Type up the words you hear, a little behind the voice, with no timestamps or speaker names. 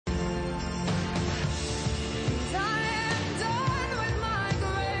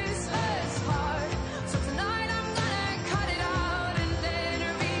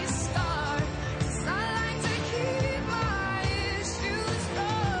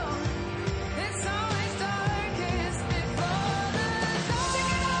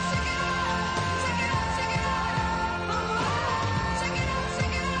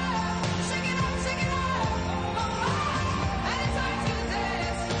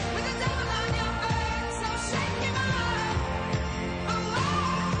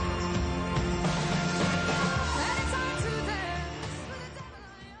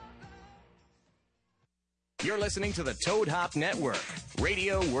You're listening to the Toad Hop Network,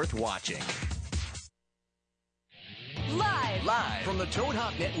 radio worth watching. Live from the Toad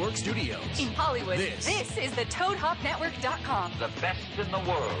Hop Network studios in Hollywood. This is the ToadHopNetwork.com. The best in the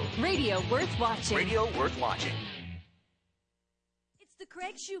world. Radio worth watching. Radio worth watching. It's the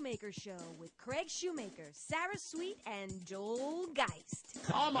Craig Shoemaker Show with Craig Shoemaker, Sarah Sweet, and Joel Geist.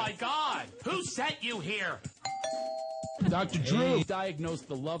 Oh, my God. Who sent you here? Dr. Drew diagnosed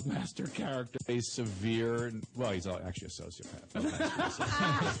the Love Master character as severe. Well, he's actually a sociopath.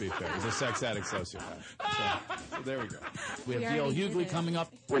 Let's be fair. He's a sex addict sociopath. So there we go. We have D.L. Hughley coming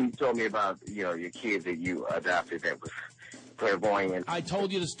up. When you told me about, your kid that you adopted that was clairvoyant. I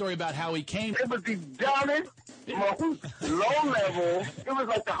told you the story about how he came. It was the dumbest, most low level. It was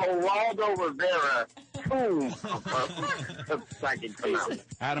like the Geraldo Rivera tomb of psychic phenomenon.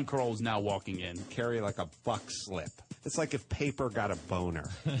 Adam Carolla is now walking in. Carry like a buck slip. It's like if paper got a boner.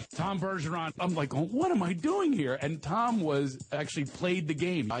 Tom Bergeron. I'm like, what am I doing here? And Tom was actually played the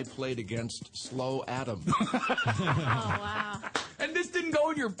game. I played against Slow Adam. Oh, wow. And this didn't go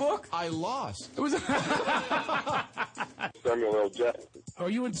in your book? I lost. It was. Samuel L. Jackson.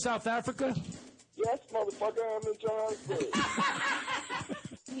 Are you in South Africa? Yes, motherfucker, I'm in Johannesburg.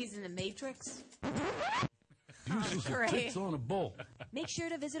 He's in the Matrix. Uses your tits on a bull. Make sure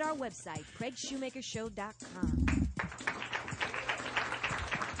to visit our website, CraigShoemakerShow.com.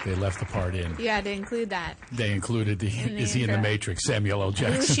 They left the part in. You had to include that. They included the is he in the Matrix? Samuel L.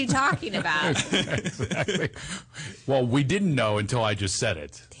 Jackson. Who is she talking about? Exactly. Well, we didn't know until I just said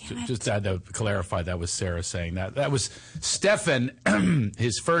it. Just had to clarify that was Sarah saying that. That was Stefan,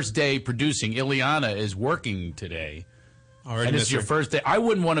 his first day producing. Ileana is working today. Already and it's your first day. I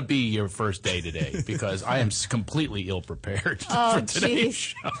wouldn't want to be your first day today because I am completely ill-prepared for today's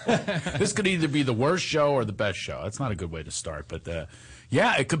show. This could either be the worst show or the best show. That's not a good way to start. But,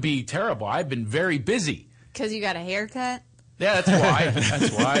 yeah, it could be terrible. I've been very busy. Because you got a haircut? Yeah, that's why.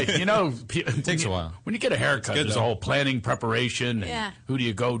 That's why. It takes a while. When you get a haircut, there's a whole planning, preparation. And who do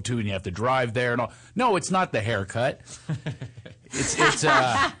you go to, and you have to drive there and all. No, it's not the haircut. It's.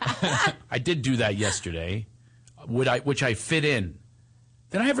 I did do that yesterday, which I fit in.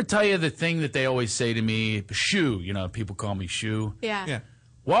 Did I ever tell you the thing that they always say to me? Shoe. People call me Shoe. Yeah.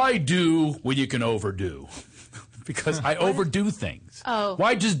 Why do when you can overdo? Because I overdo things. Oh.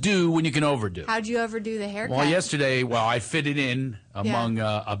 Why just do when you can overdo? How'd you overdo the haircut? Well, yesterday, I fitted in among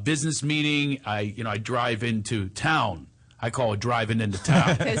a business meeting. I drive into town. I call it driving into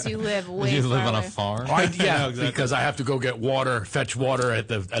town. Because you live way You far live on a away. farm? Yeah, exactly. because I have to go get water, fetch water at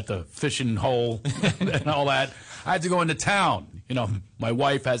the fishing hole and all that. I have to go into town. My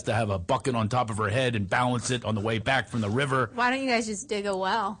wife has to have a bucket on top of her head and balance it on the way back from the river. Why don't you guys just dig a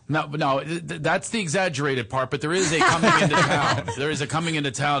well? No, that's the exaggerated part. But there is a coming into town. There is a coming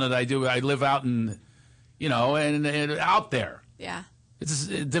into town that I do. I live out in, and out there. Yeah. It's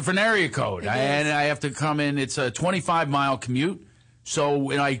a different area code, and I have to come in. It's a 25-mile commute. So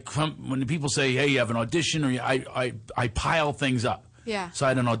when people say, "Hey, you have an audition," or I pile things up. Yeah. So I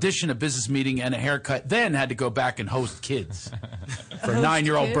had an audition, a business meeting, and a haircut. Then had to go back and host kids for a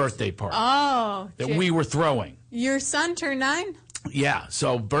 9-year-old birthday party that we were throwing. Your son turned 9? Yeah.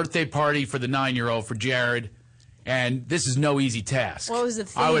 So birthday party for the 9-year-old for Jared, and this is no easy task. What was the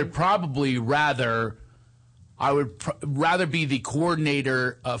theme? I would probably rather be the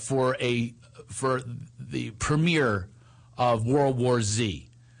coordinator for the premiere of World War Z.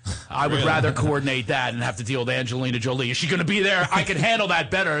 I would rather coordinate that and have to deal with Angelina Jolie. Is she going to be there? I can handle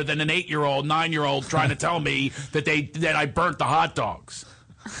that better than an 8-year-old, 9-year-old trying to tell me that I burnt the hot dogs.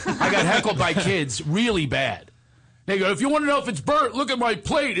 I got heckled by kids really bad. They go, if you want to know if it's burnt, look at my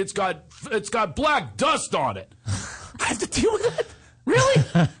plate. It's got black dust on it. I have to deal with that?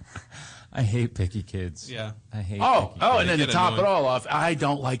 Really? I hate picky kids. Yeah. I hate picky Oh, kids. and then to top it all off, I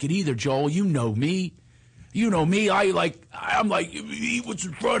don't like it either, Joel. You know me. I'm like, eat what's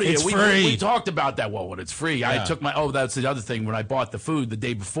in front of you. It's free. We talked about that. Well, when it's free, Yeah. I took that's the other thing. When I bought the food the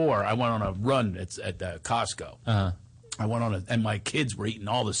day before, I went on a run at Costco. Uh-huh. I went and my kids were eating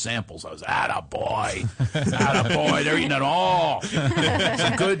all the samples. I was, attaboy. Attaboy. They're eating it all.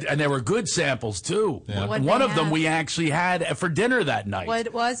 Some good, and there were good samples, too. Yeah. One of them we actually had for dinner that night.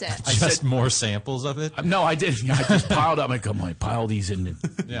 What was it? Just more samples of it? No, I didn't. I just piled up. I come, I pile these in. And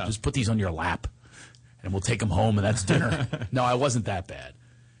Yeah. Just put these on your lap, and we'll take them home, and that's dinner. No, I wasn't that bad.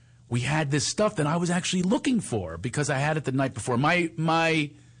 We had this stuff that I was actually looking for because I had it the night before. My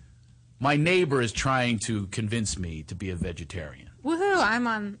neighbor is trying to convince me to be a vegetarian.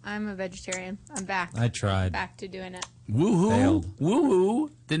 Woohoo! I'm a vegetarian. I'm back. I tried. Back to doing it. Woohoo! Failed.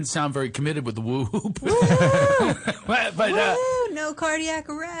 Woohoo! Didn't sound very committed with the woohoo. Woohoo! but Woohoo! No cardiac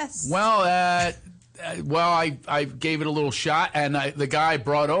arrest. well, Well, I gave it a little shot, and the guy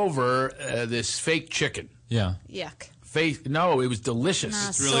brought over this fake chicken. Yeah. Yuck. No, it was delicious. Nah,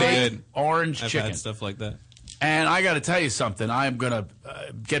 It's really fake good. orange I've chicken. had stuff like that. And I got to tell you something. I'm going to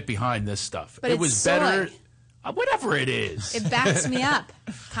get behind this stuff. But it it's was soy. better. Whatever it is. It backs me up.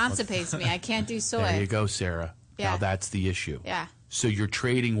 Constipates me. I can't do soy. There you go, Sarah. Yeah. Now that's the issue. Yeah. So you're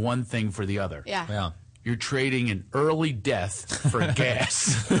trading one thing for the other. Yeah. Yeah. You're trading an early death for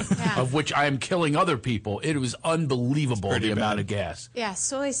gas, of which I am killing other people. It was unbelievable the amount of gas. Yeah,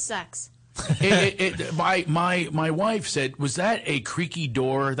 soy sucks. My wife said, "Was that a creaky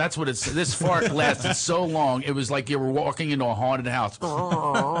door?" That's what it's. This fart lasted so long. It was like you were walking into a haunted house.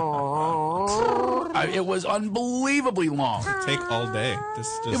 It was unbelievably long. It'd take all day.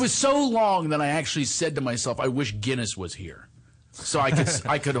 It was so long that I actually said to myself, "I wish Guinness was here." So I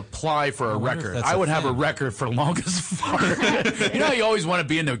could apply for a record. I would have a record for longest fart. You know, you always want to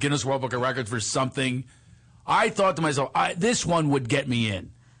be in the Guinness World Book of Records for something. I thought to myself, this one would get me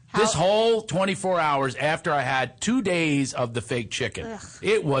in. This whole 24 hours after I had 2 days of the fake chicken. Ugh.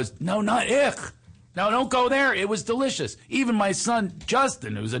 It was, no, don't go there. It was delicious. Even my son,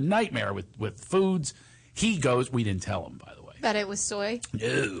 Justin, who's a nightmare with foods, he goes, we didn't tell him, by the way. That it was soy? No.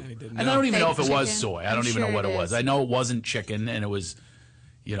 And I don't even know if it was soy. I don't even know what it was. is. I know it wasn't chicken, and it was,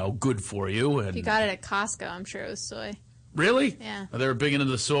 good for you. And If you got it at Costco, I'm sure it was soy. Really? Yeah. They're big into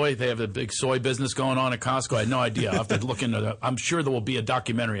the soy. They have a big soy business going on at Costco. I had no idea. I'll have to look into that. I'm sure there will be a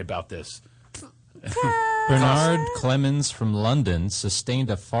documentary about this. Bernard Clemens from London sustained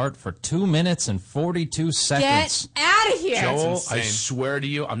a fart for 2 minutes and 42 seconds. Get out of here. Joel, I swear to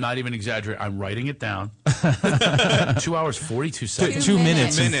you, I'm not even exaggerating. I'm writing it down. 2 hours, 42 seconds. 2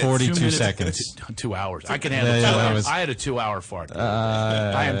 minutes and 42 seconds. 2 hours. I can handle 2 hours. I had a 2 hour fart.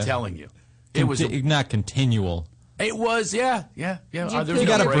 I am telling you. It was not continual. It was, yeah. You There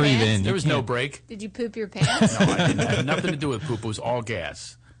gotta breathe in. There was no break. Did you poop your pants? No, I didn't. It had nothing to do with poop. It was all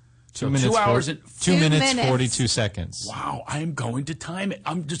gas. 2 minutes, 2 minutes, 42 seconds. Wow, I am going to time it.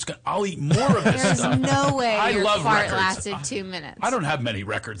 I'll eat more of this There's stuff. no way I your love fart records. lasted 2 minutes. I don't have many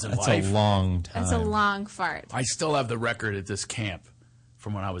records in That's life. a long time. That's a long fart. I still have the record at this camp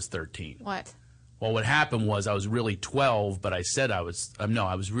from when I was 13. What? Well, what happened was I was really 12, but I said I was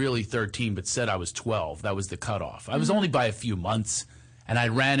really 13, but said I was 12. That was the cutoff. I was only by a few months, and I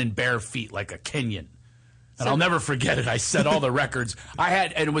ran in bare feet like a Kenyan. And I'll never forget it. I set all the records.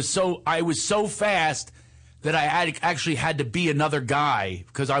 I was so fast that I actually had to be another guy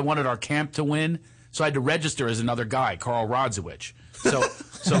because I wanted our camp to win. So I had to register as another guy, Carl Rodzowicz. So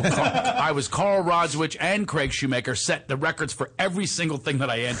I was Carl Rodzowicz and Craig Shoemaker set the records for every single thing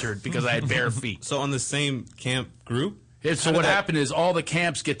that I entered because I had bare feet. So on the same camp group? So what happened is all the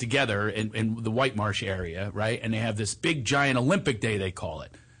camps get together in the White Marsh area, right? And they have this big giant Olympic day, they call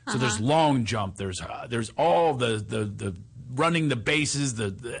it. So there's long jump, there's all the running the bases,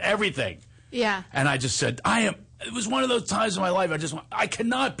 the everything. Yeah. And I just said, it was one of those times in my life I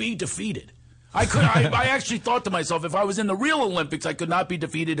cannot be defeated. I actually thought to myself, if I was in the real Olympics, I could not be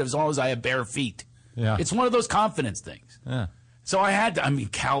defeated as long as I have bare feet. Yeah. It's one of those confidence things. Yeah. So I had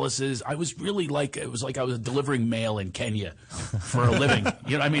calluses. I was really it was like I was delivering mail in Kenya for a living.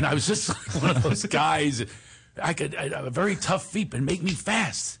 You know what I mean? I was just like one of those guys. I have a very tough feet, but make me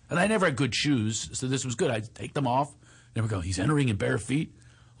fast. And I never had good shoes, so this was good. I'd take them off. Never go, he's entering in bare feet.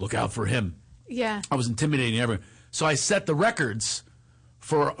 Look out for him. Yeah. I was intimidating everyone. So I set the records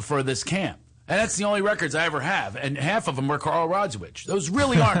for this camp. And that's the only records I ever have. And half of them were Carl Rodzowicz. Those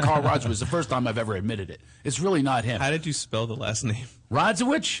really aren't Carl Rodzowicz. The first time I've ever admitted it. It's really not him. How did you spell the last name?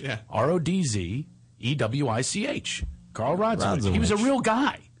 Rodzowicz? Yeah. Rodzewich. Carl Rodzowicz. He was a real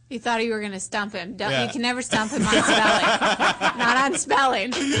guy. You thought you were going to stump him. You can never stump him on spelling. Not on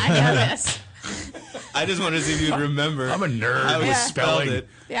spelling. I know this. I just wanted to see if you'd remember. I'm a nerd with spelling. It.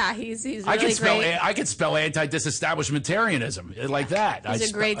 Yeah, he's really I great. I could spell anti-disestablishmentarianism like that. He's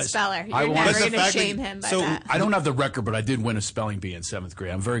a great speller. You're never going to shame him by that. I don't have the record, but I did win a spelling bee in 7th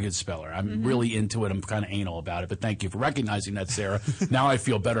grade. I'm a very good speller. I'm really into it. I'm kind of anal about it, but thank you for recognizing that, Sarah. Now I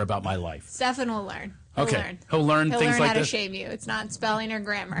feel better about my life. Stefan will learn. He'll learn things like this. He'll learn how to shame you. It's not spelling or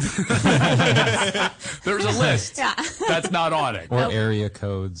grammar. There's a list. Yeah. That's not on it. Or area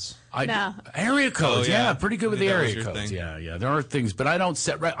codes. No. Area codes, yeah, pretty good with the area codes. Thing. Yeah. There are things, but I don't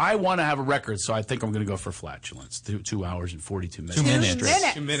set. I want to have a record, so I think I'm going to go for flatulence. 2 hours and 42 minutes. 2 minutes.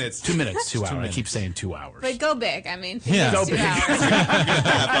 2 minutes. 2 minutes. 2 hours. I keep saying 2 hours. But go big. I mean, Yeah. Go 2 big. hours.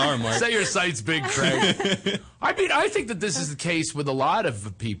 Half-hour mark. Set your sights big, Craig. I think that this is the case with a lot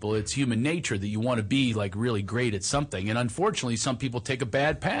of people. It's human nature that you want to be like really great at something, and unfortunately, some people take a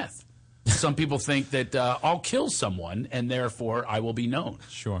bad path. Some people think that I'll kill someone and therefore I will be known.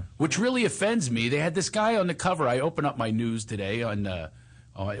 Sure. Which really offends me. They had this guy on the cover. I open up my news today on,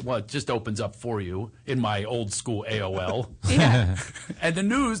 well, it just opens up for you in my old school AOL. Yeah. And the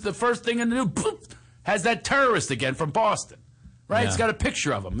news, the first thing in the news, poof, has that terrorist again from Boston. Right? Yeah. It's got a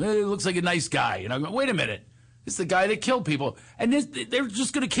picture of him. It looks like a nice guy. And I'm going, wait a minute. This is the guy that killed people. And they're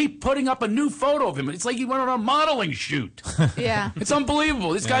just going to keep putting up a new photo of him. It's like he went on a modeling shoot. Yeah. It's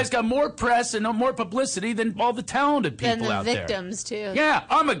unbelievable. This guy's got more press and more publicity than all the talented people Then the out there. victims, too. Yeah,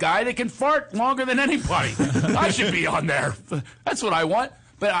 I'm a guy that can fart longer than anybody. I should be on there. That's what I want.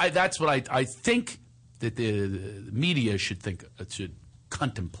 But that's what I think that the media should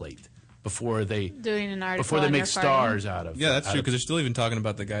contemplate before they Doing an article before they on make your stars out of. Yeah, that's out true, of- because they're still even talking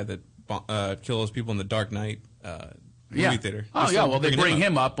about the guy that killed those people in the Dark Knight movie theater. Oh, They're yeah, still well, they bringing bring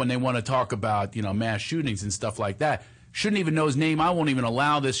him up when they want to talk about, mass shootings and stuff like that. Shouldn't even know his name. I won't even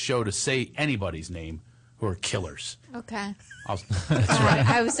allow this show to say anybody's name who are killers. Okay. That's right.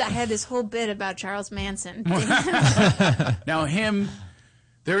 I had this whole bit about Charles Manson. Now,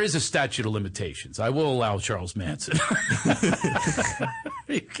 there is a statute of limitations. I will allow Charles Manson.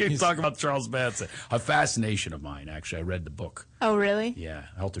 You can't talk about Charles Manson. A fascination of mine, actually. I read the book. Oh, really? Yeah,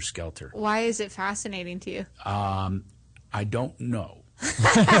 Helter Skelter. Why is it fascinating to you? I don't know.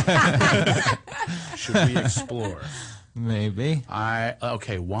 Should we explore? Maybe.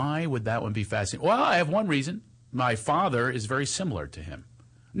 Okay, why would that one be fascinating? Well, I have one reason. My father is very similar to him.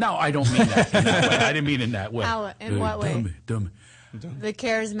 No, I don't mean that in that way. I didn't mean in that way. How? In what way? Dummy. The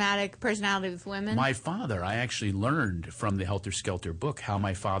charismatic personality with women? My father, I actually learned from the Helter Skelter book how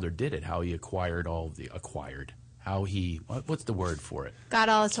my father did it, how he acquired how he, what's the word for it? Got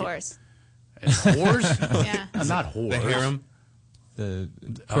all his whores. Whores? Yeah. Not whores. The harem.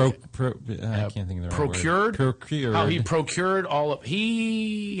 I can't think of the right procured? word. Procured. How he procured all of,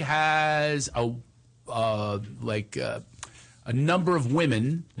 he has a number of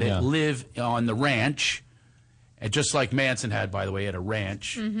women that live on the ranch. And just like Manson had, by the way, at a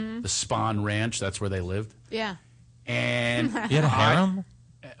ranch, the Spahn Ranch, that's where they lived. Yeah. And He had a harem?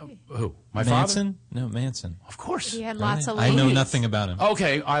 Who? My Manson? father? No, Manson. Of course. He had lots of I ladies. know nothing about him.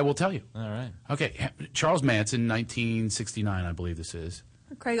 Okay, I will tell you. All right. Okay, Charles Manson, 1969, I believe this is.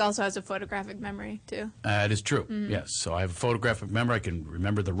 Craig also has a photographic memory, too. It is true, yes. So I have a photographic memory. I can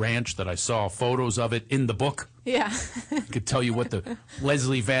remember the ranch that I saw photos of it in the book. Yeah. I could tell you what the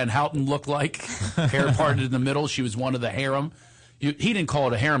Leslie Van Houten looked like, hair parted in the middle. She was one of the harem. He didn't call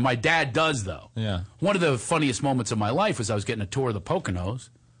it a harem. My dad does, though. Yeah. One of the funniest moments of my life was I was getting a tour of the Poconos,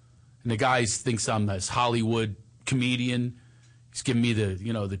 and the guy thinks I'm this Hollywood comedian. He's giving me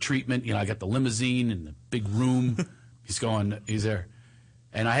the treatment. I got the limousine and the big room. He's there.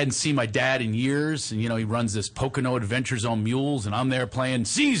 And I hadn't seen my dad in years, and, he runs this Pocono Adventures on Mules, and I'm there playing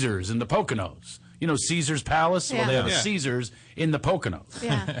Caesars in the Poconos. Caesar's Palace? Yeah. Well, they have a Yeah. Caesars in the Poconos.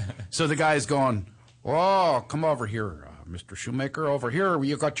 Yeah. So the guy's going, oh, come over here, Mr. Shoemaker, over here.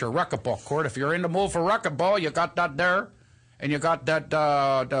 You got your racquetball court. If you're in the mood for racquetball, you got that there. And you got that,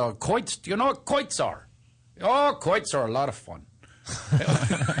 the quoits. Do you know what quoits are? Oh, quoits are a lot of fun.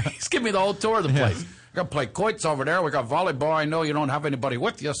 He's giving me the whole tour of the place. We got to play quoits over there. We got volleyball. I know you don't have anybody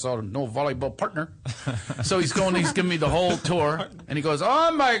with you, so no volleyball partner. So he's giving me the whole tour. And he goes,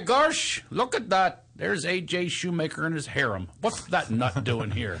 oh, my gosh, look at that. There's A.J. Shoemaker and his harem. What's that nut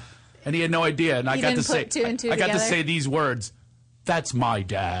doing here? And he had no idea. And I got to say, two and two I got to together? say these words. That's my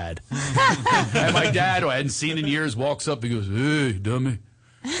dad. And my dad, who I hadn't seen in years, walks up. He goes, hey, dummy.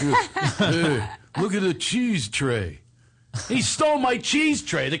 Hey, look at the cheese tray. He stole my cheese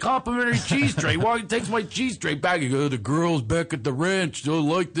tray, the complimentary cheese tray. He takes my cheese tray back. He goes, the girls back at the ranch don't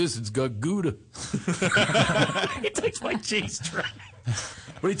like this. It's got Gouda. He takes my cheese tray.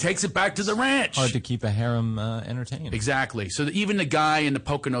 But he takes it back to the ranch. Hard to keep a harem entertained. Exactly. So even the guy in the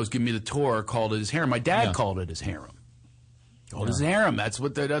Poconos giving me the tour called it his harem. My dad called it his harem. Called his harem. That's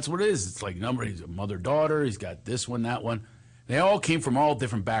what it is. It's like he's a mother-daughter. He's got this one, that one. They all came from all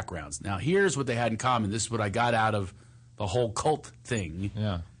different backgrounds. Now, here's what they had in common. This is what I got out of the whole cult thing,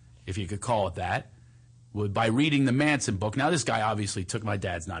 if you could call it that, by reading the Manson book. Now, this guy obviously my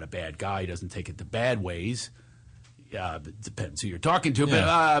dad's not a bad guy. He doesn't take it the bad ways. It depends who you're talking to,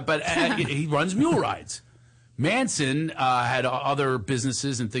 but he runs mule rides. Manson had other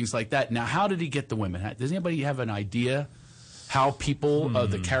businesses and things like that. Now, how did he get the women? Does anybody have an idea how people,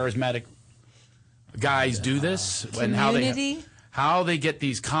 the charismatic guys, do this? And how they get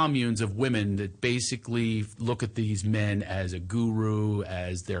these communes of women that basically look at these men as a guru,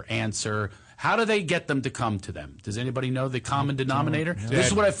 as their answer. How do they get them to come to them? Does anybody know the common denominator? This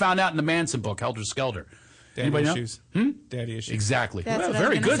is what I found out in the Manson book, Helter Skelter. Daddy Anybody know? issues. Daddy issues. Exactly. That's Well, what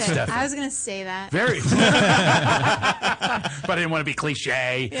very I was gonna good, say. Steph. I was going to say that. Very. But I didn't want to be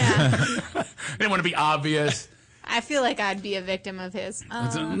cliche. Yeah. I didn't want to be obvious. I feel like I'd be a victim of his.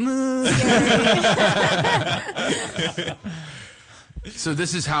 So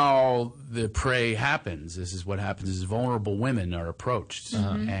this is how the prey happens. This is what happens is vulnerable women are approached.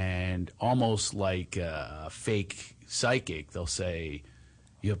 And almost like a fake psychic, they'll say,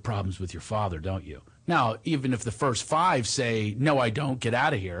 you have problems with your father, don't you? Now, even if the first 5 say, no, I don't, get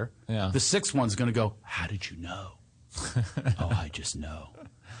out of here, the 6th one's going to go, how did you know? Oh, I just know.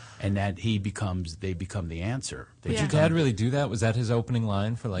 And that they become the answer. Did your dad really do that? Was that his opening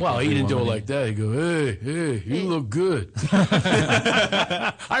line for like? Well, he every didn't do it woman like that. He go, hey, you look good.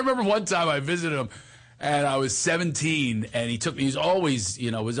 I remember one time I visited him, and I was 17, and he took me. He's always,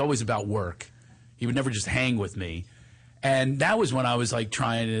 it was always about work. He would never just hang with me, and that was when I was like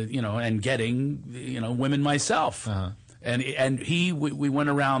trying to, and getting, women myself. And we went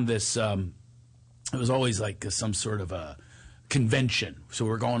around this. It was always like some sort of a convention. So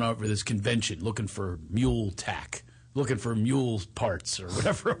we're going over this convention looking for mule tack, looking for mule parts or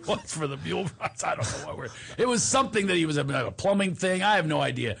whatever it was for the mule parts. I don't know what it was something that he was a plumbing thing. I have no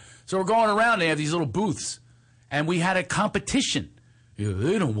idea. So we're going around and they have these little booths and we had a competition.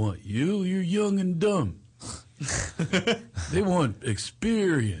 They don't want you. You're young and dumb. They want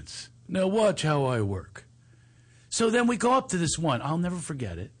experience. Now watch how I work. So then we go up to this one. I'll never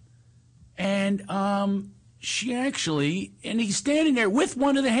forget it. And, she actually, and he's standing there with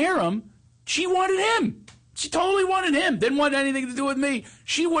one of the harem. She wanted him. She totally wanted him. Didn't want anything to do with me.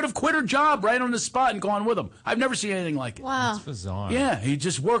 She would have quit her job right on the spot and gone with him. I've never seen anything like it. Wow. That's bizarre. Yeah, he'd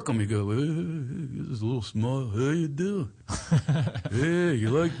just work him. He'd go, hey, this little small, how you doing? Hey,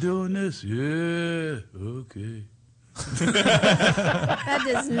 you like doing this? Yeah, okay. That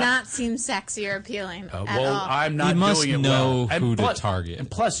does not seem sexy or appealing at well, all. I'm not You must doing it know well. who to plus, target.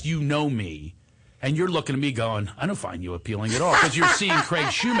 And plus, you know me. And you're looking at me going, I don't find you appealing at all because you're seeing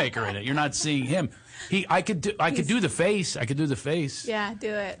Craig Shoemaker in it. You're not seeing him. I could do the face. I could do the face. Yeah,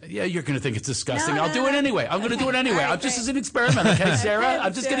 do it. Yeah, you're going to think it's disgusting. No, I'll do it anyway. I'm going to do it anyway. All right, just great. as an experiment, okay, Sarah? Okay,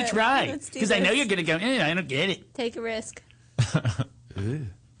 I'm just let's going to do it. try Let's do because I know this. you're going to go, I don't get it. Take a risk. Hey,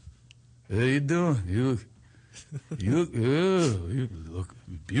 how you doing? You look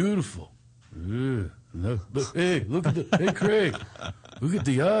beautiful. Hey, look at hey, Craig. Look at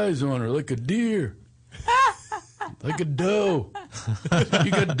the eyes on her, like a deer. Like a doe. You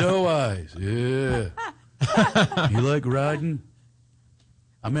got doe eyes. Yeah. You like riding?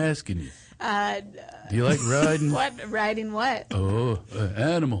 I'm asking you. Do you like riding? What? Riding what? Oh,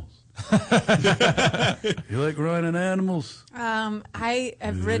 animals. You like riding animals? I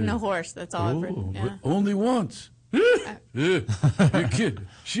have ridden a horse. That's all I've ridden. Yeah. Only once. Yeah. You're kidding.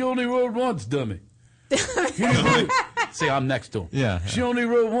 She only rode once, dummy. See, I'm next to him. Yeah. She only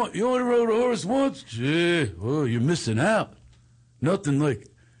rode one. You only rode a horse once? Yeah. Oh, you're missing out. Nothing like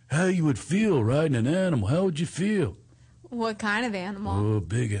how you would feel riding an animal. How would you feel? What kind of animal? Oh,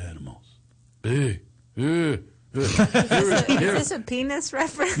 big animals. Big. Yeah. Is this a penis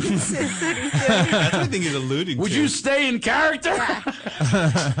reference? Is that what he's doing? That's what I think he's alluding to. Would you stay in character? Yeah.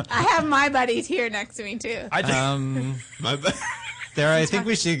 I have my buddies here next to me too. My bad. There, I think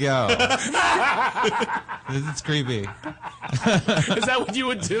we should go. It's creepy. Is that what you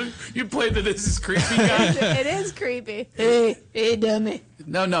would do? You play the "this is creepy" guy? It is creepy. Hey, dummy.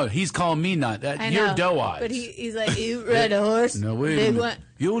 No, he's calling me not that. I You're know, doe eyes. but he's like, you ride a horse? No, wait a Big minute. one?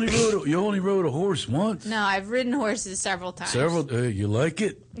 You only rode a horse once. No, I've ridden horses several times. You like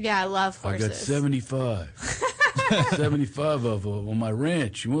it? Yeah, I love horses. I got 75. 75 of them on my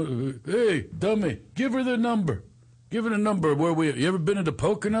ranch. Hey, dummy, give her the number. Give her the number. You ever been to the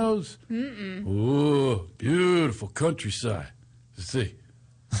Poconos? Mm-mm. Oh, beautiful countryside. Let's see.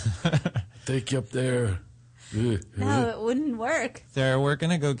 Take you up there. No, it wouldn't work. Sarah, we're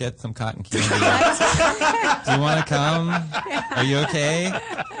going to go get some cotton candy. Do you want to come? Are you okay?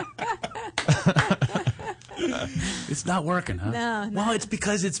 It's not working, huh? No. Well, it's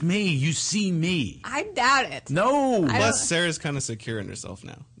because it's me. You see me. I doubt it. No. Plus, Sarah's kind of secure in herself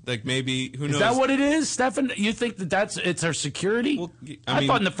now. Like maybe who knows? Is that what it is, Stefan? You think it's her security? Well, I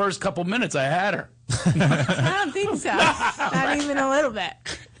thought in the first couple minutes I had her. I don't think so. Not even a little bit.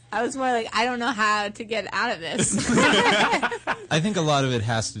 I was more like, I don't know how to get out of this. I think a lot of it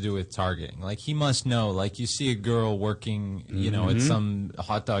has to do with targeting. Like, he must know. Like, you see a girl working, at some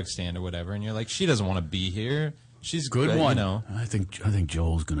hot dog stand or whatever, and you're like, she doesn't want to be here. She's good one. I think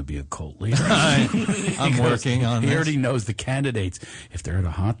Joel's going to be a cult leader. I'm working on He this. already knows the candidates. If they're at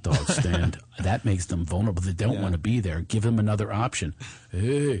a hot dog stand, that makes them vulnerable. They don't want to be there. Give them another option.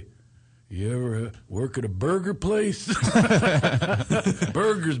 Hey, You ever work at a burger place?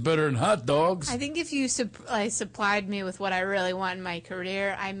 Burger's better than hot dogs. I think if you supplied me with what I really want in my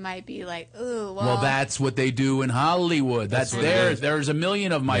career, I might be like, ooh, Well, that's what they do in Hollywood. That's what there. it is. There's a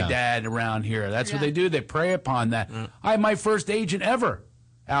million of my Yeah. dad around here. That's what Yeah. they do. They prey upon that. I had my first agent ever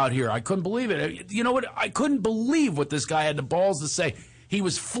out here. I couldn't believe it. You know what? I couldn't believe what this guy had the balls to say. He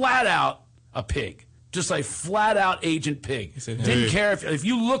was flat out a pig. Just like flat out Agent Pig. Didn't care if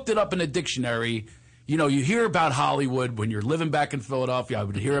you looked it up in a dictionary. You know, you hear about Hollywood when you're living back in Philadelphia. I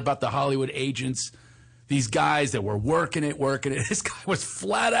would hear about the Hollywood agents, these guys that were working it. This guy was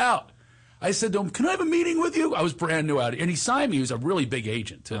flat out. I said to him, "Can I have a meeting with you?" I was brand new out here. And he signed me. He was a really big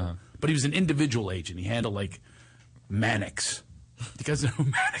agent, too. But he was an individual agent. He handled, like, Mannix. You guys know who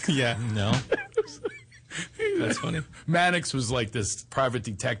Mannix is? Yeah. No. That's funny. Mannix was like this private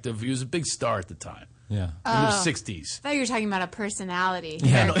detective. He was a big star at the time. Yeah. In the 60s. I thought you were talking about a personality. He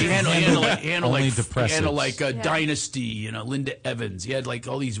handled Only depressives. like Dynasty, you know, Linda Evans. He had like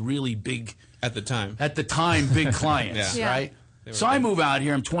all these really big, At the time. big clients, Yeah. right? So I move out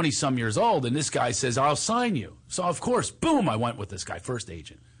here. I'm 20-some years old, and this guy says, "I'll sign you." So, of course, boom, I went with this guy, first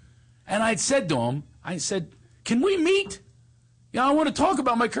agent. And I'd said to him, "Can we meet? Yeah, I want to talk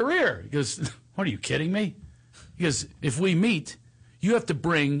about my career." He goes, "What, are you kidding me?" He goes, "If we meet, you have to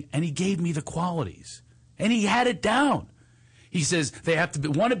bring," and he gave me the qualities. And he had it down. He says they have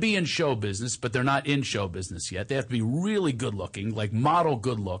to want to be in show business, but they're not in show business yet. They have to be really good looking, like model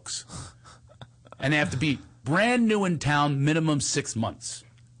good looks. And they have to be brand new in town, minimum 6 months.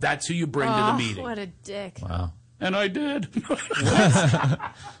 That's who you bring to the meeting. What a dick. Wow. And I did.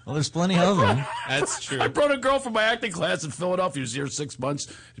 Well, there's plenty of them. That's true. I brought a girl from my acting class in Philadelphia. She was here 6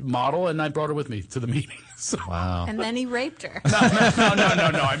 months, model, and I brought her with me to the meeting. So, Wow. And then he raped her. no.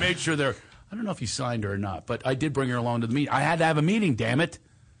 I made sure there. I don't know if he signed her or not, but I did bring her along to the meeting. I had to have a meeting, damn it.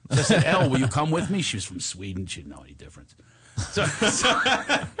 So I said, "Elle, will you come with me?" She was from Sweden. She didn't know any difference. So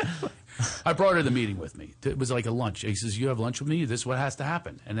I brought her to the meeting with me. It was like a lunch. He says, "You have lunch with me? This is what has to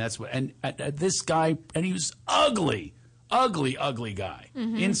happen." And that's what. And this guy, and he was ugly guy,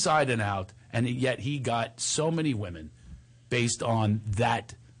 inside and out. And yet he got so many women based on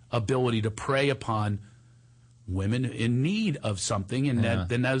that ability to prey upon women in need of something, and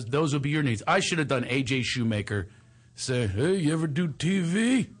then those would be your needs. I should have done A.J. Shoemaker. Say, "Hey, you ever do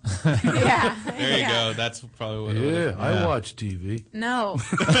TV?" Yeah. There you go. That's probably what it Yeah, was. I watch TV. No.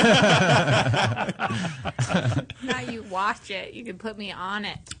 Now you watch it. You can put me on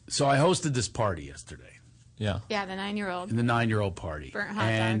it. So I hosted this party yesterday, Yeah. Yeah, the 9-year-old. the 9-year-old party. Burnt hot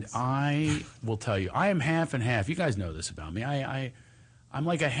And dogs. I will tell you, I am half and half. You guys know this about me. I'm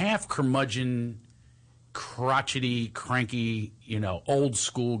like a half curmudgeon, crotchety, cranky, old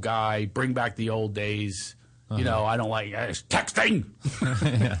school guy, bring back the old days. I don't like texting.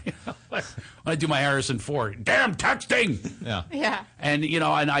 When I do my Harrison Ford, damn texting. Yeah. Yeah. And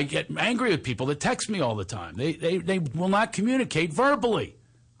and I get angry with people that text me all the time. They will not communicate verbally.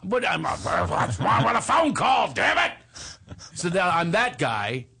 But I'm on a phone call, damn it. So I'm that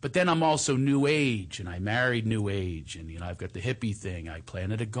guy, but then I'm also New Age, and I married New Age, and I've got the hippie thing. I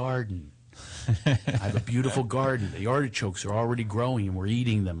planted a garden. I have a beautiful garden. The artichokes are already growing, and we're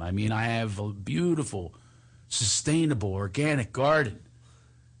eating them. I mean, I have a beautiful, sustainable, organic garden,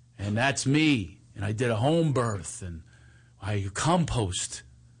 and that's me. And I did a home birth, and I compost,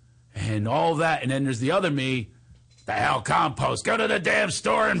 and all that. And then there's the other me. The hell compost? Go to the damn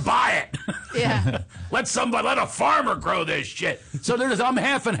store and buy it. Yeah. Let a farmer grow this shit. So I'm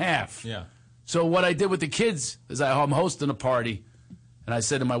half and half. Yeah. So what I did with the kids is I'm hosting a party, and I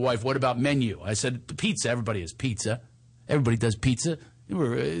said to my wife, "What about menu?" I said, "Pizza. Everybody has pizza. Everybody does pizza.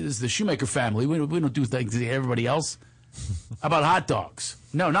 It's the Shoemaker family. We don't do things like everybody else. How about hot dogs?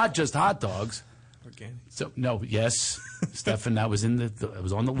 No, not just hot dogs. Organic. So no, yes, Stefan, that was it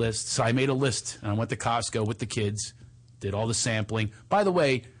was on the list. So I made a list, and I went to Costco with the kids, did all the sampling. By the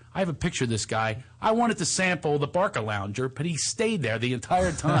way, I have a picture of this guy. I wanted to sample the Barca Lounger, but he stayed there the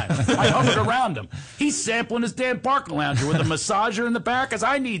entire time. I hovered around him. He's sampling his damn Barca Lounger with a massager in the back, as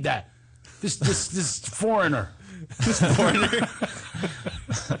I need that. This foreigner.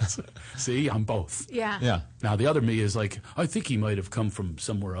 See, I'm both. Yeah. Yeah. Now, the other me is like, I think he might have come from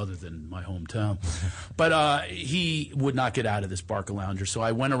somewhere other than my hometown. But he would not get out of this Barca Lounger. So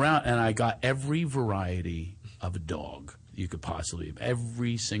I went around and I got every variety of a dog you could possibly have.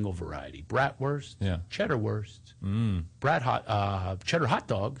 Every single variety. Bratwurst, Yeah. cheddar wurst, cheddar hot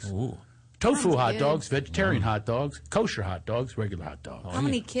dogs, Ooh. tofu Sounds hot good. dogs, vegetarian hot dogs, kosher hot dogs, regular hot dogs. How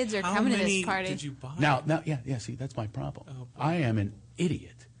many kids are How coming to many this party? did you buy? Now, yeah, see, that's my problem. I am an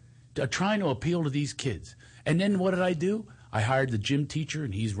idiot trying to appeal to these kids. And then what did I do? I hired the gym teacher,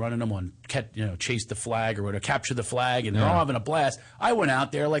 and he's running them on, chase the flag or whatever, capture the flag, and they're all having a blast. I went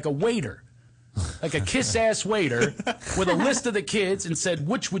out there like a waiter. Like a kiss-ass waiter with a list of the kids and said,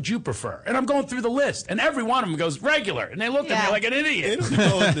 which would you prefer? And I'm going through the list, and every one of them goes regular. And they looked at me like an idiot.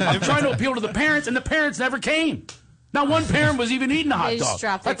 I'm trying to appeal to the parents, and the parents never came. Not one parent was even eating a hot dog.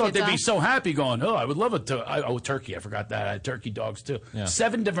 I thought they'd be so happy going, I would love turkey. I forgot that. I had turkey dogs, too. Yeah.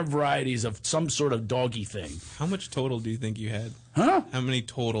 7 different varieties of some sort of doggy thing. How much total do you think you had? Huh? How many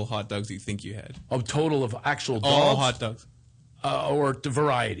total hot dogs do you think you had? Oh, total of actual dogs? All hot dogs. Or the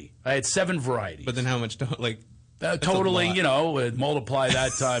variety. I had 7 varieties. But then how much, totaling, multiply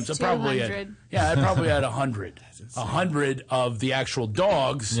that times. So probably I probably had 100. 100 of the actual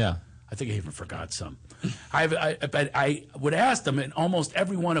dogs. Yeah. I think I even forgot some. I would ask them, and almost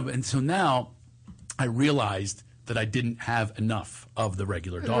every one of them. And so now I realized that I didn't have enough of the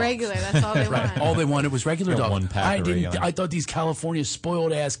regular dogs. Regular, that's all they wanted. All they wanted was regular dogs. One pack I thought these California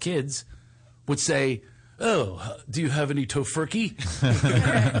spoiled ass kids would say, "Oh, do you have any tofurkey?"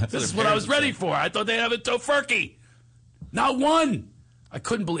 This is what I was ready for. I thought they'd have a tofurkey. Not one. I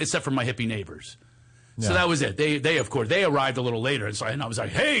couldn't believe, except for my hippie neighbors. Yeah. So that was it. They of course, they arrived a little later. And I was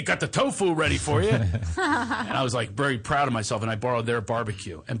like, hey, got the tofu ready for you. And I was like very proud of myself. And I borrowed their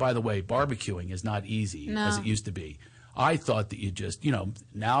barbecue. And by the way, barbecuing is not easy as it used to be. I thought that you just,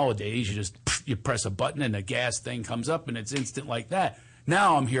 nowadays you press a button and a gas thing comes up and it's instant like that.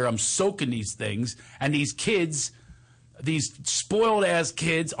 Now I'm soaking these things, and these kids, these spoiled-ass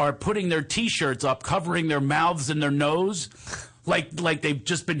kids are putting their T-shirts up, covering their mouths and their nose, like they've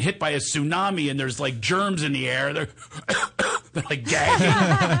just been hit by a tsunami and there's, like, germs in the air. They're like,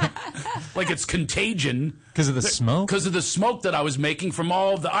 gagging. Like it's contagion. Because of the smoke? Because of the smoke that I was making from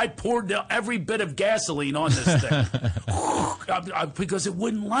I poured every bit of gasoline on this thing. Because it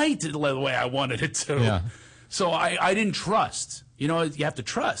wouldn't light the way I wanted it to. Yeah. So I didn't trust. You have to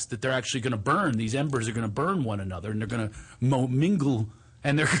trust that they're actually going to burn. These embers are going to burn one another, and they're going to mingle.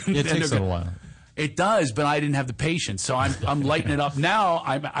 And they're going It takes a while. It does, but I didn't have the patience. So I'm lighting it up now.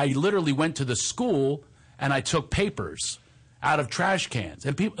 I literally went to the school and I took papers out of trash cans,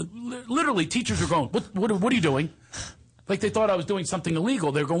 and people, literally, teachers were going, "What are you doing?" Like they thought I was doing something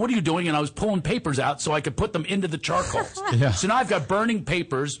illegal. They were going, "What are you doing?" And I was pulling papers out so I could put them into the charcoals. Yeah. So now I've got burning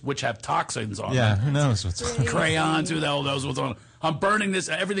papers which have toxins on them. Yeah, who knows what's on Crayons, who the hell knows what's on them. I'm burning this.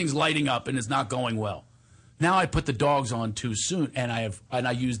 Everything's lighting up, and it's not going well. Now I put the dogs on too soon, and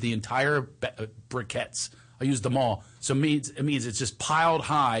I used the entire briquettes. I used them all. So it means it's just piled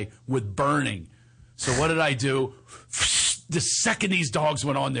high with burning. So what did I do? The second these dogs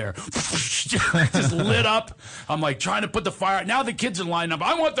went on there, just lit up. I'm like trying to put the fire. Now the kids are lining up.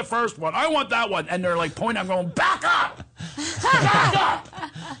 I want the first one. I want that one. And they're like pointing. I'm going, back up. Back up.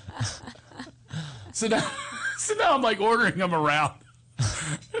 So now I'm like ordering them around.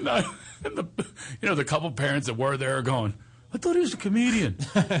 And the couple parents that were there are going, I thought he was a comedian.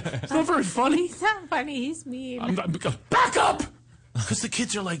 It's not very funny. It's not funny. He's mean. I'm back up. Because the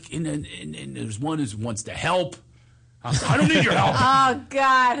kids are like, and there's one who wants to help. I don't need your help. Oh,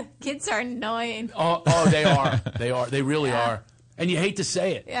 God. Kids are annoying. Oh, they are. They are. They really are. And you hate to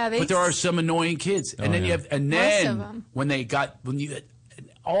say it. Yeah, but there are some annoying kids. And then you have, and then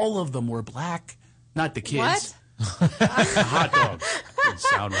all of them were black. Not the kids. What? Hot dogs. Didn't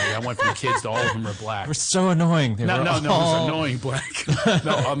sound right. I went from kids to all of them are black. We're so annoying. No, those annoying black.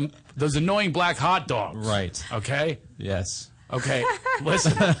 No, those annoying black hot dogs. Right. Okay? Yes. Okay,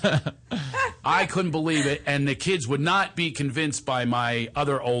 listen. I couldn't believe it, and the kids would not be convinced by my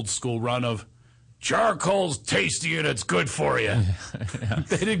other old school run of charcoal's tasty and it's good for you. Yeah.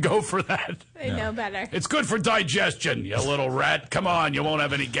 They didn't go for that. They know better. It's good for digestion, you little rat. Come on, you won't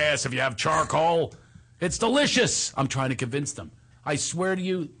have any gas if you have charcoal. It's delicious. I'm trying to convince them. I swear to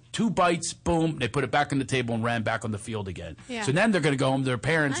you, 2 bites, boom, they put it back on the table and ran back on the field again. Yeah. So then they're going to go home to their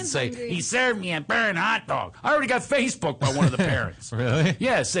parents and say, hungry. He served me a burnt hot dog. I already got Facebooked by one of the parents. Really?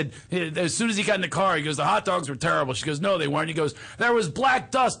 Yeah, said, as soon as he got in the car, he goes, the hot dogs were terrible. She goes, no, they weren't. He goes, there was black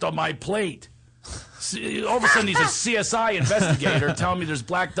dust on my plate. All of a sudden, he's a CSI investigator telling me there's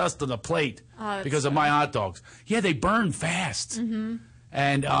black dust on the plate because of my hot dogs. Yeah, they burn fast. Mm-hmm.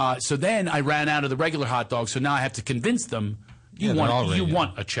 And so then I ran out of the regular hot dogs, so now I have to convince them you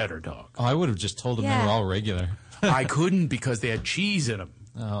want a cheddar dog. Oh, I would have just told them they were all regular. I couldn't because they had cheese in them.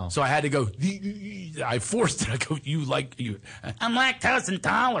 Oh. So I had to go, I forced it. I go, I'm lactose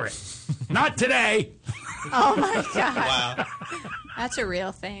intolerant. Not today. Oh, my God. Wow. That's a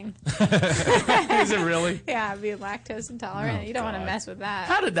real thing. Is it really? Yeah, being lactose intolerant. You don't want to mess with that.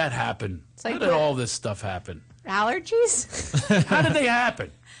 How did that happen? How did all this stuff happen? Allergies? How did they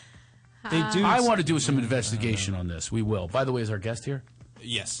happen? They do. I want to do some investigation on this. We will. By the way, is our guest here?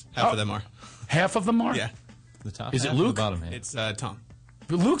 Yes, half of them are. Half of them are? Yeah. The top Is it half or Luke? The bottom half? It's Tom.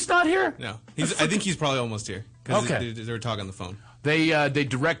 But Luke's not here? No, I think he's probably almost here. 'Cause Okay. they were talking on the phone. They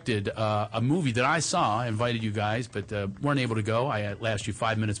directed a movie that I saw. I invited you guys, but weren't able to go. I asked you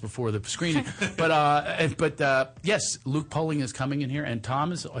 5 minutes before the screening. but yes, Luke Poling is coming in here, and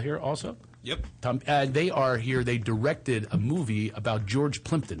Tom is here also. Yep. Tom, they are here. They directed a movie about George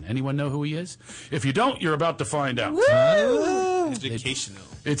Plimpton. Anyone know who he is? If you don't, you're about to find out. Educational.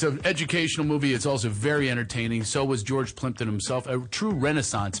 It's an educational movie. It's also very entertaining. So was George Plimpton himself, a true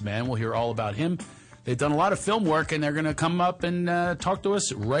Renaissance man. We'll hear all about him. They've done a lot of film work, and they're going to come up and talk to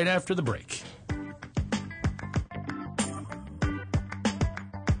us right after the break.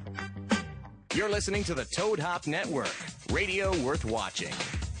 You're listening to the Toad Hop Network, radio worth watching.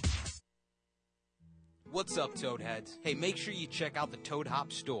 What's up, Toadheads? Hey, make sure you check out the Toad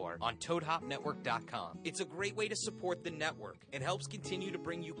Hop store on ToadHopNetwork.com. It's a great way to support the network. It helps continue to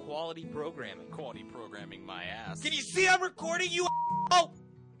bring you quality programming. Quality programming, my ass. Can you see I'm recording you? Oh!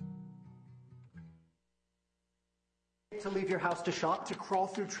 To leave your house to shop, to crawl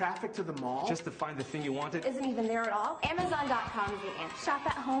through traffic to the mall, just to find the thing you wanted. Isn't even there at all. Amazon.com is the answer. Shop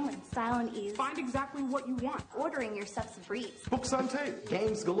at home in style and ease. Find exactly what you want. Ordering your stuff's a breeze. Books on tape,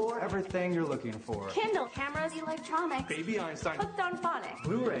 games galore, everything you're looking for. Kindle, cameras, electronics. Baby Einstein. Hooked on phonics.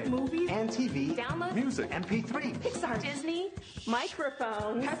 Blu-ray. Movies. And TV. Download. Music. MP3. Pixar. Disney.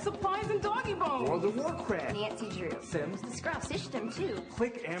 Microphones. Pet supplies and doggy bones. World of Warcraft. Nancy Drew. Sims. The Scruff. System too.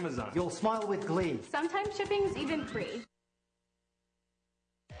 Click Amazon. You'll smile with glee. Sometimes shipping's even free.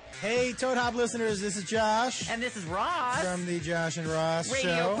 Hey, Toad Hop listeners, this is Josh. And this is Ross. From the Josh and Ross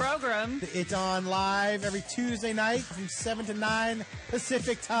radio show. program. It's on live every Tuesday night from 7 to 9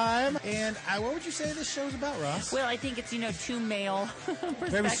 Pacific time. And what would you say this show's about, Ross? Well, I think it's, two male perspectives.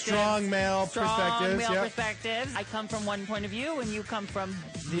 Very strong male perspectives. Strong male perspectives. I come from one point of view, and you come from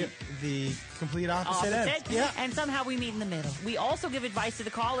the complete opposite end. Yeah. And somehow we meet in the middle. We also give advice to the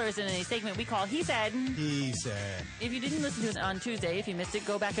callers in a segment we call He Said. He Said. If you didn't listen to it on Tuesday, if you missed it,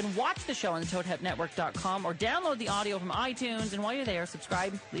 go back and watch the show on ToadHopNetwork.com or download the audio from iTunes. And while you're there,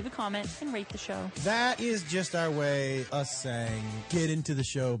 subscribe, leave a comment, and rate the show. That is just our way, us saying, get into the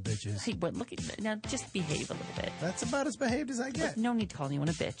show, bitches. Hey, but look at now, just behave a little bit. That's about as behaved as I get. But no need to call anyone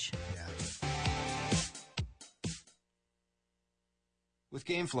a bitch. Yeah. With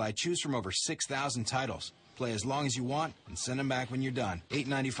GameFly, choose from over 6,000 titles. Play as long as you want and send them back when you're done.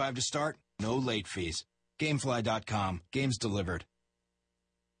 $8.95 to start, no late fees. Gamefly.com. Games delivered.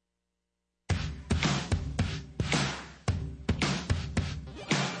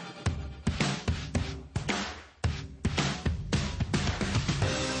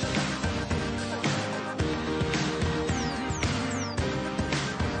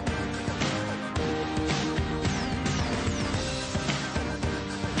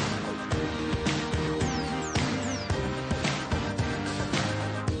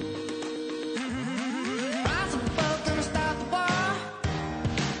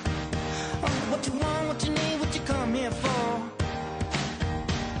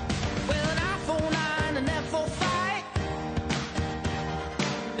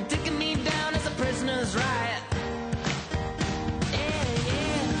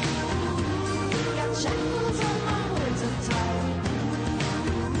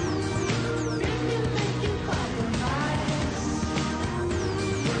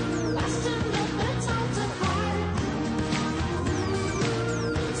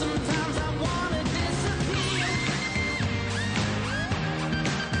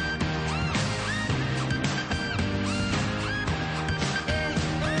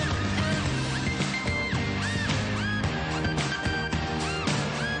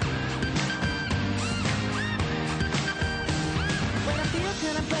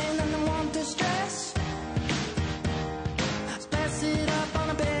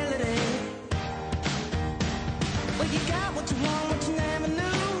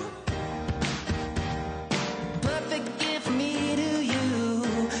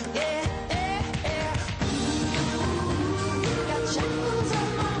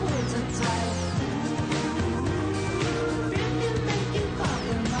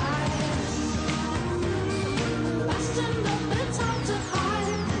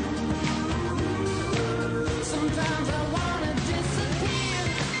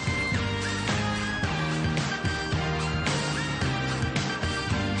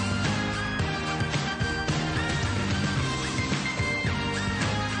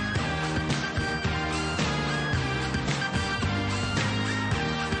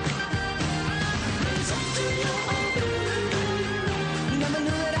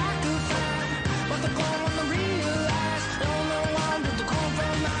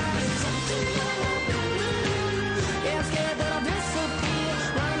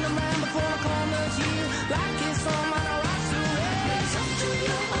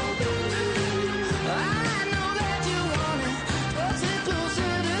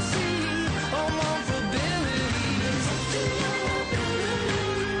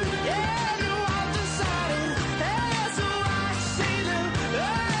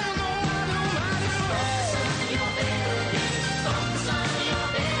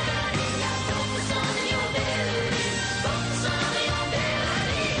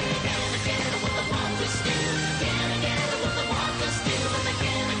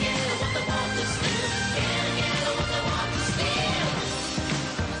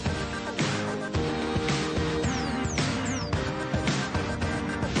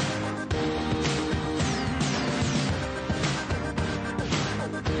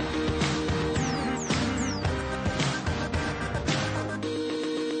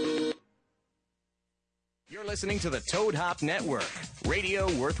 listening to the Toad Hop Network,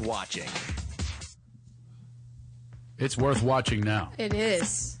 radio worth watching. It's worth watching now. It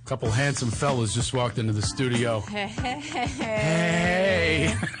is. A couple handsome fellas just walked into the studio. Hey.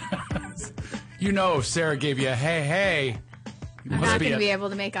 You know, if Sarah gave you a hey, I'm not going to be able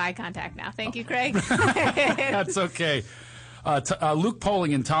to make eye contact now. Thank you, Craig. That's okay. Luke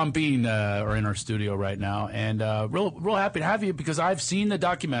Poling and Tom Bean are in our studio right now, and real happy to have you because I've seen the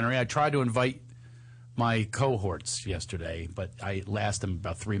documentary. I tried to invite my cohorts yesterday, but I asked them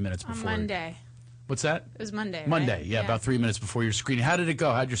about 3 minutes before. On Monday. What's that? It was Monday. Monday, right? yeah, about 3 minutes before your screening. How did it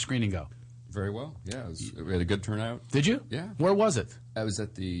go? How did your screening go? Very well. Yeah, we had a good turnout. Did you? Yeah. Where was it? I was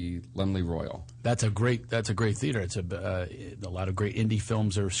at the Lumley Royal. That's a great theater. It's a lot of great indie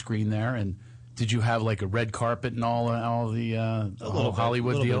films are screened there. And did you have like a red carpet and all the whole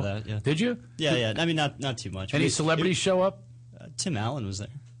Hollywood deal? Bit of that, yeah. Did you? Yeah. I mean, not too much. Any celebrities show up? Tim Allen was there.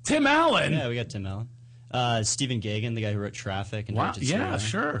 Tim Allen. Yeah, we got Tim Allen. Stephen Gaghan, the guy who wrote Traffic and wow, Richard yeah,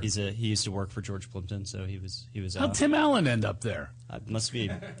 Serra. sure. He used to work for George Plimpton, so he was. How'd Tim Allen end up there? Must be.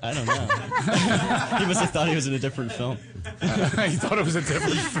 I don't know. He must have thought he was in a different film. He thought it was a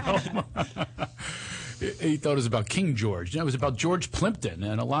different film. He thought it was about King George. It was about George Plimpton,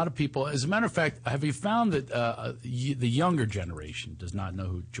 and a lot of people. As a matter of fact, have you found that the younger generation does not know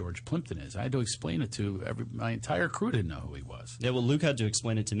who George Plimpton is? I had to explain it to my entire crew didn't know who he was. Yeah, well, Luke had to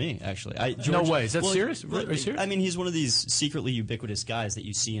explain it to me. Actually, no way. Is that serious? Are you serious? I mean, he's one of these secretly ubiquitous guys that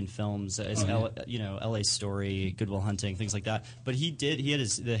you see in films, as L.A. Story, Good Will Hunting, things like that. But he had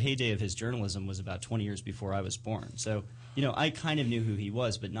the heyday of his journalism was about 20 years before I was born. So. I kind of knew who he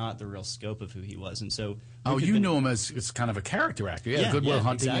was, but not the real scope of who he was, and so. You knew him as kind of a character actor. Yeah, Good Will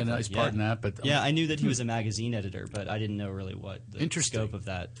Hunting, exactly. A nice part in that. But I knew that he was a magazine editor, but I didn't know really what the scope of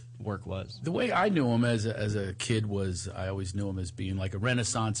that work was. The way I knew him as a kid was I always knew him as being like a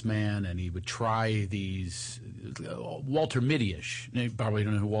Renaissance man, and he would try these Walter Mitty-ish. You probably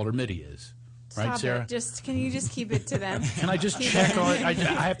don't know who Walter Mitty is. Right, Stop Sarah? Can you just keep it to them? Can I just check on? I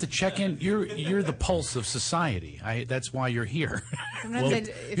have to check in. You're the pulse of society. That's why you're here. Sometimes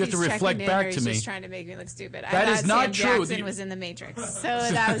you have to reflect back to me. He's just trying to make me look stupid. That is not Sam true. Jackson was in The Matrix, so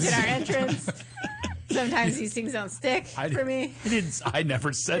that was in our entrance. Sometimes these things don't stick for me. I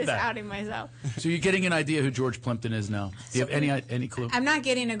never said that. Just outing myself. So you're getting an idea who George Plimpton is now? Do you have any clue? I'm not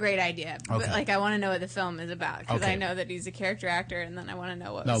getting a great idea, but okay. I want to know what the film is about because okay. I know that he's a character actor, and then I want to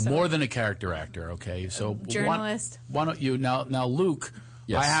know what. No, more than a character actor. Okay, so journalist. Why don't you now, Luke?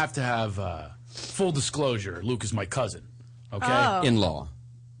 Yes. I have to have full disclosure. Luke is my cousin. Okay, in-law.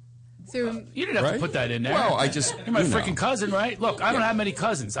 So you didn't have to put that in there. Well, you're my freaking cousin, right? Look, I don't have many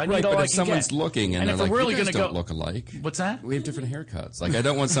cousins. I need all but I if can someone's get. looking and if they're I'm like, really you guys gonna don't look alike. What's that? We have different haircuts. Like, I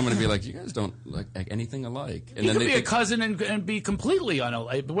don't want someone to be like, you guys don't look like anything alike. And you then could be a cousin and be completely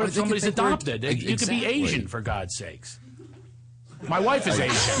unalike. But what if somebody's adopted? You could be Asian, for God's sakes. My wife is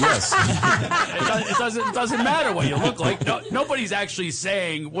Asian. Yes. It doesn't matter what you look like. Nobody's actually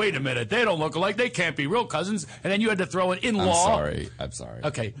saying, wait a minute, they don't look alike. They can't be real cousins. And then you had to throw an in-law. I'm sorry.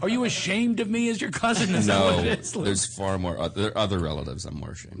 Okay. Are you ashamed of me as your cousin? Is no, that what it is? There's far more. There are other relatives I'm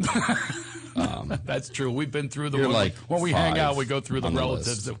more ashamed of. That's true. We've been through when we hang out, we go through the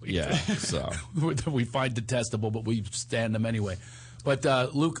relatives that we find detestable, but we stand them anyway. But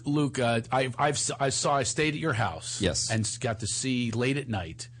Luke, I stayed at your house, yes, and got to see late at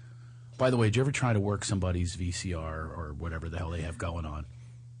night. By the way, did you ever try to work somebody's VCR or whatever the hell they have going on?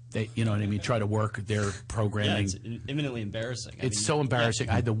 You know what I mean? Try to work their programming. Yeah, it's eminently embarrassing. It's so embarrassing.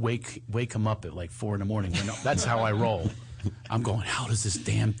 Yeah. I had to wake them up at like 4 a.m. That's how I roll. I'm going, how does this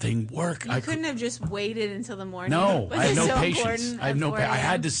damn thing work? You couldn't have just waited until the morning. No, I have no so patience. I have no. I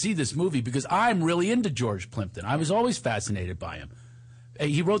had to see this movie because I'm really into George Plimpton. I was always fascinated by him.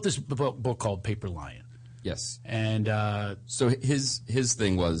 He wrote this book called Paper Lion. Yes, and so his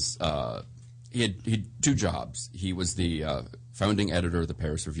thing was he had 2 jobs. He was the founding editor of the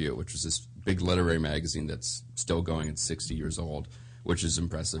Paris Review, which was this big literary magazine that's still going. It's 60 years old, which is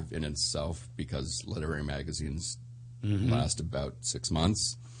impressive in itself because literary magazines last about 6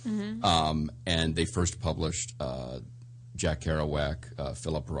 months. And they first published Jack Kerouac,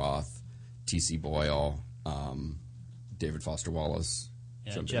 Philip Roth, T.C. Boyle, David Foster Wallace.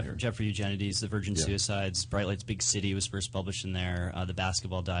 Yeah, Jeffrey Eugenides, The Virgin Suicides, Bright Lights, Big City was first published in there. The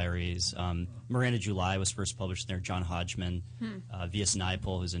Basketball Diaries, Miranda July was first published in there. John Hodgman, V.S.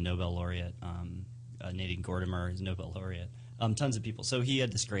 Naipaul, who's a Nobel laureate, Nadine Gordimer, who's a Nobel laureate. Tons of people. So he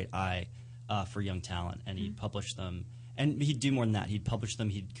had this great eye for young talent, and he'd publish them. And he'd do more than that. He'd publish them.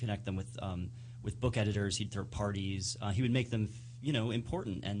 He'd connect them with book editors. He'd throw parties. He would make them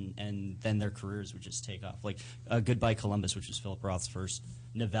important, and then their careers would just take off. Like Goodbye Columbus, which was Philip Roth's first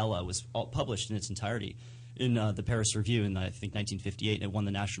novella, was all published in its entirety. in the Paris Review in, I think, 1958, and it won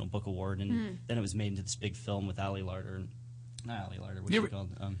the National Book Award, and then it was made into this big film with Ali Larter. Not Ali Larter, what's she called?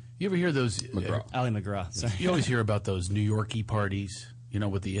 You ever hear those? Ali McGraw, sorry. You always hear about those New Yorkie parties,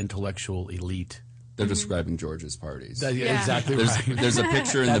 with the intellectual elite. They're describing George's parties. Exactly right. There's a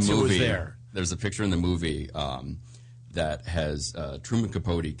picture in the That's who was movie. there. There's a picture in the movie that has Truman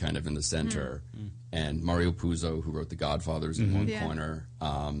Capote kind of in the center, and Mario Puzo, who wrote The Godfathers, in one corner.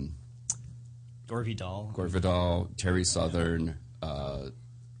 Gore Vidal. Gore Vidal, Terry Southern,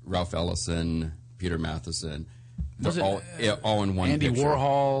 Ralph Ellison, Peter Matheson. They're all in one Andy picture.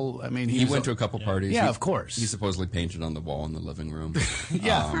 Warhol. I mean, he went to a couple parties. Yeah, of course. He supposedly painted on the wall in the living room.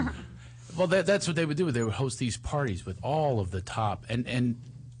 Yeah. Well, that's what they would do. They would host these parties with all of the top, and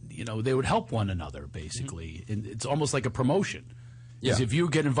they would help one another, basically. And it's almost like a promotion. Yeah. If you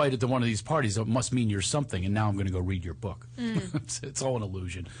get invited to one of these parties, it must mean you're something, and now I'm going to go read your book. It's all an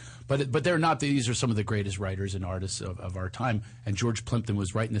illusion. But they're not. These are some of the greatest writers and artists of our time, and George Plimpton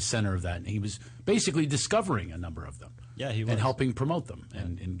was right in the center of that, and he was basically discovering a number of them. Yeah, he was. And helping promote them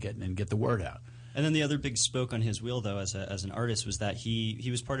and get the word out. And then the other big spoke on his wheel, though, as an artist, was that he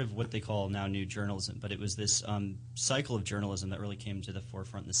was part of what they call now new journalism. But it was this cycle of journalism that really came to the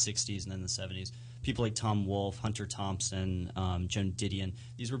forefront in the 60s and then the 70s. People like Tom Wolfe, Hunter Thompson, Joan Didion.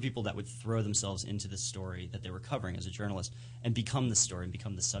 These were people that would throw themselves into the story that they were covering as a journalist and become the story and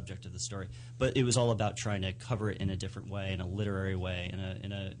become the subject of the story. But it was all about trying to cover it in a different way, in a literary way,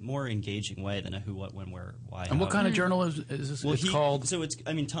 in a more engaging way than a who, what, when, where, why. And what kind of journalism is this? Well, it's called? So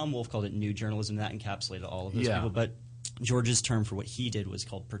Tom Wolfe called it new journalism. That encapsulated all of those Yeah. people. But George's term for what he did was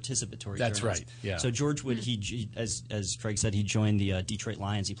called participatory That's journalism. right, yeah. So George would, as Craig said, he joined the Detroit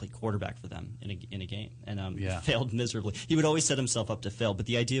Lions. He played quarterback for them in a game and failed miserably. He would always set himself up to fail. But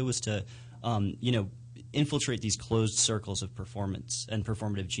the idea was to, infiltrate these closed circles of performance and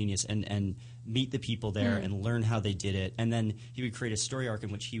performative genius and meet the people there and learn how they did it. And then he would create a story arc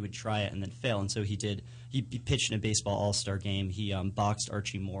in which he would try it and then fail. And so he pitched in a baseball all-star game. He boxed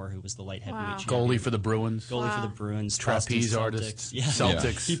Archie Moore, who was the light heavyweight champion. Goalie for the Bruins. Goalie for the Bruins. Trapeze Boston artist. Celtics. Yeah.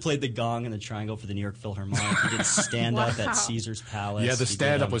 Celtics. He played the gong in the triangle for the New York Philharmonic. He did stand-up at Caesar's Palace. Yeah, the He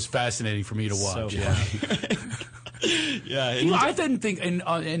stand-up did, was fascinating for me to watch. So yeah. I didn't think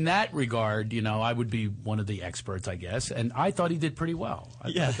in that regard, I would be one of the experts, I guess, and I thought he did pretty well.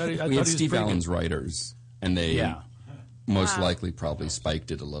 We had Steve Allen's writers, and they most likely probably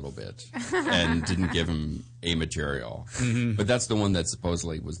spiked it a little bit and didn't give him a material. But that's the one that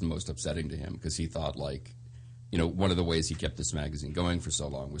supposedly was the most upsetting to him because he thought one of the ways he kept this magazine going for so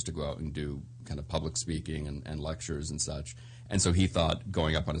long was to go out and do kind of public speaking and lectures and such. And so he thought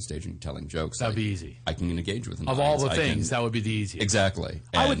going up on a stage and telling jokes that'd be easy. I can engage with an Of audience. all the things, that would be the easiest. Exactly.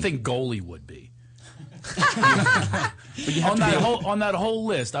 I would think goalie would be. on that whole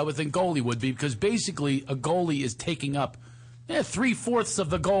list, I would think goalie would be because basically a goalie is taking up 3/4 of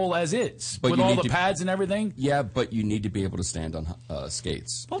the goal as is with all the pads and everything. Yeah, but you need to be able to stand on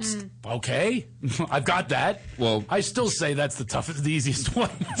skates. Okay, I've got that. Well, I still say that's the easiest one.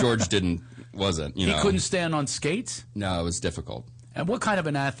 George wasn't. He couldn't stand on skates? No, it was difficult. And what kind of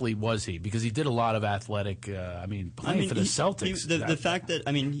an athlete was he? Because he did a lot of athletic. Playing for the Celtics. The fact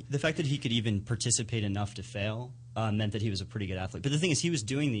that he could even participate enough to fail meant that he was a pretty good athlete. But the thing is, he was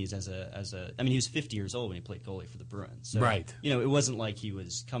doing these he was 50 years old when he played goalie for the Bruins. So, right. It wasn't like he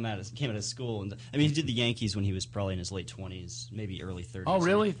came out of school and he did the Yankees when he was probably in his late 20s, maybe early 30s. Oh,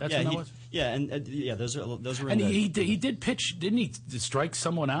 really? That's when that was. Yeah, those were. And he did pitch, didn't he? Strike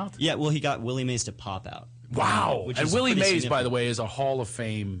someone out? Yeah, well, he got Willie Mays to pop out. Wow. And Willie Mays, by the way, is a Hall of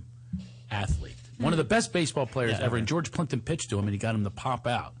Fame athlete. One of the best baseball players ever. And George Plimpton pitched to him, and he got him to pop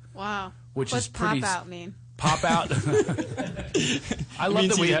out. Wow. What's pop out mean? Pop out. I love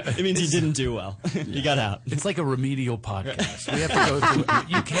that it means he didn't do well. He got out. It's like a remedial podcast. We have to go through.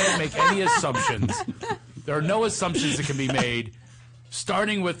 You can't make any assumptions. There are no assumptions that can be made,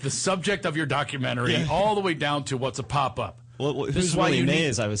 starting with the subject of your documentary all the way down to what's a pop-up. Well, this is why Willie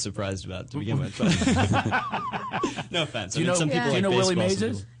Mays I was surprised about to begin with. No offense. Do you know Willie Mays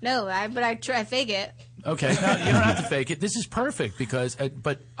is? No, but I try fake it. Okay, no, you don't have to fake it. This is perfect because,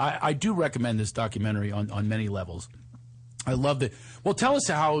 but I do recommend this documentary on many levels. I loved it. Well, tell us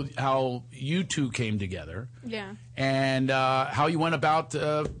how you two came together. Yeah. And how you went about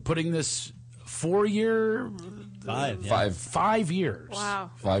putting this 4-year. 5 years. Wow.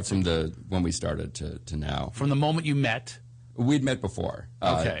 5 from when we started to now. From the moment you met. We'd met before.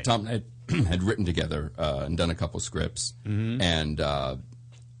 Okay. Tom had written together and done a couple scripts and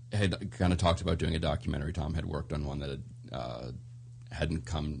had kind of talked about doing a documentary. Tom had worked on one that hadn't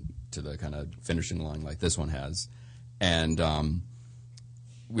come to the kind of finishing line like this one has. And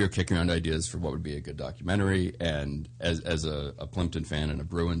we were kicking around ideas for what would be a good documentary, and as a Plimpton fan and a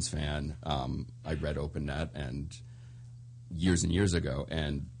Bruins fan, I read OpenNet and years ago,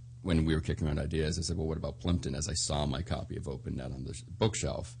 and when we were kicking around ideas, I said, well, what about Plimpton, as I saw my copy of OpenNet on the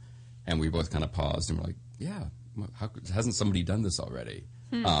bookshelf, and we both kind of paused and were like, yeah, hasn't somebody done this already?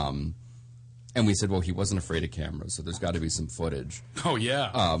 And we said, well, he wasn't afraid of cameras, so there's got to be some footage. Oh,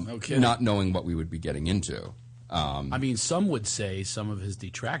 yeah. No kidding. Not knowing what we would be getting into. I mean, some of his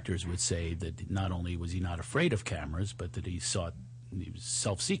detractors would say that not only was he not afraid of cameras, but that he was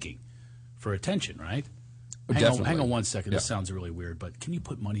self-seeking for attention, right? Hang on 1 second. Yeah. This sounds really weird, but can you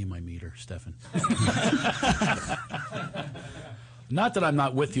put money in my meter, Stefan? Not that I'm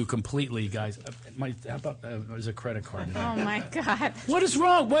not with you completely, guys. How about there's a credit card in there. Oh, my God. What is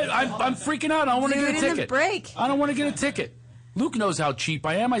wrong? I'm freaking out. I don't want to Do get a it in the ticket. break. I don't want to get a ticket. Luke knows how cheap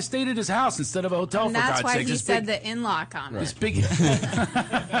I am. I stayed at his house instead of a hotel, And for that's God's why sake. he This said big- the in-law comment. This big.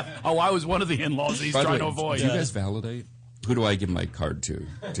 Oh, I was one of the in-laws that he's By the trying way, to avoid. do you guys validate? Who do I give my card to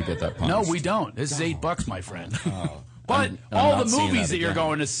get that punched? No, we don't. This is $8, my friend. But I'm all not the seeing movies that that you're again.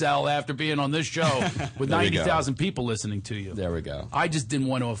 going to sell after being on this show with There we go. 90,000 people listening to you. There we go. I just didn't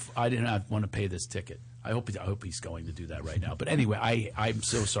want to. I did not want to pay this ticket. I hope he's going to do that right now. But anyway, I'm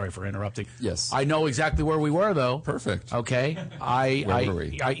so sorry for interrupting. Yes. I know exactly where we were, though. Perfect. Okay. Where were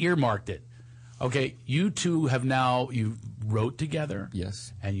we? I earmarked it. Okay. You two you wrote together.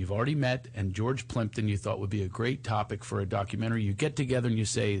 Yes. And you've already met. And George Plimpton, you thought would be a great topic for a documentary. You get together and you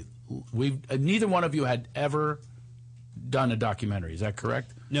say, neither one of you had ever done a documentary. Is that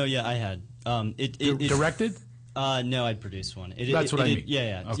correct? No, yeah, I had. Directed? No, I'd produced one. That's what I mean.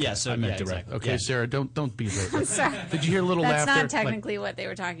 Yeah. Okay. Yeah, so I meant yeah, direct. exactly. Okay, Yeah. Sarah, don't be late. I'm sorry. Did you hear a little That's laughter? not technically what they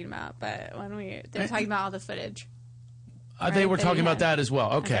were talking about, but when they were talking about all the footage. They were that talking you about had. that as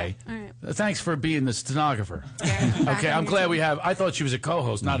well. Okay. All right. Thanks for being the stenographer. Okay, I'm glad we have. I thought she was a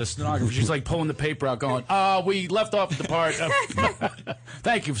co-host, not a stenographer. She's like pulling the paper out, going, we left off the part.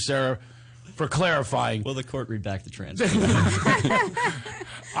 Thank you, Sarah, for clarifying. Will the court read back the transcript?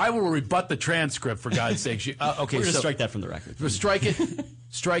 I will rebut the transcript, for God's sake. Okay, We're going to so strike that from the record. strike it.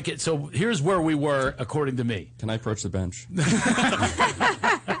 Strike it. So here's where we were, according to me. Can I approach the bench?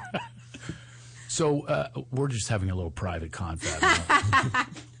 So we're just having a little private confab.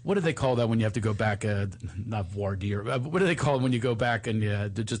 What do they call that when you have to go back? Not voir dire. What do they call it when you go back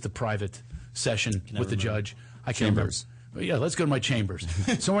and just a private session with the judge? I can't Chambers. remember. Yeah, let's go to my chambers.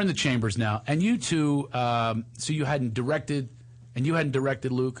 So we're in the chambers now, and you two. So you hadn't directed, and you hadn't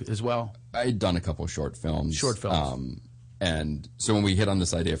directed, Luke, as well. I had done a couple short films. Short films. And so when we hit on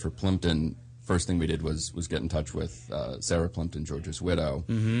this idea for Plimpton, first thing we did was get in touch with Sarah Plimpton, George's widow,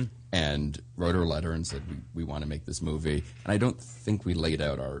 and wrote her a letter and said, we want to make this movie. And I don't think we laid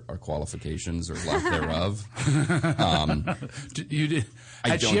out our qualifications or lack thereof. You did. I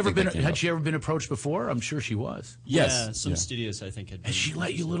Had don't she ever think been? that came Had up. she ever been approached before? I'm sure she was. Yeah, some studios I think had. And she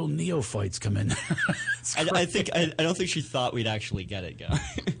let you little neophytes come in. I don't think she thought we'd actually get it going.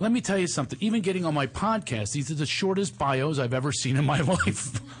 Let me tell you something. Even getting on my podcast, these are the shortest bios I've ever seen in my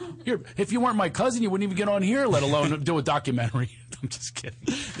life. If you weren't my cousin, you wouldn't even get on here, let alone do a documentary. I'm just kidding.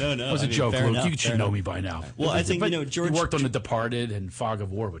 No. It was a joke, fair Luke. enough, You should fair know enough. me by now. Well, I think George You worked on The Departed and Fog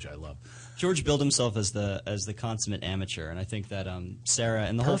of War, which I love. George billed himself as the consummate amateur, and I think that Sarah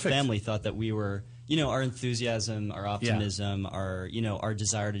and the whole Perfect. family thought that we were, our enthusiasm, our optimism, our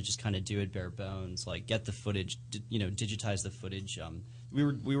desire to just kind of do it bare bones, like get the footage, digitize the footage.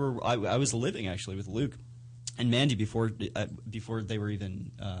 I was living actually with Luke and Mandy before they were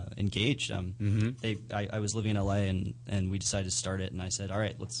even engaged. I was living in LA and we decided to start it, and I said, all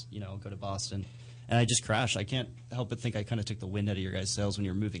right, let's go to Boston. And I just crashed. I can't help but think I kind of took the wind out of your guys' sails when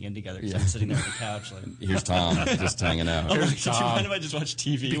you were moving in together. Because I'm sitting there on the couch, like, Here's Tom, just hanging out. Here's Do you Tom. mind if I just watch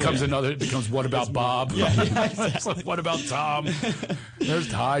TV? Becomes What About Bob? It's like, what about Tom?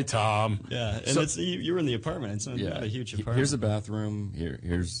 There's Hi, Tom. Yeah, and So- you were in the apartment. It's not a huge apartment. Here's the bathroom.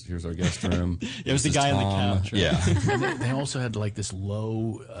 Here's our guest room. It was the This is guy on the Tom. couch, right? Yeah. And they also had like this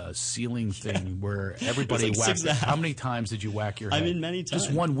low ceiling thing where everybody It was like whacked. 6.5. How many times did you whack your I head? mean, many times.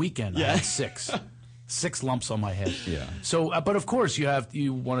 Just one weekend, I Yeah. had 6. 6 lumps on my head. Yeah. So, but of course,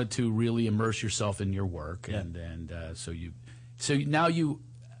 you wanted to really immerse yourself in your work, and now did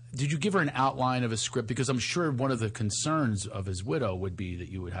you give her an outline of a script? Because I'm sure one of the concerns of his widow would be that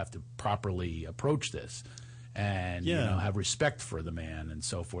you would have to properly approach this, and have respect for the man and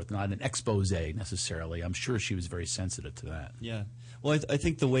so forth. Not an expose necessarily. I'm sure she was very sensitive to that. Yeah. Well, I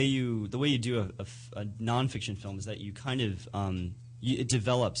think the way you do a nonfiction film is that you kind of it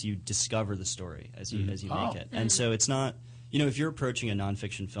develops. You discover the story as you make it, and so it's not if you're approaching a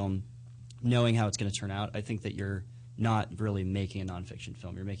nonfiction film knowing how it's going to turn out. I think that you're not really making a nonfiction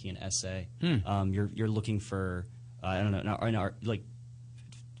film. You're making an essay. You're looking for like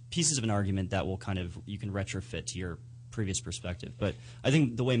pieces of an argument that will you can retrofit to your previous perspective. But I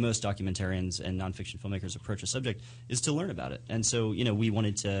think the way most documentarians and nonfiction filmmakers approach a subject is to learn about it. And so, we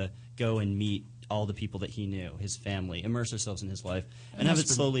wanted to go and meet all the people that he knew, his family, immerse ourselves in his life, and have it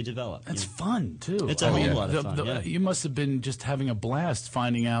slowly develop. That's fun, too. It's a whole lot of fun. You must have been just having a blast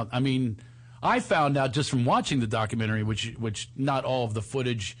finding out. I mean, I found out just from watching the documentary, which not all of the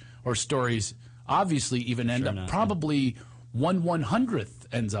footage or stories obviously even end up. Probably 1/100th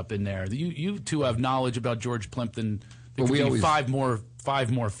ends up in there. You two have knowledge about George Plimpton. There could be five more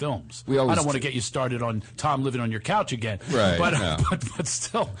films. I don't want to get you started on Tom living on your couch again. Right. But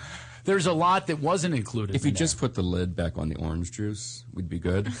still, there's a lot that wasn't included. If you just put the lid back on the orange juice, we'd be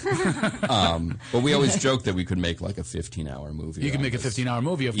good. But we always joke that we could make like a 15-hour movie. You can make a 15-hour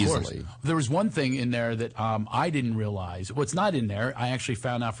movie, of course. There was one thing in there that I didn't realize. What's not in there, I actually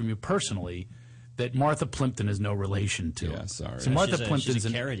found out from you personally, that Martha Plimpton is no relation to. Yeah, sorry. So Martha Plimpton's she's a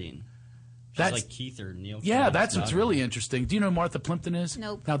Carradine. She's like Keith or Neil. Yeah, that's what's really interesting. Do you know who Martha Plimpton is?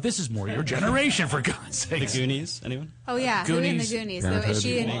 Nope. Now, this is more your generation, for God's sake. The Goonies, anyone? Oh, yeah. Goonies. Who in the Goonies? Is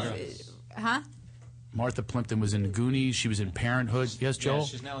she in... Huh? Martha Plimpton was in the Goonies. She was in Parenthood. Yes, Joel? Yeah,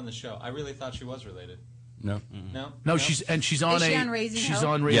 she's now in the show. I really thought she was related. No. No, she's on Is she on Raising Hope?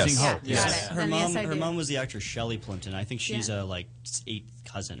 on Raising Hope. Yeah, got it. Her mom was the actress Shelley Plimpton. I think she's a like 8th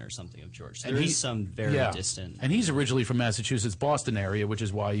cousin or something of George. There is some very distant. And he's originally from Massachusetts, Boston area, which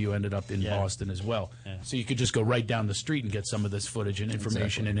is why you ended up in Boston as well. Yeah. So you could just go right down the street and get some of this footage and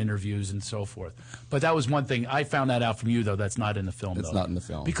information and interviews and so forth. But that was one thing. I found that out from you, though. That's not in the film, It's not in the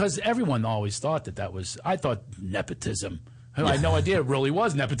film. Because everyone always thought that was, I thought, nepotism. I had no idea it really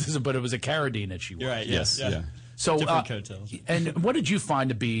was nepotism, but it was a Carradine that she was. You're right, yes. Yeah. So, different coattails. And what did you find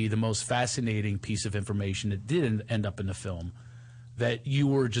to be the most fascinating piece of information that did end up in the film that you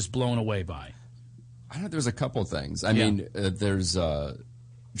were just blown away by? I don't know. There's a couple things. I mean, there's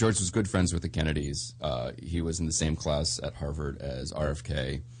George was good friends with the Kennedys. He was in the same class at Harvard as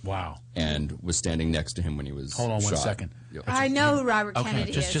RFK. Wow. And was standing next to him when he was Hold on shot. 1 second. I know who Robert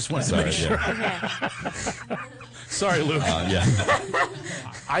Kennedy is. Just wanted to make sure. Sorry, Luke.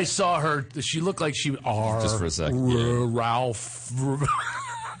 I saw her. She looked like she just for a second. Ralph.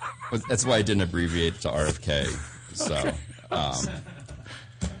 That's why I didn't abbreviate to RFK. So.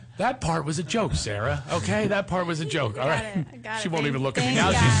 That part was a joke, Sarah. Okay, that part was a joke. All right, she won't even look at me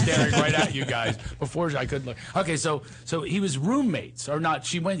now. God. She's staring right at you guys. Before I couldn't look. Okay, so he was roommates or not?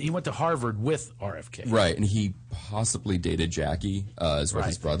 He went to Harvard with RFK. Right, and he possibly dated Jackie, is what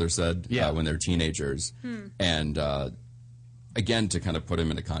his brother said. When they're teenagers, and again to kind of put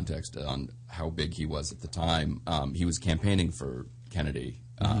him into context on how big he was at the time, he was campaigning for Kennedy,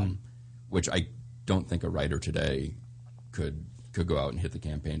 which I don't think a writer today could go out and hit the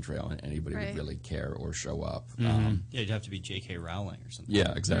campaign trail and anybody would really care or show up. You'd have to be J.K. Rowling or something.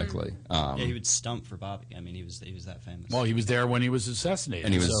 Yeah, exactly. He would stump for Bobby. I mean, he was that famous. Well, he was there when he was assassinated.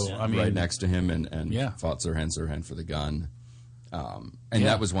 And he was right next to him and fought Sirhan for the gun. And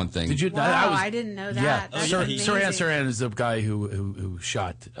that was one thing. Did you? Wow, I didn't know that. Yeah, Sirhan is the guy who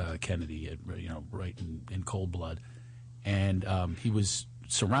shot Kennedy, right in cold blood, and he was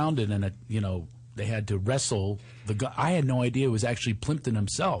surrounded, and they had to wrestle the guy. I had no idea it was actually Plimpton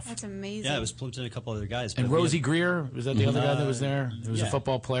himself. That's amazing. Yeah, it was Plimpton and a couple other guys. And Rosie Greer, was that the other guy that was there? He was a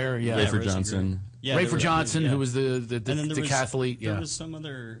football player. Yeah, Rayford Johnson. Rayford Johnson, who was the decathlete. There was some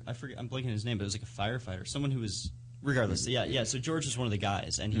other, I forget, I'm blanking his name, but it was like a firefighter, someone who was, regardless. Yeah. So George was one of the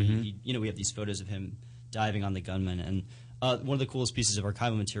guys, and he we have these photos of him diving on the gunman, and one of the coolest pieces of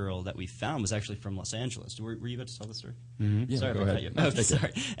archival material that we found was actually from Los Angeles. Were you about to tell the story? Yeah, sorry go ahead. Okay,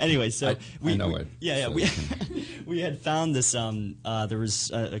 sorry. Anyway, so I know it. Yeah, we had found this. There was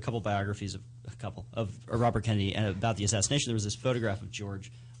a couple biographies of Robert Kennedy, and about the assassination, there was this photograph of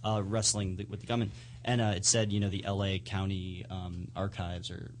George wrestling with the gunman, and it said, the L.A. County Archives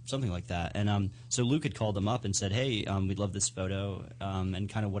or something like that. And so Luke had called them up and said, "Hey, we'd love this photo, and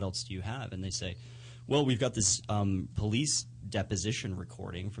kind of what else do you have?" And they say, "Well, we've got this police deposition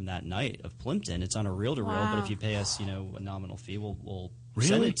recording from that night of Plimpton. It's on a reel-to-reel, but if you pay us, a nominal fee, we'll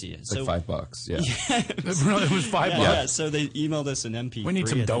send it to you." It's like $5. Yeah, it was $5. Yeah, so they emailed us an MP3. We need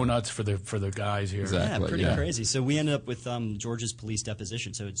some donuts for the guys here. Exactly. Yeah, pretty crazy. So we ended up with George's police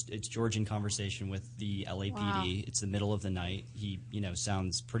deposition. So it's George in conversation with the LAPD. Wow. It's the middle of the night. He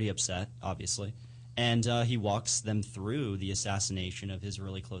sounds pretty upset, obviously. And he walks them through the assassination of his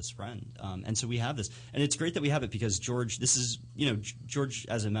really close friend. And so we have this. And it's great that we have it because George, George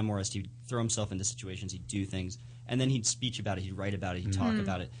as a memoirist, he'd throw himself into situations, he'd do things, and then he'd speech about it, he'd write about it, he'd talk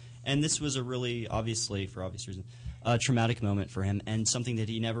about it. And this was a really, obviously, for obvious reasons, a traumatic moment for him and something that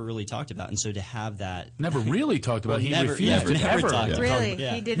he never really talked about. And so to have that... Never really talked about. He refused to never ever. talked about Really? it.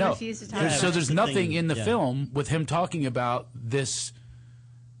 Yeah. He did refuse to talk about it. So there's nothing in the yeah. film with him talking about this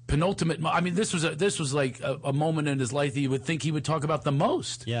penultimate. I mean, this was like a moment in his life that you would think he would talk about the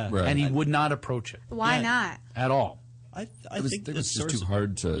most. Yeah. Right. And he would not approach it Why not? at all. I It was, think it was the just source too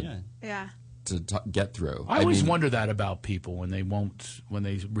hard to Yeah. get through. I always mean, wonder that about people when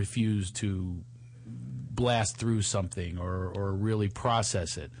they refuse to blast through something or really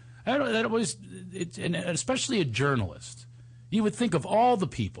process it. I don't, that always, and especially a journalist. You would think of all the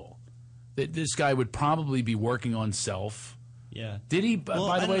people that this guy would probably be working on self. Yeah. Did he? Well,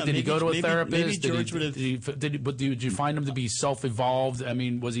 by I the don't way, know. did he go to a Maybe therapist? George would have. Did you find him to be self-evolved? I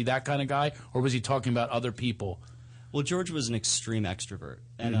mean, was he that kind of guy, or was he talking about other people? Well, George was an extreme extrovert,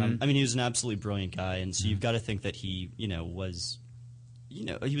 and Mhm. I mean, he was an absolutely brilliant guy, and so you've got to think that he, was,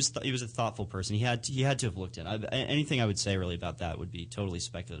 he was a thoughtful person. He had to have looked in. Anything I would say really about that would be totally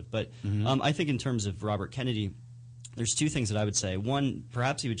speculative. But I think in terms of Robert Kennedy, there's two things that I would say. One,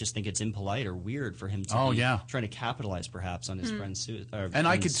 perhaps he would just think it's impolite or weird for him to be trying to capitalize perhaps on his friend's And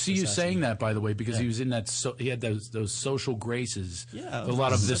I could see you saying that, by the way, because Yeah. he was in that. He had those social graces Yeah, that a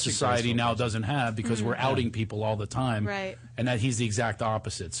lot of this such a society graceful now person. doesn't have because we're outing people all the time, Right. And that he's the exact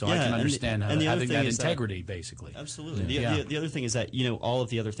opposite. So I Yeah, can and the- understand and the other having thing that is that- integrity, basically. Absolutely. Yeah. The other thing is that, all of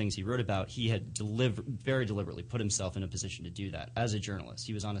the other things he wrote about, he had very deliberately put himself in a position to do that as a journalist.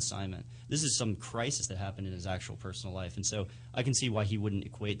 He was on assignment. This is some crisis that happened in his actual personal life. And so I can see why he wouldn't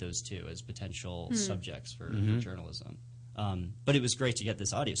equate those two as potential subjects for journalism. But it was great to get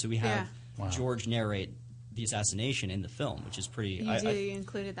this audio. So we have George narrate the assassination in the film, which is pretty... You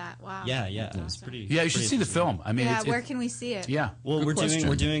included that. Wow. Yeah. It was pretty... Yeah, you should pretty see the interesting. film. I mean, Yeah, it's, where can we see it? Yeah. Well, Good we're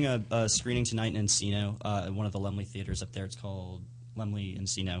question. doing a screening tonight in Encino, at one of the Lemley theaters up there. It's called Lemley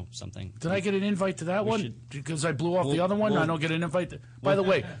Encino something. Did I get an invite to that We one? should- Because I blew off the Well- other one. well- I don't get an invite. By the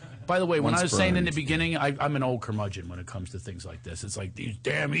way, when Once I was saying in the burned. beginning, I'm an old curmudgeon when it comes to things like this. It's like, these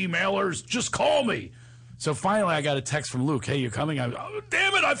damn emailers, just call me. So finally, I got a text from Luke. Hey, you're coming? Oh,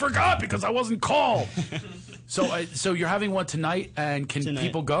 damn it, I forgot because I wasn't called. So you're having one tonight, and can Tonight.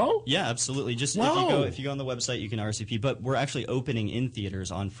 people go? Yeah, absolutely. Just Whoa. if you go on the website, you can RSVP. But we're actually opening in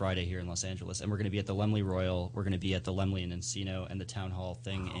theaters on Friday here in Los Angeles, and we're going to be at the Lemley Royal. We're going to be at the Lemley in Encino and the Town Hall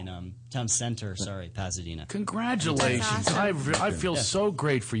thing in Town Center. Sorry, Pasadena. Congratulations. That's awesome. I feel so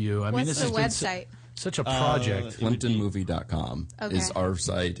great for you. I mean, What's this the has been website? such a project. PlimptonMovie.com Okay. is our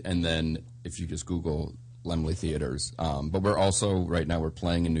site, and then if you just Google Lemley Theaters. But we're also, right now, we're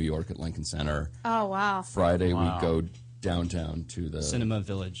playing in New York at Lincoln Center. Oh, wow. Friday, Wow. we go downtown to the Cinema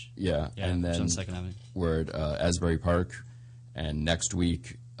Village. Yeah, and it's then on Second Avenue. we're at Asbury Park, and next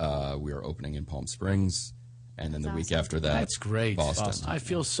week we are opening in Palm Springs, and then the week after that, That's great. Boston. I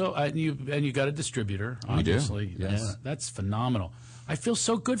feel so. And you got a distributor, We do, obviously. yes. That's phenomenal. I feel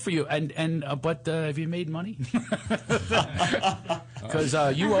so good for you. But have you made money? Because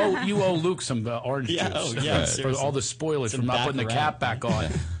you owe Luke some orange Yeah, juice oh, yeah, for seriously. all the spoilers Some from not putting the Baccarat. cap back on.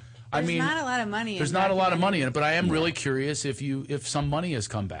 I There's mean, not a lot of money. there's in not a lot of documentary. money in it, but I am really curious if some money has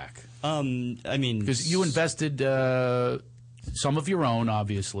come back. I mean, Because you invested some of your own,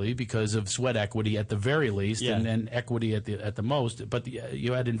 obviously, because of sweat equity at the very least, Yeah. and equity at the most. But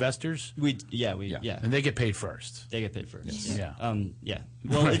you had investors, yeah. and they get paid first. They get paid first. Yes. Yeah. Yeah.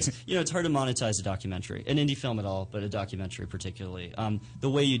 Well, Right. it's hard to monetize a documentary, an indie film at all, but a documentary particularly. The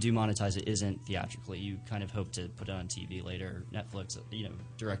way you do monetize it isn't theatrically. You kind of hope to put it on TV later, Netflix,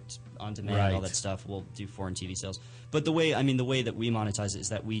 direct on demand, all Right. that stuff. We'll do foreign TV sales. But the way that we monetize it is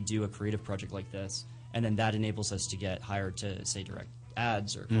that we do a creative project like this, and then that enables us to get hired to say direct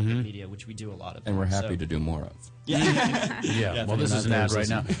ads or corporate media, which we do a lot of. and we're happy So- to do more of. Yeah. Yeah, well, this is an ad right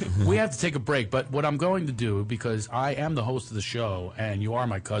now. We have to take a break, but what I'm going to do, because I am the host of the show, and you are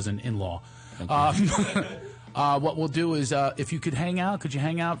my cousin-in-law, what we'll do is, if you could could you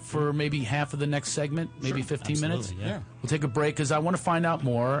hang out for maybe half of the next segment, maybe 15 minutes? Absolutely, yeah. We'll take a break, because I want to find out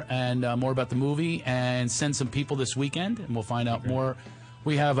more, and more about the movie, and send some people this weekend, and we'll find out more.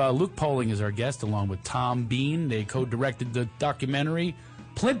 We have Luke Poling as our guest, along with Tom Bean. They co-directed the documentary,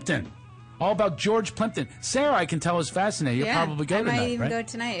 Plimpton. All about George Plimpton. Sarah, I can tell, is fascinated. You'll probably go I might tonight, even right? go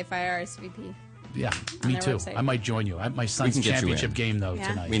tonight if I RSVP. Yeah, on me their too. website. I might join you. My son's can get you championship in. game, though, Yeah.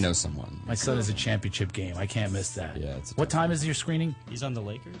 tonight. We know someone. My son is a championship game. I can't miss that. Yeah, it's a what time is your screening? He's on the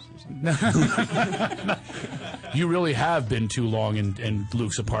Lakers or something? You really have been too long in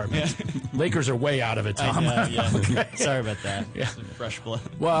Luke's apartment. Lakers are way out of it, Tom. Yeah. Sorry about that. Yeah. Some fresh blood.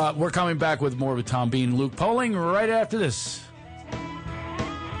 Well, we're coming back with more with Tom Bean and Luke Poling right after this.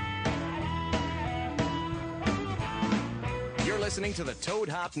 You're listening to the Toad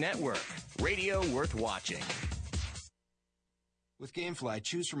Hop Network, radio worth watching. With GameFly,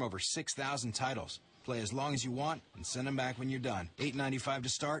 choose from over 6,000 titles. Play as long as you want and send them back when you're done. $8.95 to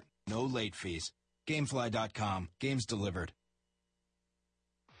start, no late fees. Gamefly.com. Games delivered.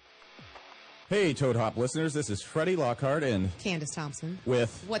 Hey, Toad Hop listeners, this is Freddie Lockhart and Candace Thompson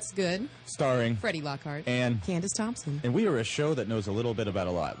with What's Good, starring Freddie Lockhart and Candace Thompson. And we are a show that knows a little bit about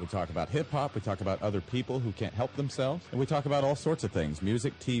a lot. We talk about hip-hop, we talk about other people who can't help themselves, and we talk about all sorts of things.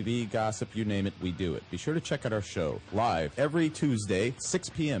 Music, TV, gossip, you name it, we do it. Be sure to check out our show live every Tuesday, 6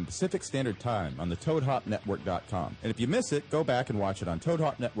 p.m. Pacific Standard Time on the ToadHopNetwork.com. And if you miss it, go back and watch it on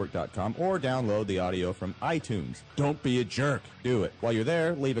ToadHopNetwork.com or download the audio from iTunes. Don't be a jerk. Do it. While you're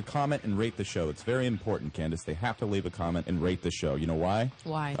there, leave a comment and rate the show. It's very important, Candace. They have to leave a comment and rate the show. You know why?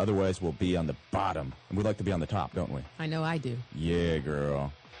 Why? Otherwise, we'll be on the bottom. And we'd like to be on the top, don't we? I know I do. Yeah,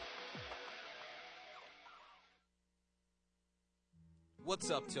 girl. What's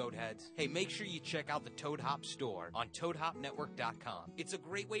up, Toadheads? Hey, make sure you check out the Toad Hop store on ToadHopNetwork.com. It's a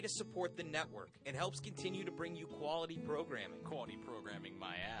great way to support the network and helps continue to bring you quality programming. Quality programming,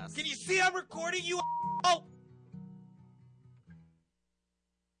 my ass. Can you see I'm recording you? Oh!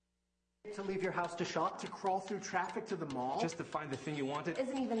 To leave your house to shop, to crawl through traffic to the mall. Just to find the thing you wanted.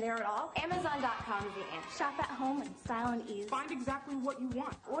 Isn't even there at all. Amazon.com is the answer. Shop at home in style and ease. Find exactly what you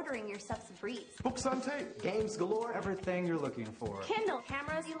want. Ordering your stuff's a breeze. Books on tape, games galore, everything you're looking for. Kindle,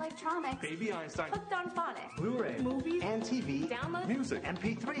 cameras, electronics. Baby Einstein. Hooked on phonics. Blu-ray, movies, and TV. Download, music,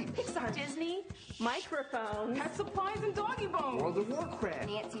 MP3, Pixar, Disney, microphones, pet supplies, and doggy bones. World of Warcraft,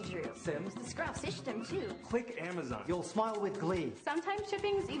 Nancy Drew, Sims, the Scruff System too. Click Amazon. You'll smile with glee. Sometimes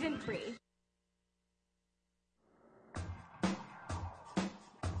shipping's even free.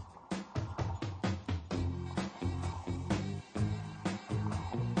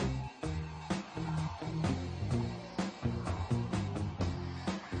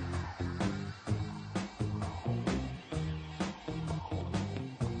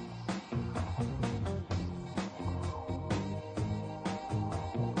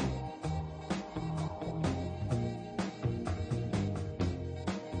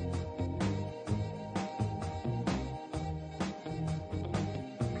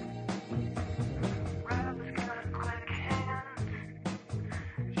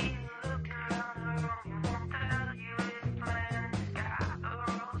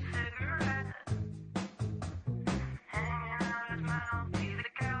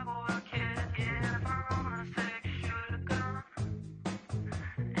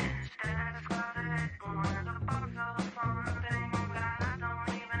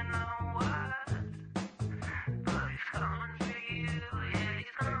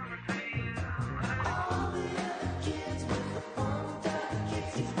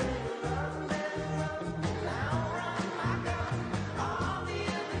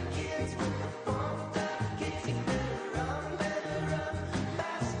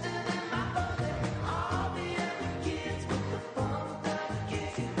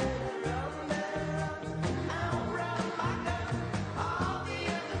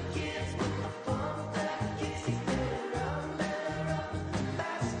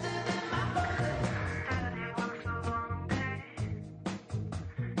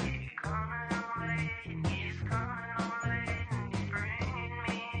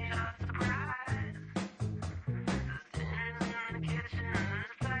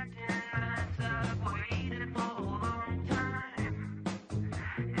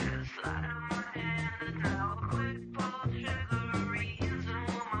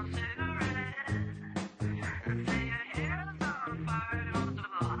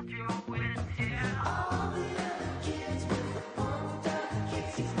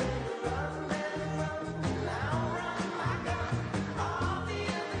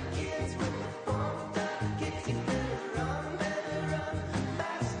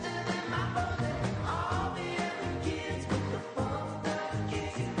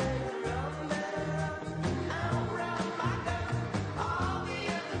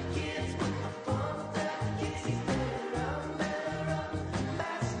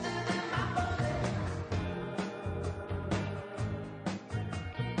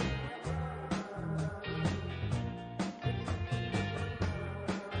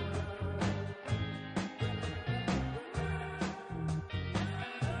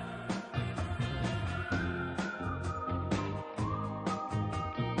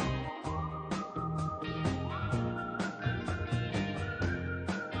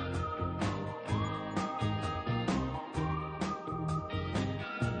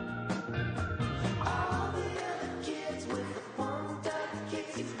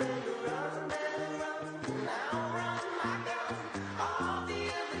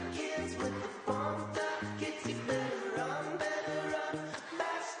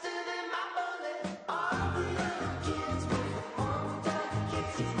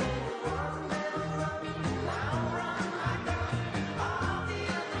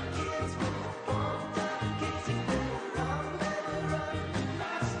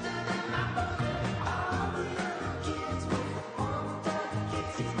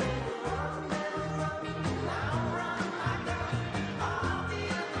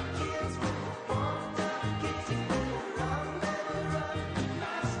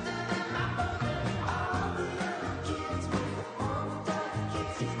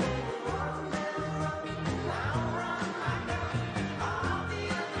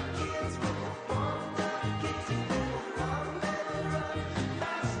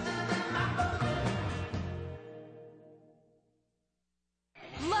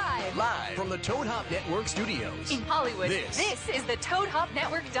 Live from the Toad Hop Network studios. In Hollywood, This is the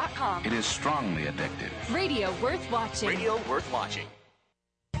ToadHopNetwork.com. It is strongly addictive. Radio worth watching. Radio worth watching.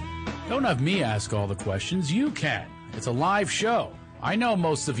 Don't have me ask all the questions. You can. It's a live show. I know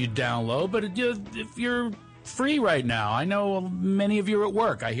most of you download, but if you're free right now, I know many of you are at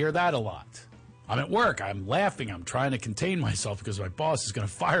work. I hear that a lot. I'm at work. I'm laughing. I'm trying to contain myself because my boss is going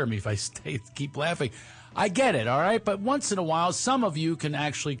to fire me if I keep laughing. I get it, all right? But once in a while, some of you can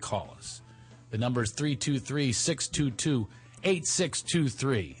actually call us. The number is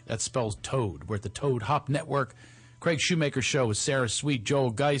 323-622-8623. That spells Toad. We're at the Toad Hop Network. Craig Shoemaker Show with Sarah Sweet,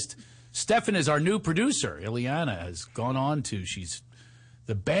 Joel Geist. Stefan is our new producer. Ileana has gone on to, she's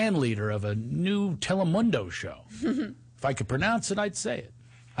the band leader of a new Telemundo show. If I could pronounce it, I'd say it.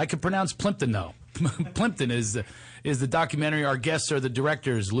 I could pronounce Plimpton, though. Plimpton is the documentary. Our guests are the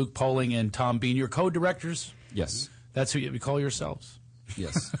directors, Luke Poling and Tom Bean. You're co-directors? Yes. That's who you call yourselves?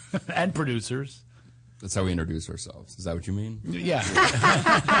 Yes. And producers. That's how we introduce ourselves. Is that what you mean? Yeah.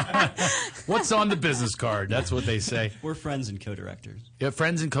 What's on the business card? That's what they say. We're friends and co-directors. Yeah,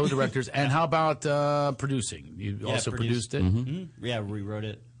 friends and co-directors. And how about producing? You also produced it? Mm-hmm. Yeah, we wrote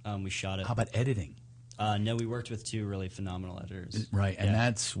it. We shot it. How about editing? No, we worked with two really phenomenal editors. Right, and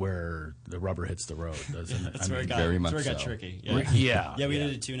that's where the rubber hits the road, doesn't it? That's where it got tricky. Yeah, yeah. We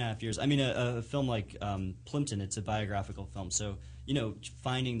did it 2.5 years. I mean, a film like Plimpton, it's a biographical film, so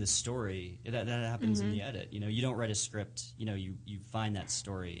finding the story that happens in the edit. You don't write a script. You find that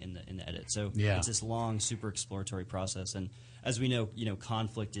story in the edit. So it's this long, super exploratory process. And as we know,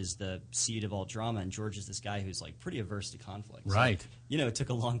 conflict is the seed of all drama, and George is this guy who's like pretty averse to conflict. Right. So, it took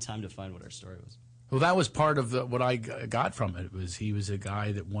a long time to find what our story was. Well, that was part of what I got from it. He was a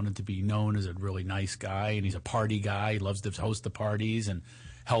guy that wanted to be known as a really nice guy, and he's a party guy. He loves to host the parties and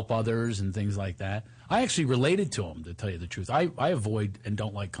help others and things like that. I actually related to him, to tell you the truth. I avoid and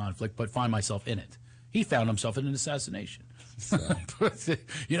don't like conflict, but find myself in it. He found himself in an assassination. So.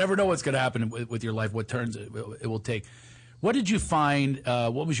 You never know what's going to happen with your life, what turns it will take. What did you find?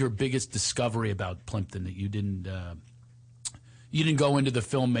 What was your biggest discovery about Plimpton that you didn't go into the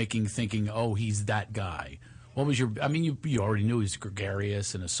filmmaking thinking, oh, he's that guy? What was your? I mean, you already knew he's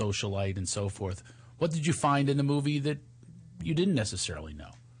gregarious and a socialite and so forth. What did you find in the movie that you didn't necessarily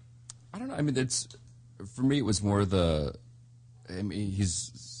know? I don't know. I mean, for me, it was more there's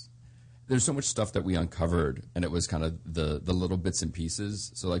so much stuff that we uncovered, and it was kind of the little bits and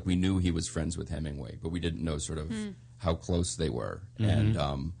pieces. So, like, we knew he was friends with Hemingway, but we didn't know sort of how close they were. Mm-hmm.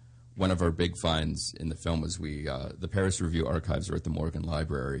 And one of our big finds in the film was the Paris Review archives are at the Morgan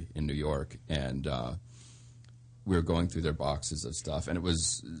Library in New York, and we were going through their boxes of stuff, and it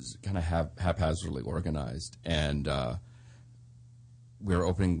was kind of haphazardly organized. And we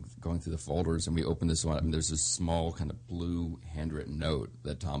were going through the folders, and we opened this one. I mean, there's this small kind of blue handwritten note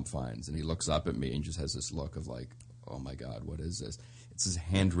that Tom finds, and he looks up at me and just has this look of like, oh my God, what is this? It's this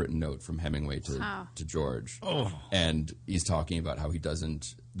handwritten note from Hemingway to George. Oh. And he's talking about how he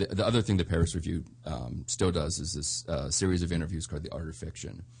doesn't. The other thing the Paris Review still does is this series of interviews called The Art of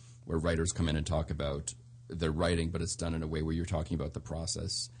Fiction, where writers come in and talk about their writing, but it's done in a way where you're talking about the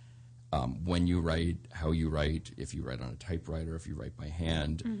process. When you write, how you write, if you write on a typewriter, if you write by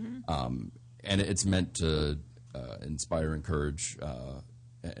hand. Mm-hmm. And it's meant to inspire, encourage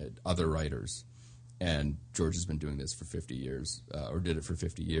other writers. And George has been doing this for 50 years, or did it for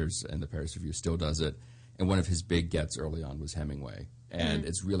 50 years, and the Paris Review still does it. And one of his big gets early on was Hemingway. And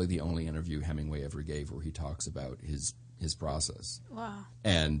it's really the only interview Hemingway ever gave where he talks about his process. Wow.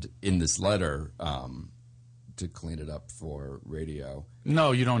 And in this letter, to clean it up for radio.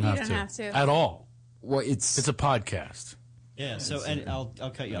 No, you don't have to. At all. Well, it's a podcast. Yeah, so and I'll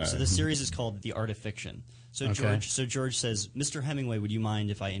cut you off. So the series is called The Art of Fiction. So George says, Mr. Hemingway, would you mind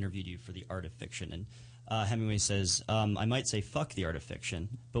if I interviewed you for The Art of Fiction? And Hemingway says, I might say fuck The Art of Fiction,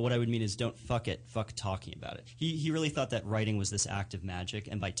 but what I would mean is don't fuck it, fuck talking about it. He really thought that writing was this act of magic,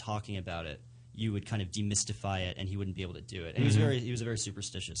 and by talking about it, you would kind of demystify it, and he wouldn't be able to do it. And he was a very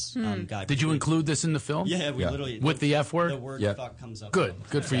superpus guy. Did you include this in the film? Yeah, we literally with the F word. The word fuck comes up.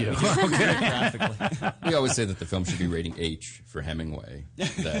 Good for you. Okay. We always say that the film should be rating H for Hemingway.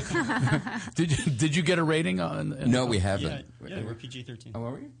 Did you get a rating on? No, we haven't. Yeah, we're PG-13. Oh,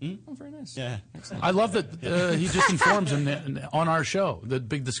 are we? Oh, very nice. Yeah, excellent. I love that he just informs him on our show, the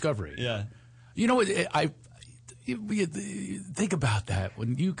big discovery. Yeah, you know, think about that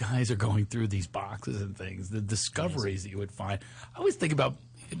when you guys are going through these boxes and things, the discoveries that you would find. I always think about,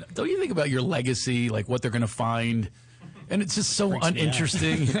 don't you think about your legacy, like what they're going to find? And it's just so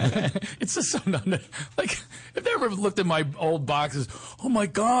uninteresting. It's just so like, if they ever looked at my old boxes, oh my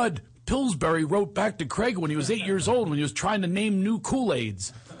God, Pillsbury wrote back to Craig when he was 8 years old when he was trying to name new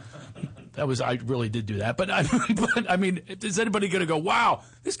Kool-Aids. I really did do that. But I mean, is anybody going to go, wow,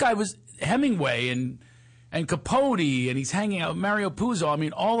 this guy was Hemingway and Capote, and he's hanging out with Mario Puzo. I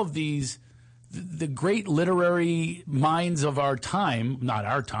mean, all of these, the great literary minds of our time, not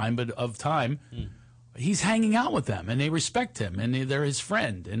our time, but of time, he's hanging out with them, and they respect him, and they're his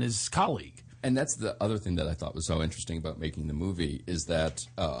friend and his colleague. And that's the other thing that I thought was so interesting about making the movie is that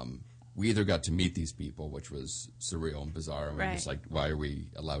we either got to meet these people, which was surreal and bizarre, and we're just like, why are we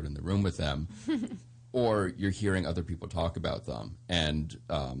allowed in the room with them? Or you're hearing other people talk about them. And,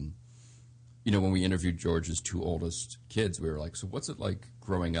 you know, when we interviewed George's 2 oldest kids, we were like, so what's it like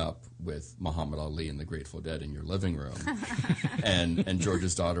growing up with Muhammad Ali and the Grateful Dead in your living room? and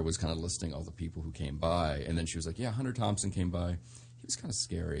George's daughter was kind of listing all the people who came by. And then she was like, yeah, Hunter Thompson came by. He was kind of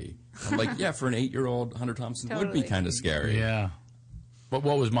scary. I'm like, yeah, for an 8-year-old, Hunter Thompson would be kind of scary. Yeah. But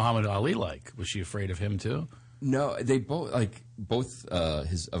what was Muhammad Ali like? Was she afraid of him too? No, they both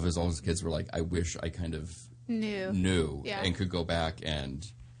his oldest kids were like, I wish I kind of knew and could go back, and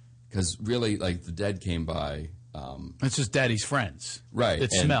because really, like, the Dead came by. It's just Daddy's friends, right?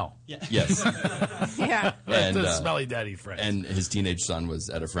 It's smell. Yeah. Yes. Yeah. And the smelly Daddy friends. And his teenage son was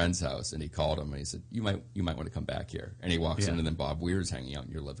at a friend's house, and he called him and he said, "You might want to come back here." And he walks in, and then Bob Weir's hanging out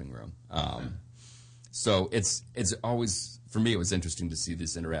in your living room. So it's always, for me, it was interesting to see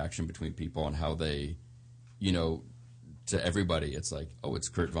this interaction between people and how they, you know, to everybody, it's like, oh, it's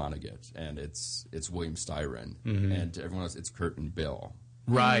Kurt Vonnegut, and it's William Styron, and to everyone else, it's Kurt and Bill.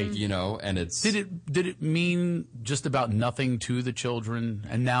 Right. You know, and it's... Did it mean just about nothing to the children,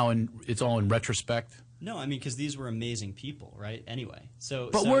 and now it's all in retrospect? No, I mean, because these were amazing people, right? Anyway,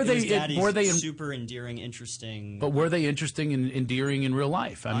 but were they super endearing, interesting? But were they interesting and endearing in real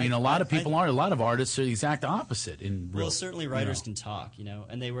life? I mean, a lot of people aren't. A lot of artists are the exact opposite in real. Well, certainly writers can talk, you know,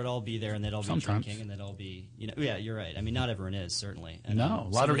 and they would all be there, and they'd all be drinking, and they'd all be, you know, yeah, you're right. I mean, not everyone is, certainly. And, no,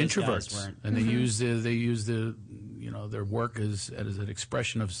 a lot of introverts, and they use the you know, their work as an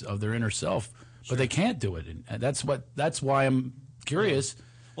expression of their inner self, but they can't do it, and that's why I'm curious. Yeah.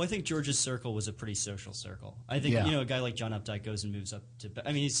 Well, I think George's circle was a pretty social circle. I think, you know, a guy like John Updike goes and moves up to...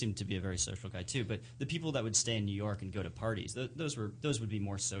 I mean, he seemed to be a very social guy, too. But the people that would stay in New York and go to parties, those would be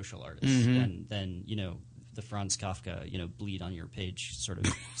more social artists than, you know, the Franz Kafka, you know, bleed on your page sort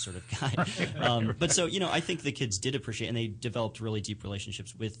of guy. Right. But so, you know, I think the kids did appreciate, and they developed really deep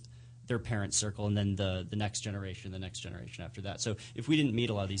relationships with their parent circle, and then the next generation after that. So if we didn't meet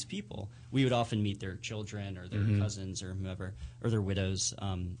a lot of these people, we would often meet their children or their cousins or whomever, or their widows.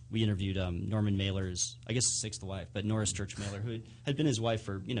 We interviewed Norman Mailer's, I guess, sixth wife, but Norris Church Mailer, who had been his wife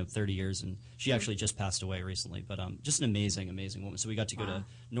for 30 years, and she actually just passed away recently. But just an amazing, amazing woman. So we got to go to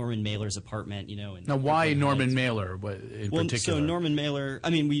Norman Mailer's apartment, you know. Now, why Norman Mailer in particular? So Norman Mailer, I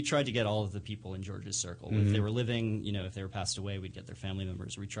mean, we tried to get all of the people in George's circle. If they were living, you know, if they were passed away, we'd get their family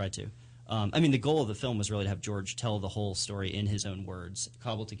members. We tried to. I mean, the goal of the film was really to have George tell the whole story in his own words,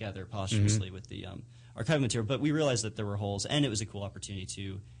 cobbled together posthumously with the archival material. But we realized that there were holes, and it was a cool opportunity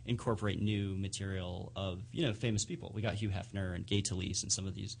to incorporate new material of, you know, famous people. We got Hugh Hefner and Gay Talese and some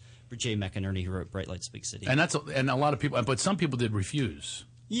of these. Jay McInerney, who wrote Bright Lights, Big City. And a lot of people, but some people did refuse.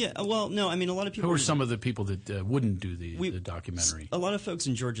 Yeah, well, no, I mean, a lot of people... Who were some of the people that wouldn't do the documentary? A lot of folks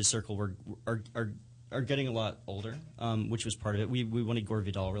in George's circle are getting a lot older, which was part of it. We wanted Gore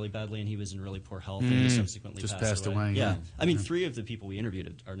Vidal really badly, and he was in really poor health, and he subsequently passed away. Yeah. I mean, 3 of the people we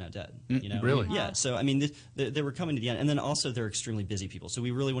interviewed are now dead. You know? Really? Yeah. So, I mean, they were coming to the end. And then also they're extremely busy people. So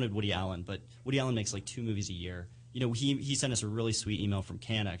we really wanted Woody Allen, but Woody Allen makes like 2 movies a year. You know, he sent us a really sweet email from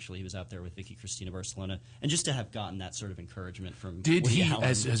Cannes, actually. He was out there with Vicky Cristina Barcelona. And just to have gotten that sort of encouragement from Woody Allen.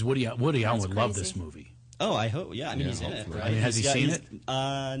 As Woody Allen would love this movie. Oh, I hope. Yeah, I mean, he's in it, right? I mean, has he seen it?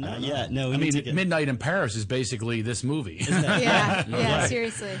 Not yet. No. I mean, Midnight in Paris is basically this movie. Isn't it? Yeah, right.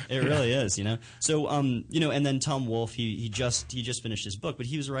 Seriously. It really is, you know. So, you know, and then Tom Wolfe, he just finished his book, but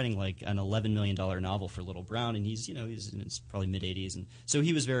he was writing like an $11 million novel for Little Brown, and he's in his probably mid-80s, and so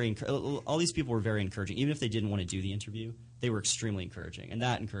he was all these people were very encouraging, even if they didn't want to do the interview. They were extremely encouraging, and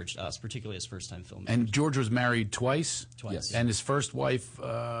that encouraged us, particularly as first-time filmmakers. And George was married twice? Twice. And his first wife...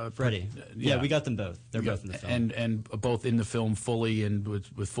 Freddie. Yeah, we got them both. They're both in the film. And both in the film fully and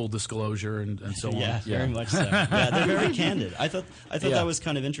with full disclosure and so on. Yeah, very much so. Yeah, they're very candid. I thought that was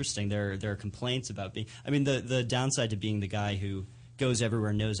kind of interesting. Their complaints about being... I mean, the downside to being the guy who goes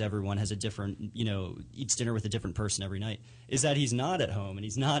everywhere, knows everyone, has a different, you know, eats dinner with a different person every night, is that he's not at home and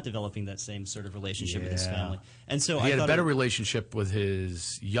he's not developing that same sort of relationship with his family. And so he had a better relationship with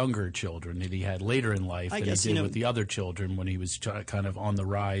his younger children that he had later in life than he did with the other children when he was kind of on the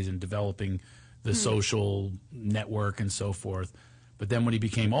rise and developing the social network and so forth. But then when he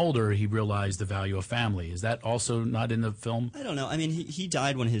became older, he realized the value of family. Is that also not in the film? I don't know. I mean, he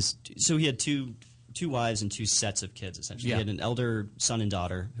died when so he had two wives and 2 sets of kids, essentially. Yeah. He had an elder son and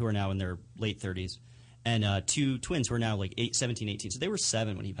daughter who are now in their late 30s, and 2 twins who are now like 17, 18. So they were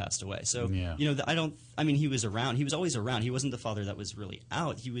 7 when he passed away. So, Yeah. you know, he was around. He was always around. He wasn't the father that was really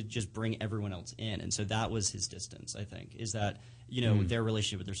out. He would just bring everyone else in. And so that was his distance, I think, is that, you know, their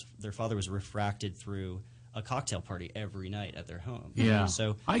relationship with their father was refracted through a cocktail party every night at their home. Yeah.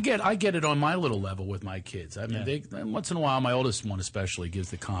 So I get it on my little level with my kids. I mean, Yeah. they once in a while, my oldest one especially gives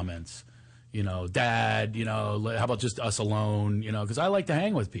the comments, you know, Dad, you know, how about just us alone, you know, because I like to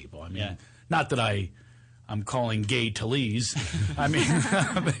hang with people. I mean, not that I'm calling gay Talese. I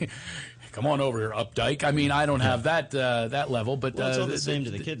mean, come on over here, Updike. I mean, I don't have that level, but well, it's all the same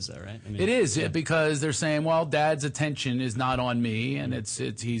to the kids, though, right? I mean, it is because they're saying, well, Dad's attention is not on me, and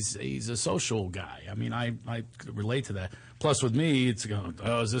he's a social guy. I mean, I relate to that. Plus, with me, it's going,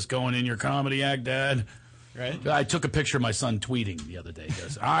 oh, is this going in your comedy act, Dad? Right. I took a picture of my son tweeting the other day. He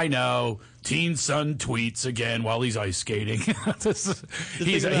goes, I know, teen son tweets again while he's ice skating.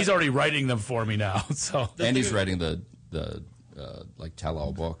 He's already writing them for me now. So and he's writing the like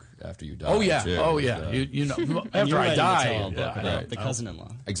tell-all book after you die. Oh yeah, too. oh yeah. You know, And after you're I writing the die, tell-all book about right. the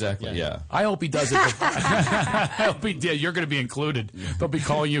cousin-in-law. Exactly. Yeah. I hope he does it. I hope he did. You're going to be included. They'll be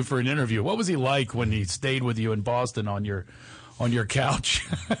calling you for an interview. What was he like when he stayed with you in Boston on your couch,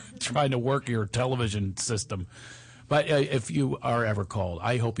 trying to work your television system? But if you are ever called,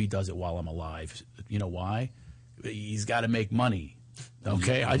 I hope he does it while I'm alive. You know why? He's got to make money.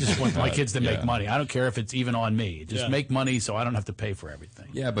 Okay, I just want my kids to make money. I don't care if it's even on me. Just make money so I don't have to pay for everything.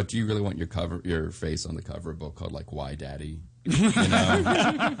 Yeah, but do you really want your face on the cover of a book called like Why Daddy? You know?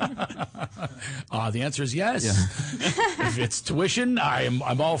 The answer is yes. Yeah. If it's tuition, I'm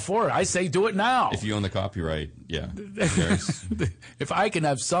all for it. I say do it now. If you own the copyright, yeah. If I can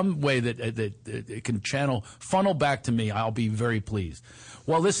have some way that it can funnel back to me, I'll be very pleased.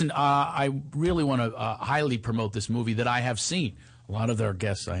 Well, listen, I really want to highly promote this movie that I have seen. A lot of their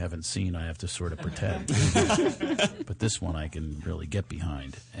guests I haven't seen. I have to sort of pretend. But this one I can really get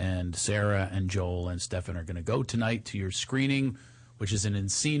behind. And Sarah and Joel and Stefan are going to go tonight to your screening, which is in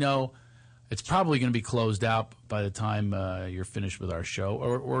Encino. It's probably going to be closed out by the time you're finished with our show.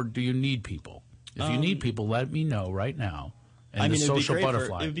 Or do you need people? If you need people, let me know right now. And the Social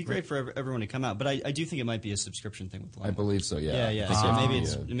Butterfly. It would be great for everyone to come out, but I do think it might be a subscription thing with Lionel. I believe so, yeah. Yeah. So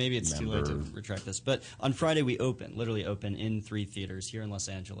maybe it's too late to retract this. But on Friday we literally open in 3 theaters here in Los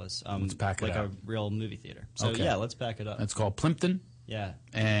Angeles. Let's pack it like up. a real movie theater. So Okay. yeah, let's pack it up. It's called Plimpton. Yeah.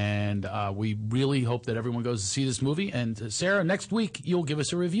 And we really hope that everyone goes to see this movie. And Sarah, next week you'll give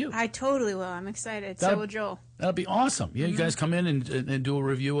us a review. I totally will. I'm excited. So will Joel. That'll be awesome. Yeah, you guys come in and do a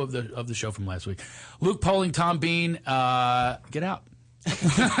review of the show from last week. Luke Poling, Tom Bean, get out.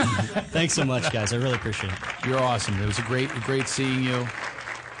 Thanks so much, guys. I really appreciate it. You're awesome. It was a great seeing you.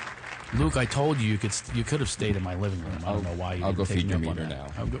 Luke, I told you you could have stayed in my living room. I don't know why you I'll didn't go take feed me your up on meter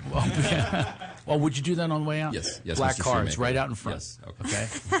that. now. Well, would you do that on the way out? Yes, Black Mr. cards Shoemaker. right out in front. Yes,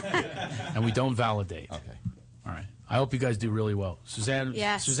 Okay. And we don't validate. Okay. All right. I hope you guys do really well. Suzanne?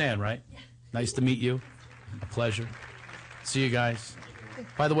 Yes. Suzanne, right? Yeah. Nice to meet you. A pleasure. See you guys.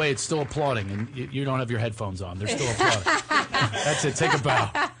 By the way, it's still applauding, and you don't have your headphones on. They're still applauding. That's it. Take a bow.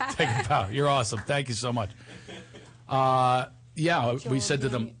 Take a bow. You're awesome. Thank you so much. We said to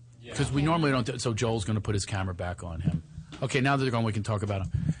them, because we normally don't, so Joel's going to put his camera back on him. Okay, now that they're gone, we can talk about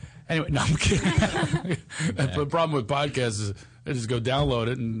him. Anyway, no, I'm kidding. The problem with podcasts is I just go download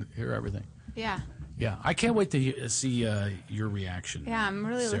it and hear everything. Yeah. Yeah, I can't wait to see your reaction. Yeah, I'm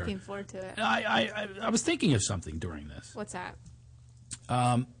really Sarah. looking forward to it. I was thinking of something during this. What's that?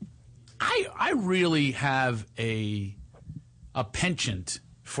 I really have a penchant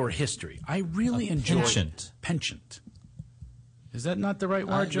for history. I really enjoy penchant. Is that not the right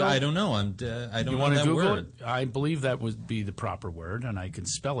word, Joe? I don't know. I don't know that Google word. it? I believe that would be the proper word, and I can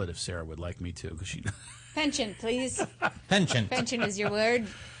spell it if Sarah would like me to, because she. Penchant, please. Penchant. Penchant is your word,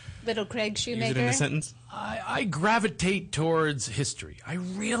 little Craig Shoemaker. Use it in a sentence. I gravitate towards history. I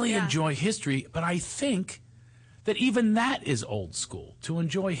really enjoy history, but I think that even that is old school, to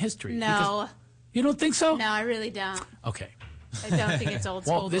enjoy history. No. You don't think so? No, I really don't. Okay. I don't think it's old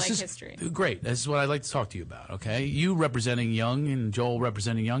school to like history. Great. This is what I'd like to talk to you about, okay? You representing young, and Joel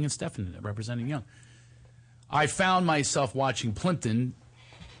representing young, and Stefan representing young. I found myself watching Plimpton,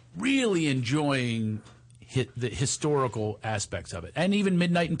 really enjoying the historical aspects of it, and even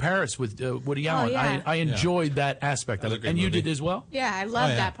Midnight in Paris with Woody Allen. yeah. I enjoyed that aspect of it, and you did as well. Yeah, I love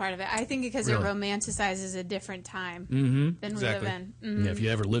that part of it. I think because Really? it romanticizes a different time than we live in. Yeah, if you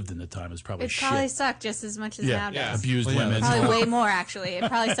ever lived in the time, it's probably It shit. probably sucked just as much as now does. Abused women. Probably way more, actually. It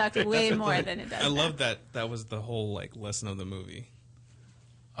probably sucked way more than it does. I love that was the whole like lesson of the movie.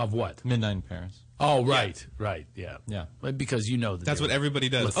 Of what? Midnight in Paris. Oh, right, yeah. Yeah. Well, because you know that That's they what were everybody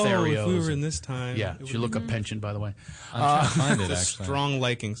does. Lotharios Oh, if we were and- in this time. Yeah, it should would look be- up pension, by the way. I'm trying to find it, It's a actually. strong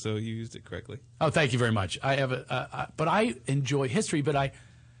liking, so you used it correctly. Oh, thank you very much. I have but I enjoy history. But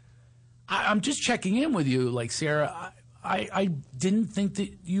I'm just checking in with you, like Sarah. I didn't think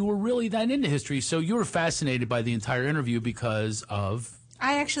that you were really that into history, so you were fascinated by the entire interview because of.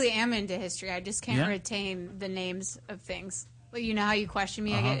 I actually am into history. I just can't Yeah? retain the names of things. Well, you know how you question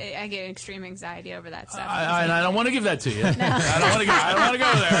me? I get extreme anxiety over that stuff. I don't want to give that to you. I don't want to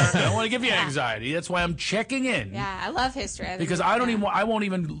go there. I don't want to give you anxiety. That's why I'm checking in. Yeah, I love history. Because I don't even. I won't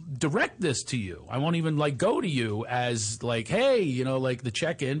even direct this to you. I won't even like go to you as like, hey, like the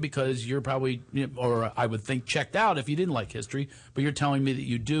check-in, because you're probably, or I would think, checked out if you didn't like history. But you're telling me that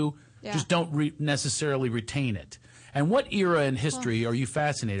you do. Yeah. Just don't necessarily retain it. And what era in history are you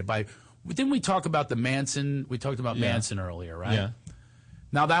fascinated by? Didn't we talk about the Manson? We talked about Manson earlier, right? Yeah.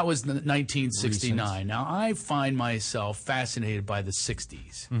 Now, that was 1969. Now, I find myself fascinated by the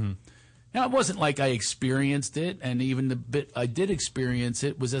 60s. Mm-hmm. Now, it wasn't like I experienced it, and even the bit I did experience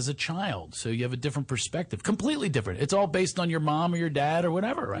it was as a child. So you have a different perspective, completely different. It's all based on your mom or your dad or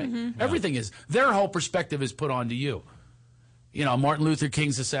whatever, right? Everything is. Their whole perspective is put onto you. Martin Luther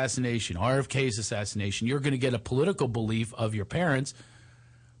King's assassination, RFK's assassination. You're going to get a political belief of your parents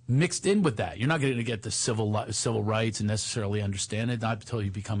mixed in with that. You're not going to get the civil rights and necessarily understand it, not until you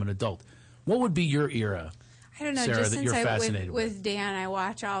become an adult. What would be your era, I don't know. Sarah, Just that since you're fascinated with Dan, I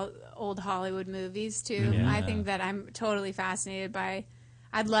watch all old Hollywood movies too. Yeah. I think that I'm totally fascinated by.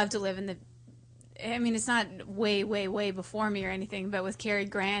 I'd love to live in the. I mean, it's not way, way, way before me or anything, but with Cary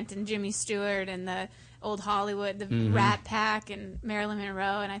Grant and Jimmy Stewart and the old Hollywood, the Rat Pack and Marilyn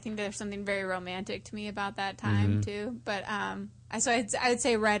Monroe, and I think there's something very romantic to me about that time too. But so I'd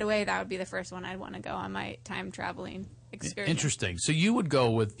say right away that would be the first one I'd want to go on my time traveling excursion. Interesting. So you would go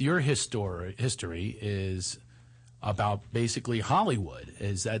with your history is about basically Hollywood.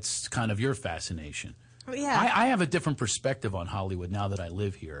 That's kind of your fascination. Yeah. I have a different perspective on Hollywood now that I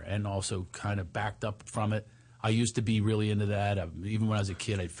live here, and also kind of backed up from it. I used to be really into that. Even when I was a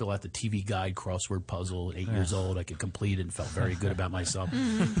kid, I'd fill out the TV Guide crossword puzzle. At 8 years old, I could complete it and felt very good about myself.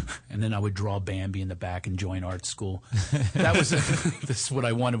 And then I would draw Bambi in the back and join art school. That was this is what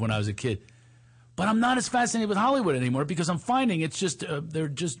I wanted when I was a kid. But I'm not as fascinated with Hollywood anymore because I'm finding it's just they're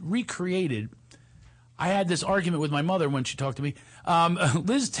just recreated. I had this argument with my mother when she talked to me.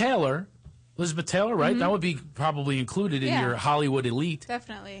 Elizabeth Taylor, right? That would be probably included in your Hollywood elite.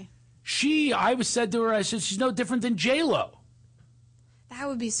 Definitely. I said to her, I said, she's no different than J-Lo. That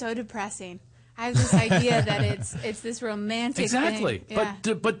would be so depressing. I have this idea that it's this romantic Exactly. thing. Yeah.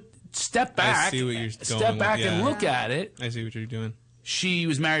 But step back. I see what you're going Step back with, and look at it. I see what you're doing. She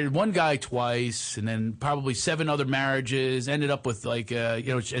was married to one guy twice, and then probably 7 other marriages. Ended up with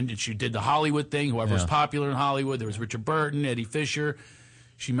and she did the Hollywood thing. Whoever was popular in Hollywood. There was Richard Burton, Eddie Fisher.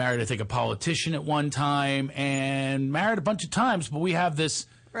 She married, I think, a politician at one time, and married a bunch of times. But we have this.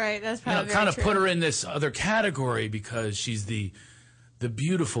 Right, that's probably very kind of true. put her in this other category because she's the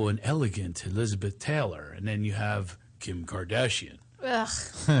beautiful and elegant Elizabeth Taylor, and then you have Kim Kardashian. Ugh.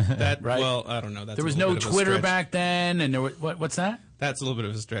 Right? Well, I don't know. That's there a was little no bit of a Twitter stretch. back then, and there was, what's that? That's a little bit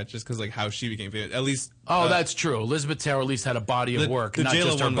of a stretch, just because how she became famous. At least. Oh, that's true. Elizabeth Taylor at least had a body of work, the not J-Lo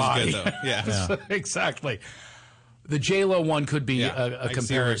just her one was body. good, though. Yeah. Exactly. The J-Lo one could be a I see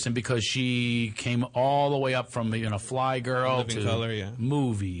comparison because she came all the way up from Fly Girl Living to Color,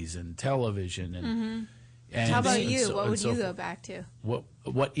 movies and television. And, How about and you? so- What and would so you go forth. back to?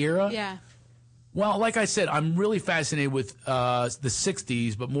 What era? Yeah. Well, like I said, I'm really fascinated with the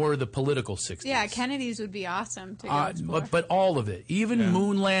 60s, but more the political 60s. Yeah, Kennedy's would be awesome to go explore. But all of it, even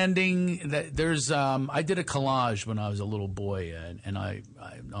moon landing. There's I did a collage when I was a little boy, and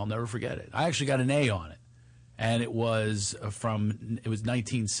I'll never forget it. I actually got an A on it, and it was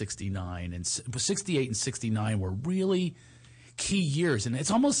 1969, and 68 and 69 were really key years, and it's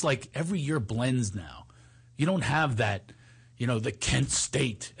almost like every year blends now. You don't have that. The Kent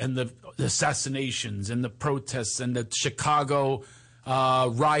State and the assassinations and the protests and the Chicago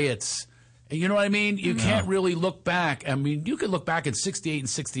riots. You know what I mean? You can't really look back. I mean, you could look back at 68 and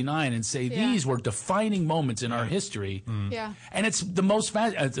 69 and say these were defining moments in our history. Yeah. And it's the most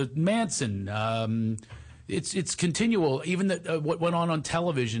Manson. It's continual. Even what went on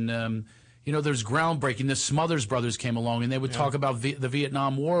television. You know, there's groundbreaking. The Smothers Brothers came along, and they would talk about the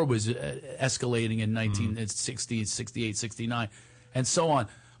Vietnam War was escalating in 1960, 68, 69, and so on.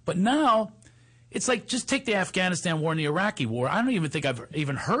 But now, it's like, just take the Afghanistan war and the Iraqi war. I don't even think I've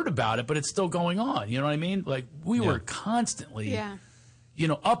even heard about it, but it's still going on. You know what I mean? Like, we were constantly, you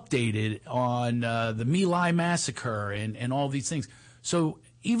know, updated on the My Lai massacre and all these things. So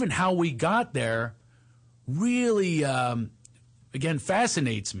even how we got there really, again,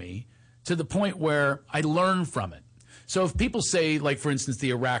 fascinates me, to the point where I learn from it. So if people say, like, for instance, the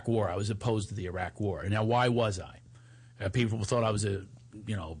Iraq War, I was opposed to the Iraq War. Now, why was I? People thought I was a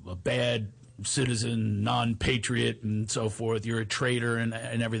bad citizen, non-patriot, and so forth. You're a traitor and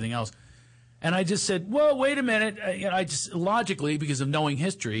everything else. And I just said, well, wait a minute. I just, logically, because of knowing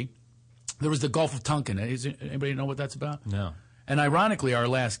history, there was the Gulf of Tonkin. Anybody know what that's about? No. And ironically, our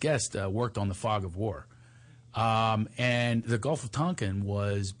last guest worked on the fog of war. And the Gulf of Tonkin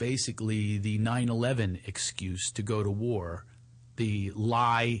was basically the 9/11 excuse to go to war. The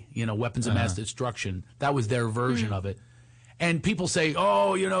lie, weapons of mass destruction. That was their version of it. And people say,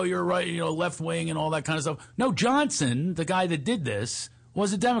 oh, you're right, left wing and all that kind of stuff. No, Johnson, the guy that did this,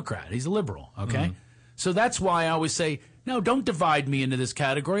 was a Democrat. He's a liberal, okay? So that's why I always say, no, don't divide me into this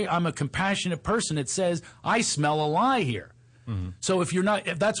category. I'm a compassionate person that says, I smell a lie here. So if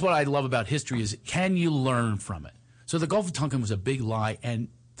that's what I love about history, is can you learn from it? So the Gulf of Tonkin was a big lie, and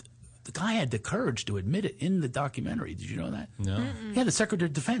the guy had the courage to admit it in the documentary. Did you know that? No. Yeah, the Secretary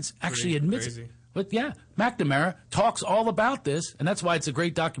of Defense actually admits it. But yeah, McNamara talks all about this, and that's why it's a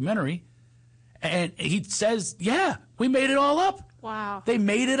great documentary. And he says, yeah, we made it all up. Wow. They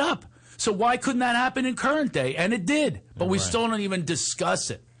made it up. So why couldn't that happen in current day? And it did. But we still don't even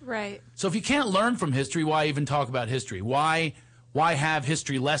discuss it. Right. So if you can't learn from history, why even talk about history? Why have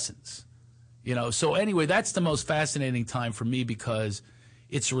history lessons? So anyway, that's the most fascinating time for me, because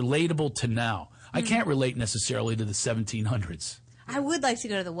it's relatable to now. I can't relate necessarily to the 1700s. I would like to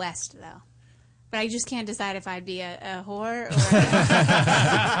go to the West, though. But I just can't decide if I'd be a whore or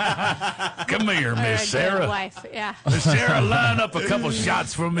Come here, or Miss a Sarah. good wife. Yeah. Miss Sarah, line up a couple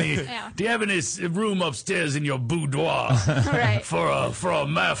shots for me. Yeah. Do you have any room upstairs in your boudoir Right. for a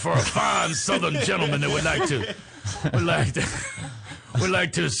fine Southern gentleman that would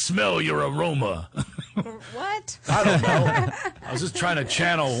like to smell your aroma? What? I don't know. I was just trying to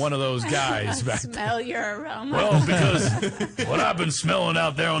channel one of those guys back there. Smell your aroma. Well, because what I've been smelling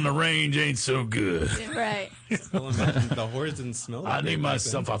out there on the range ain't so good. Right. Well, imagine the horse didn't smell that I need great back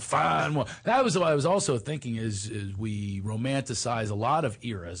myself then. a fine one. That was what I was also thinking is we romanticize a lot of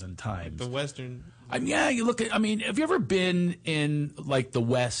eras and times. The Western. You look at, have you ever been in, like, the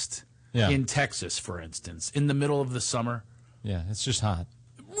West, Yeah. in Texas, for instance, in the middle of the summer? Yeah, it's just hot.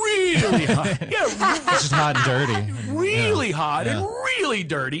 Really hot. Yeah, It's just hot and dirty. really hot Yeah. and really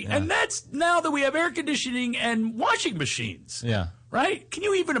dirty. And that's now that we have air conditioning and washing machines. Yeah. Right? Can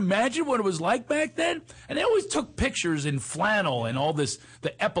you even imagine what it was like back then? And they always took pictures in flannel and all this,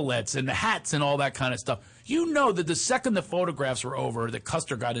 the epaulets and the hats and all that kind of stuff. You know that the second the photographs were over, that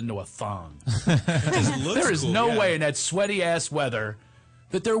Custer got into a thong. There is no way in that sweaty-ass weather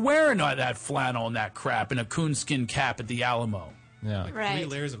that they're wearing that flannel and that crap and a coonskin cap at the Alamo. Yeah. Like Right. 3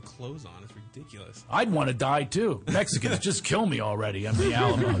 layers of clothes on. It's ridiculous. I'd want to die, too. Mexicans, just kill me already. I'm the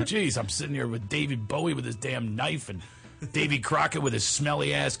Alamo. Jeez, I'm sitting here with David Bowie with his damn knife and Davy Crockett with his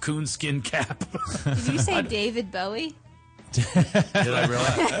smelly-ass coonskin cap. Did you say David Bowie? Did I really?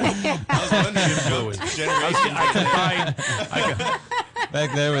 I was wondering if generation. I combine.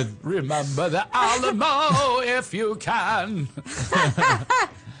 Back there with Remember the Alamo if you can. That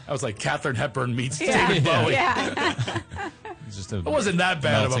was like Katharine Hepburn meets David Bowie. Yeah. just a It wasn't that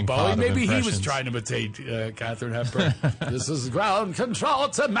bad of a melting pot Bowie. of Maybe he was impressions. trying to imitate Katharine Hepburn. This is ground control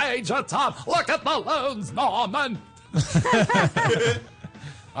to Major Tom. Look at the balloons, Norman.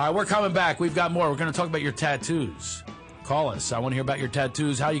 All right, we're coming back. We've got more. We're going to talk about your tattoos. Call us. I want to hear about your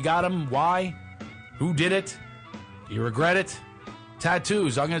tattoos. How you got them? Why? Who did it? Do you regret it?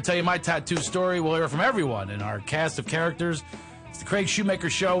 Tattoos. I'm going to tell you my tattoo story. We'll hear from everyone in our cast of characters. It's the Craig Shoemaker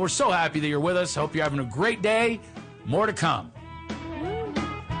Show. We're so happy that you're with us. Hope you're having a great day. More to come.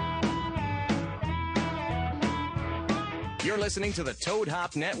 You're listening to the Toad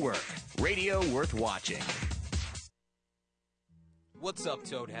Hop Network, radio worth watching. What's up,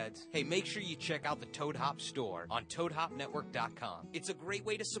 Toadheads? Hey, make sure you check out the Toad Hop store on ToadHopNetwork.com. It's a great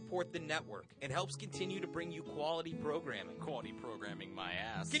way to support the network and helps continue to bring you quality programming. Quality programming, my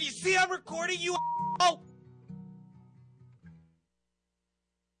ass. Can you see I'm recording you? Oh!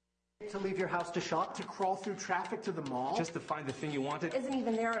 To leave your house to shop, to crawl through traffic to the mall. Just to find the thing you wanted. Isn't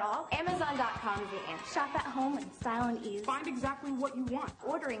even there at all. Amazon.com is the answer. Shop at home in style and ease. Find exactly what you want.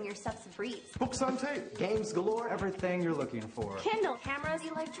 Ordering your stuff's a breeze. Books on tape, games galore, everything you're looking for. Kindle, cameras,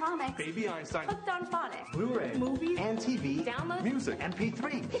 electronics. Baby Einstein. Hooked on phonics. Blu-ray, movies, and TV. Download, music,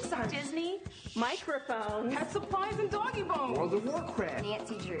 MP3, Pixar, Disney, microphones, Pet supplies and doggy bones. World of Warcraft,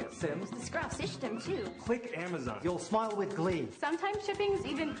 Nancy Drew, Sims, the Scruff, System too. Click Amazon. You'll smile with glee. Sometimes shipping's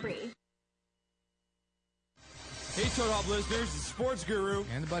even free. Hey, Toad Hop listeners, it's Sports Guru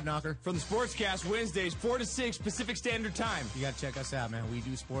And the Bud Knocker. from the Sportscast Wednesdays, 4 to 6 Pacific Standard Time. You got to check us out, man. We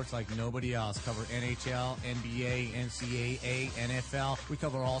do sports like nobody else. Cover NHL, NBA, NCAA, NFL. We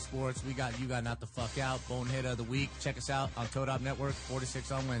cover all sports. We got You Got Not the Fuck Out, Bonehead of the Week. Check us out on Toad Hop Network, 4 to 6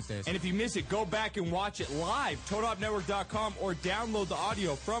 on Wednesdays. And if you miss it, go back and watch it live, ToadHopNetwork.com, or download the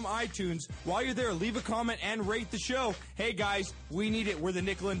audio from iTunes. While you're there, leave a comment and rate the show. Hey, guys, we need it. We're the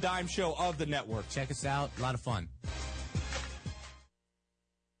nickel and dime show of the network. Check us out. A lot of fun.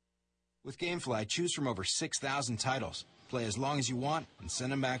 With GameFly, choose from over 6,000 titles. Play as long as you want and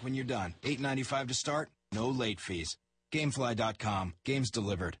send them back when you're done. $8.95 to start, no late fees. Gamefly.com. Games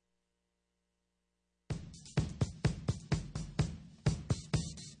delivered.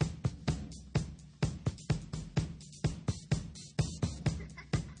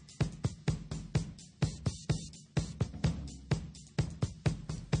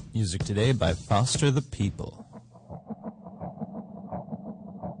 Music today by Foster the People.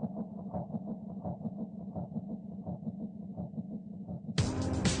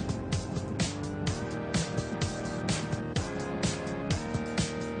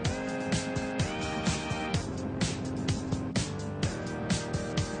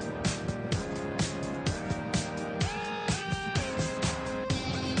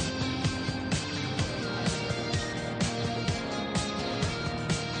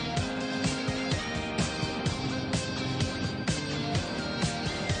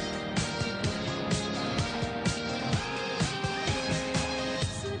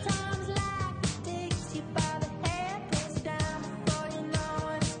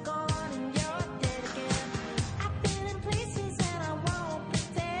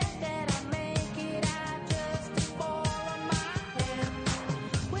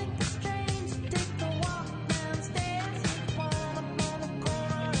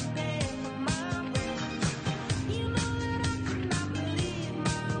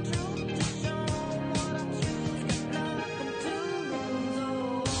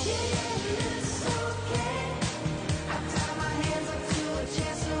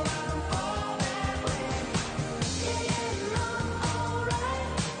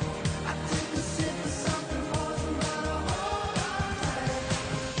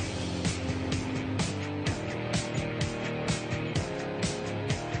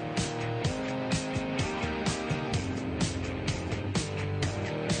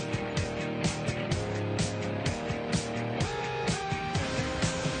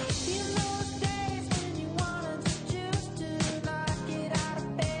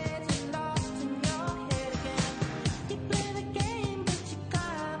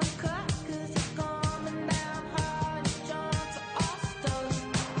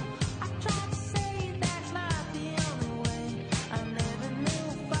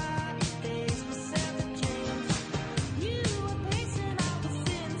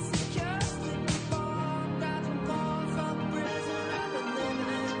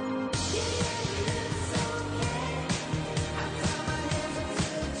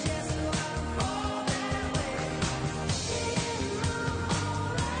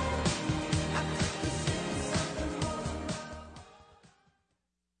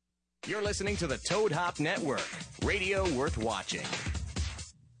 You're listening to the Toad Hop Network, radio worth watching.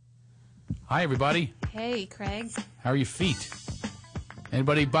 Hi, everybody. Hey, Craig. How are your feet?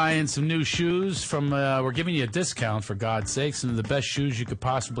 Anybody buying some new shoes from, we're giving you a discount, for God's sakes. Some of the best shoes you could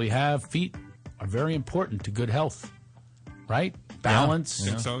possibly have. Feet are very important to good health, right? Balance. I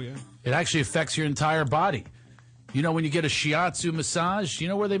think so, yeah. It actually affects your entire body. You know, when you get a shiatsu massage, you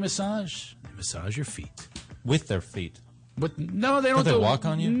know where they massage? They massage your feet. With their feet. But no, they don't. They walk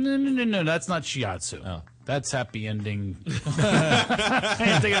on you? No. That's not shiatsu. Oh. That's happy ending. I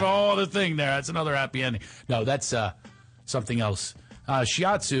ain't thinking of all the thing there. That's another happy ending. No, that's something else.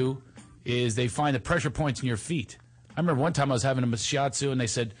 Shiatsu is they find the pressure points in your feet. I remember one time I was having a shiatsu and they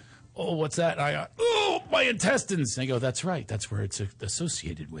said, "Oh, what's that?" And I go, "Oh, my intestines." And they go, "That's right. That's where it's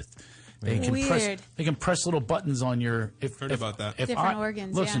associated with." They can press little buttons on your. Heard about that. Different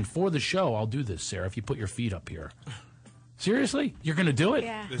organs. Listen, yeah. for the show, I'll do this, Sarah. If you put your feet up here. Seriously? You're going to do it?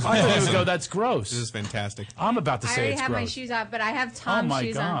 Yeah. I thought you would go, that's gross. This is fantastic. I'm about to I say already it's have gross. my shoes off, but I have Oh, Tom's my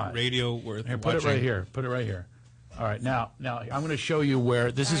shoes God. on. Radio worth Here, put watching. it right here. Put it right here. All right, now I'm going to show you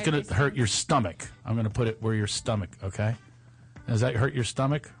where this is going to hurt your stomach. I'm going to put it where your stomach, okay? Does that hurt your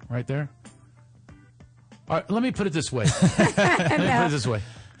stomach right there? All right, let me put it this way. Let me put it this way.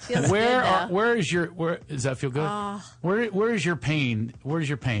 Feels good, though. Where does that feel good? Where is your pain? Where's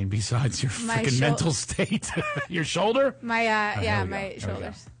your pain besides your My freaking mental state? Your shoulder? My here we my go. There we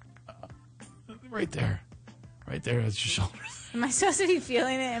shoulders. Right there. Right there, that's your shoulders. Am I supposed to be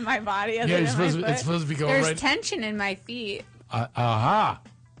feeling it in my body? Other Yeah, than you're supposed my to- it's foot? supposed to be going There's right- tension in my feet. Aha.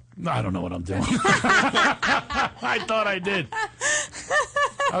 I don't know what I'm doing. I thought I did.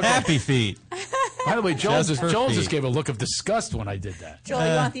 Okay. Happy feet. By the way, Joel Just just for feet. gave a look of disgust when I did that. Joel,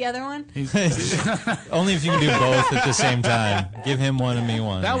 you want the other one? Only if you can do both at the same time. Give him one and me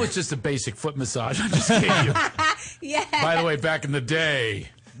one. That was just a basic foot massage I just gave you. Yeah. By the way, back in the day,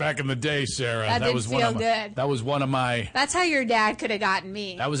 Sarah, That did was one feel of my, good. that was one of my. That's how your dad could have gotten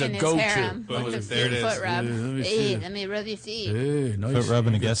me. That was a in his go-to. harem That with was- the there it is. foot rub. Let me Hey, see. let me rub your feet. Hey, nice. Foot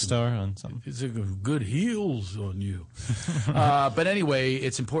rubbing a guest star on something. It's a good heels on you. But anyway,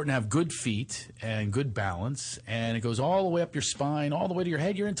 it's important to have good feet and good balance, and it goes all the way up your spine, all the way to your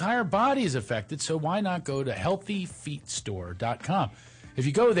head. Your entire body is affected, so why not go to healthyfeetstore.com? If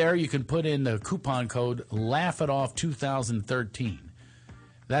you go there, you can put in the coupon code LaughItOff2013.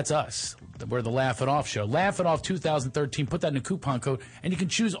 That's us. We're the Laugh It Off show. Laugh It Off 2013. Put that in the coupon code, and you can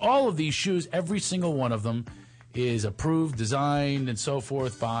choose all of these shoes. Every single one of them is approved, designed, and so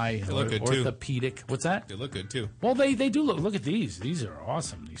forth by They look good, too. orthopedic. What's that? They look good too. Well, they do look. Look at these. These are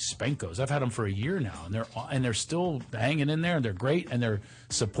awesome. These Spenkos. I've had them for a year now, and they're still hanging in there, and they're great, and they're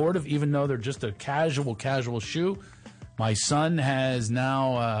supportive, even though they're just a casual shoe. My son has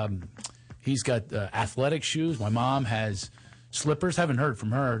now. He's got athletic shoes. My mom has slippers. Haven't heard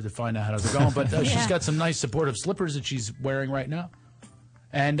from her to find out how they're going, but she's got some nice supportive slippers that she's wearing right now.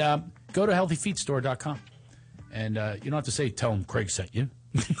 And go to healthyfeetstore.com. And you don't have to say, tell them Craig sent you.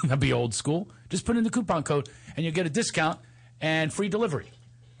 That'd be old school. Just put in the coupon code, and you'll get a discount and free delivery.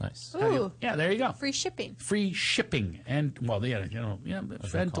 Nice. Ooh. Yeah, there you go. Free shipping. Free shipping and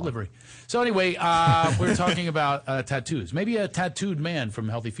and delivery. So anyway, we're talking about tattoos. Maybe a tattooed man from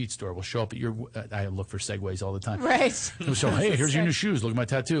Healthy Feet Store will show up at your. I look for segues all the time. Right. So hey, here's your new shoes. Look at my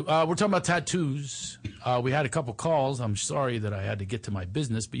tattoo. We're talking about tattoos. We had a couple calls. I'm sorry that I had to get to my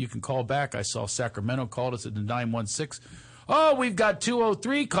business, but you can call back. I saw Sacramento called us at the 916. Oh, we've got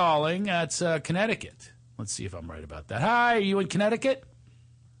 203 calling. That's Connecticut. Let's see if I'm right about that. Hi, are you in Connecticut?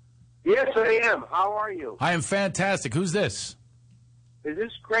 Yes, I am. How are you? I am fantastic. Who's this? Is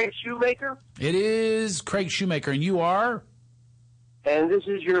this Craig Shoemaker? It is Craig Shoemaker, and you are? And this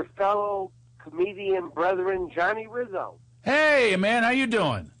is your fellow comedian brethren, Johnny Rizzo. Hey, man, how you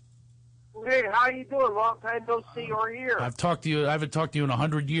doing? Hey, how you doing? Long time no see or hear. I haven't talked to you in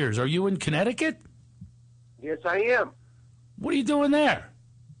 100 years. Are you in Connecticut? Yes, I am. What are you doing there?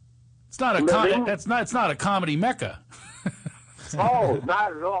 It's not a Living? it's not a comedy mecca. Oh,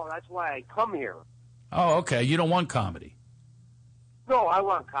 not at all. That's why I come here. Oh, okay. You don't want comedy. No, I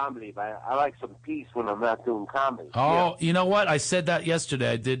want comedy, but I like some peace when I'm not doing comedy. Oh, you know what? I said that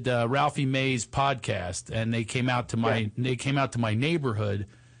yesterday. I did Ralphie May's podcast, and they came out to my neighborhood,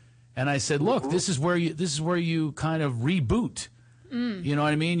 and I said, "Look, this is where you kind of reboot." You know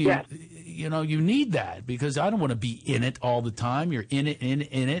what I mean? You know, you need that because I don't want to be in it all the time. You're in it,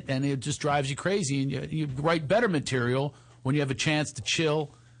 and it just drives you crazy. And you write better material when you have a chance to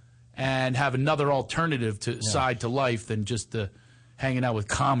chill and have another alternative side to life than just hanging out with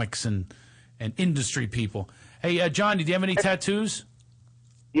comics and industry people. Hey, John, do you have any tattoos?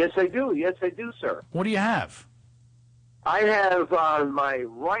 Yes, I do. Yes, I do, sir. What do you have? I have on my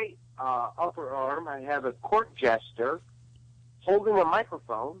right upper arm, I have a court jester holding a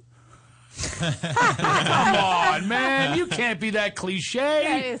microphone. Come on, man. You can't be that cliche.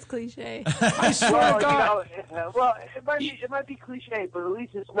 That is cliche. I swear to God. It might be cliche, but at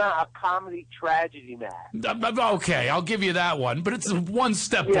least it's not a comedy tragedy match. Okay, I'll give you that one, but it's one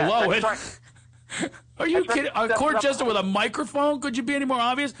step Yeah, below it. that's right. Are you That's kidding? right. A court jester with a microphone? Could you be any more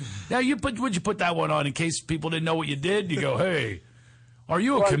obvious? Now, would you put that one on in case people didn't know what you did? You go, hey, are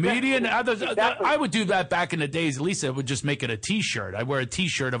you a comedian? I would do that back in the days. At least I would just make it a T-shirt. I'd wear a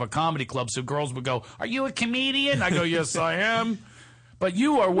T-shirt of a comedy club so girls would go, are you a comedian? I go, yes, I am. But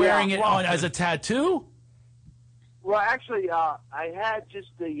you are wearing it on as a tattoo? Well, actually, I had just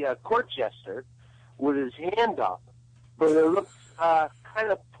the court jester with his hand up, but it looks kind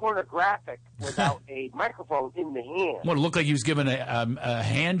of pornographic without a microphone in the hand. What, it looked like he was giving a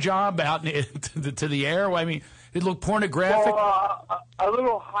hand job out to the air? Well, I mean, It looked pornographic? Well, a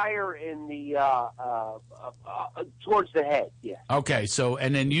little higher in the towards the head. Yeah. Okay, so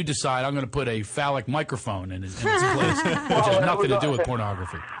and then you decide I'm going to put a phallic microphone in its place, which has nothing to do with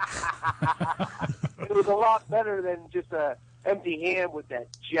pornography. It was a lot better than just a empty hand with that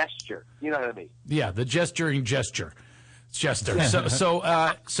gesture. You know what I mean? Yeah, the gesturing gesture. So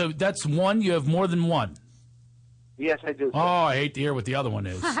that's one. You have more than one. Yes, I do. Oh, I hate to hear what the other one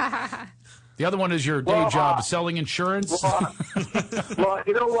is. The other one is your day job, selling insurance. Well,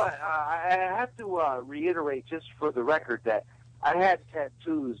 you know what? I have to reiterate just for the record that I had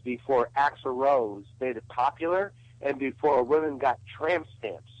tattoos before Axl Rose made it popular and before women got tramp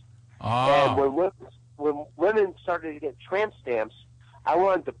stamps. Oh. And when women started to get tramp stamps, I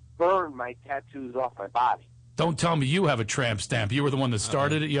wanted to burn my tattoos off my body. Don't tell me you have a tramp stamp. You were the one that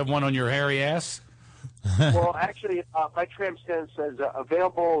started it. You have one on your hairy ass? Well, actually, my tramp stamp says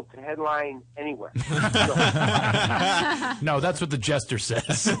available to headline anywhere. No, that's what the jester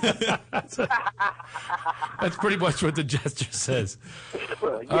says. That's pretty much what the jester says.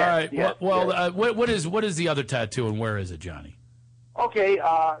 All right. Yes, what is the other tattoo and where is it, Johnny? Okay.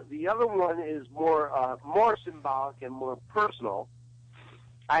 The other one is more symbolic and more personal.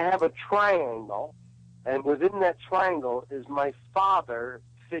 I have a triangle, and within that triangle is my father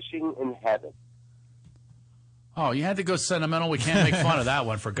fishing in heaven. Oh, you had to go sentimental. We can't make fun of that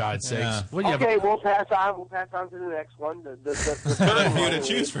one, for God's sakes. Yeah. What do you Okay, have? we'll pass on. We'll pass on to the next one. The third one to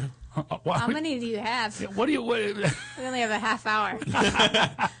choose from. How many do you have? What do you? We only have a half hour.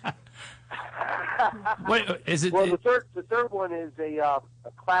 Wait, is it? Well, the third one is a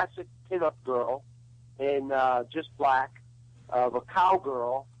classic pinup girl in just black of a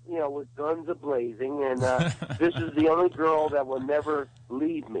cowgirl, with guns a-blazing, and this is the only girl that will never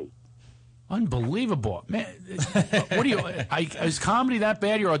leave me. Unbelievable, man! What do you? Is comedy that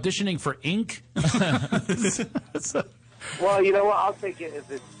bad? You're auditioning for Ink? Well, you know what? I'll take it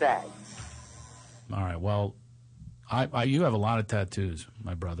if it's sad. All right. Well, you have a lot of tattoos,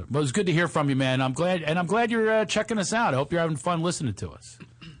 my brother. But it was good to hear from you, man. I'm glad you're checking us out. I hope you're having fun listening to us.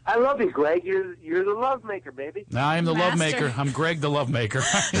 I love you, Greg. You're the love maker, baby. No, I am the love maker. I'm Greg, the love maker.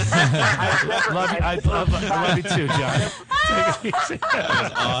 I love you too, John. Take it easy. That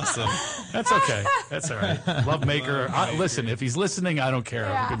was awesome. That's okay. That's all right. Love maker. Listen, if he's listening, I don't care.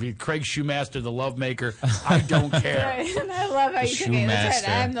 Yeah. It could be Craig Shoemaster, the love maker. I don't care. Right. I love how you took it. That's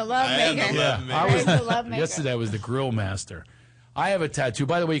right. I'm the love maker. Yeah, the love maker. Yesterday I was the grill master. I have a tattoo.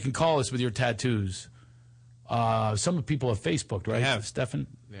 By the way, you can call us with your tattoos. Some people have Facebooked, right? I have. Stefan?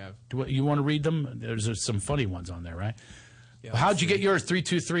 Yeah. You want to read them? There's some funny ones on there, right? Yeah, how'd you get yours?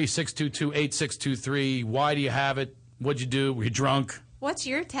 323-622-8623. Why do you have it? What'd you do? Were you drunk? What's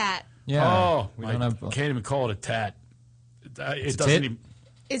your tat? Yeah. Oh, we I don't have. can't even call it a tat. It a doesn't tit? even.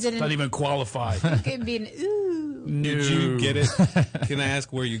 Is it Doesn't even qualify. It could be an ooh. No. Did you get it? Can I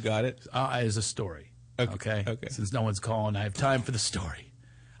ask where you got it? As a story. Okay. Okay. Since no one's calling, I have time for the story.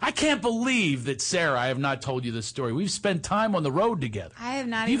 I can't believe that, Sarah, I have not told you this story. We've spent time on the road together. I have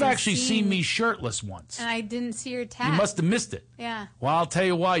not You've even actually seen me shirtless once. And I didn't see your tat. You must have missed it. Yeah. Well, I'll tell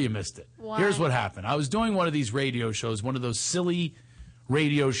you why you missed it. Why? Here's what happened. I was doing one of these radio shows, one of those silly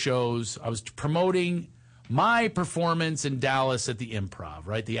radio shows. I was promoting my performance in Dallas at the Improv,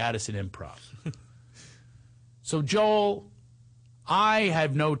 right? The Addison Improv. So, Joel, I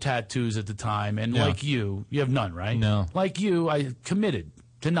have no tattoos at the time, and Yeah. like you have none, right? No. Like you, I committed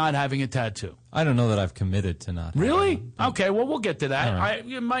to not having a tattoo. I don't know that I've committed to not. Really? Okay, well, we'll get to that. All right.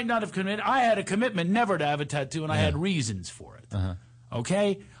 You might not have committed. I had a commitment never to have a tattoo, and I had reasons for it.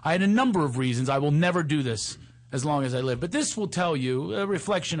 Okay? I had a number of reasons. I will never do this as long as I live. But this will tell you a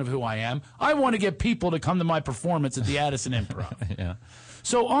reflection of who I am. I want to get people to come to my performance at the Addison Improv. Yeah.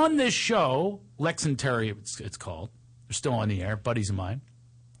 So on this show, Lex and Terry, it's called. They're still on the air, buddies of mine.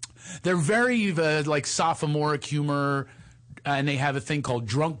 They're very like sophomoric humor, and they have a thing called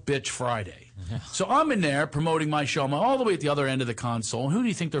Drunk Bitch Friday. So I'm in there promoting my show. I'm all the way at the other end of the console. And who do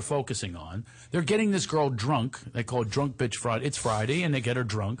you think they're focusing on? They're getting this girl drunk. They call it Drunk Bitch Friday. It's Friday, and they get her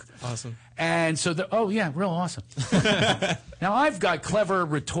drunk. Awesome. And so, oh, yeah, real awesome. Now, I've got clever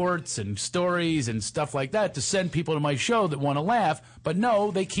retorts and stories and stuff like that to send people to my show that want to laugh. But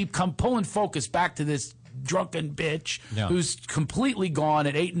no, they keep pulling focus back to this drunken bitch who's completely gone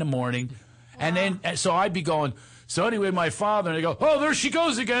at 8 in the morning. And then, so I'd be going... So anyway, my father, and they go, oh, there she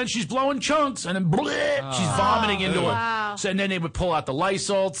goes again. She's blowing chunks. And then she's vomiting into her. So, and then they would pull out the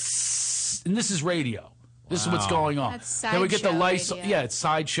Lysol. And this is radio. This is what's going on. That's Then we get the sideshow Lysol. radio. Yeah, it's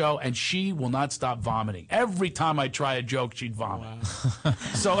sideshow. And she will not stop vomiting. Every time I try a joke, she'd vomit.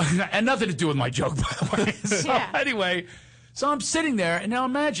 So, and nothing to do with my joke, by the way. So anyway, So I'm sitting there, and now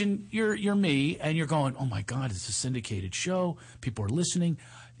imagine you're me, and you're going, oh, my God, it's a syndicated show. People are listening.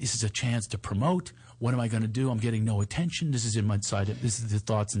 This is a chance to promote. What am I going to do? I'm getting no attention. This is this is the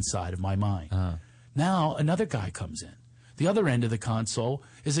thoughts inside of my mind. Now another guy comes in. The other end of the console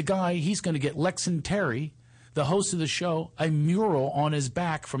is a guy. He's going to get Lexan Terry, the host of the show, a mural on his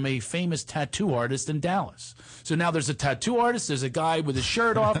back from a famous tattoo artist in Dallas. So now there's a tattoo artist. There's a guy with his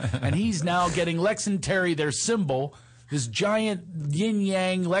shirt off, and he's now getting Lexan Terry, their symbol, this giant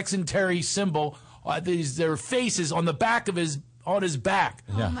yin-yang Lexan Terry symbol, their faces on the back of his back.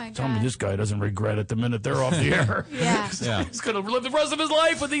 Oh, my God. Tell me this guy doesn't regret it the minute they're off the air. He's going to live the rest of his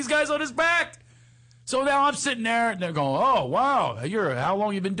life with these guys on his back. So now I'm sitting there, and they're going, oh, wow, how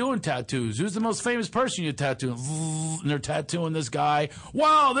long you been doing tattoos? Who's the most famous person you tattooed? And they're tattooing this guy.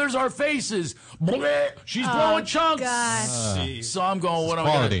 Wow, there's our faces. She's blowing chunks. God. So I'm going, what am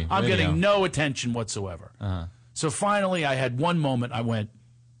I going to I'm getting no attention whatsoever. So finally, I had one moment. I went,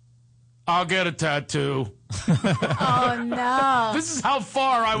 I'll get a tattoo. Oh, no. This is how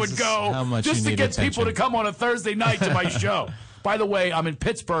far I would go just to get people to come on a Thursday night to my show. By the way, I'm in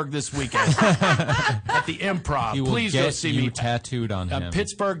Pittsburgh this weekend at the Improv. Please go see me. Tattooed on him.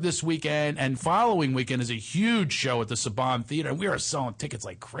 Pittsburgh this weekend, and following weekend is a huge show at the Saban Theater, and we are selling tickets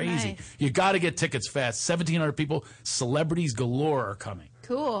like crazy. Nice. You got to get tickets fast. 1,700 people. Celebrities galore are coming.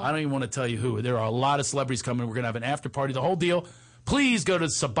 Cool. I don't even want to tell you who. There are a lot of celebrities coming. We're going to have an after party, the whole deal. Please go to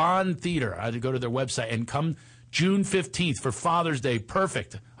Saban Theater. I had to go to their website and come June 15th for Father's Day.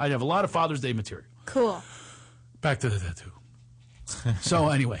 Perfect. I have a lot of Father's Day material. Cool. Back to the tattoo. So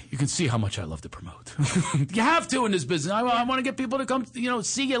anyway, you can see how much I love to promote. You have to in this business. I want to get people to come,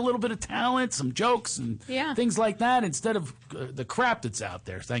 see a little bit of talent, some jokes, and things like that instead of the crap that's out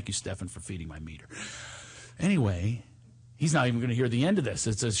there. Thank you, Stefan, for feeding my meter. Anyway, he's not even going to hear the end of this.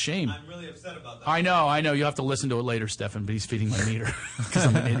 It's a shame. I'm really upset about that. I know. You'll have to listen to it later, Stefan, but he's feeding my meter because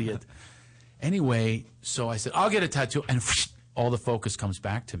I'm an idiot. Anyway, so I said, I'll get a tattoo, and all the focus comes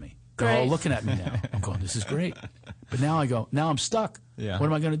back to me. They're all looking at me now. I'm going, this is great. But now I'm stuck. Yeah. What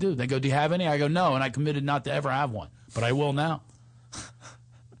am I going to do? They go, do you have any? I go, no, and I committed not to ever have one. But I will now.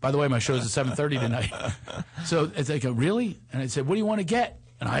 By the way, my show's at 7:30 tonight. So they go, really? And I said, what do you want to get?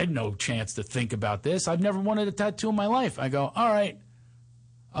 And I had no chance to think about this. I've never wanted a tattoo in my life. I go, all right.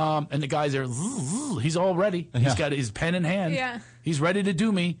 And the guy's there. He's all ready. He's got his pen in hand. Yeah. He's ready to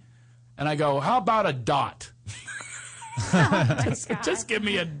do me. And I go, how about a dot? Just give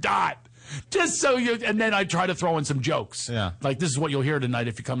me a dot. Just so you, and then I try to throw in some jokes. Yeah. Like, this is what you'll hear tonight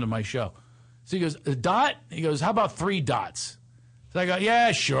if you come to my show. So he goes, a dot? He goes, how about 3 dots? So I go,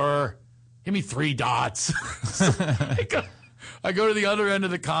 yeah, sure. Give me 3 dots. So I go to the other end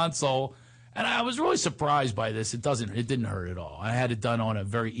of the console, and I was really surprised by this. It didn't hurt at all. I had it done on a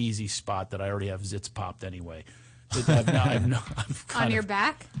very easy spot that I already have zits popped anyway. On your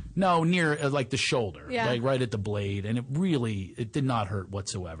back? No, near like the shoulder, Yeah. like right at the blade, and it did not hurt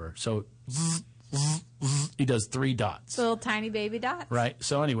whatsoever. So he does 3 dots, Little tiny baby dots. right?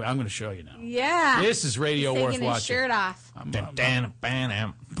 So anyway, I'm going to show you now. Yeah. This is radio He's worth taking his watching. shirt off.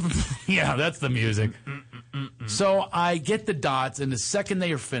 Yeah, that's the music. So I get the dots, and the second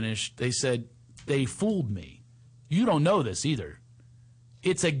they are finished, they said, they fooled me. You don't know this either.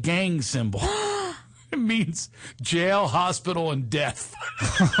 It's a gang symbol. It means jail, hospital, and death.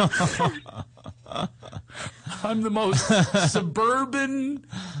 I'm the most suburban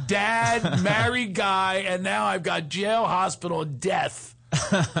dad, married guy, and now I've got jail, hospital, and death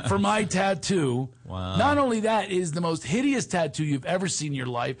for my tattoo. Wow. Not only that, it is the most hideous tattoo you've ever seen in your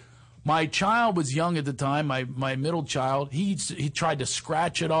life. My child was young at the time, my middle child. He tried to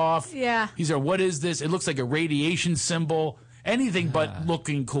scratch it off. Yeah. He said, what is this? It looks like a radiation symbol. Anything but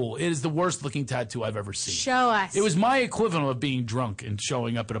looking cool. It is the worst looking tattoo I've ever seen. Show us. It was my equivalent of being drunk and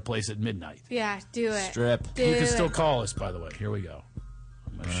showing up at a place at midnight. Yeah, do it. Strip. Do You can it. still call us, by the way. Here we go.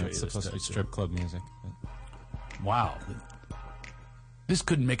 I'm going to show you It's this. supposed to be tattoo. strip club music. Wow. This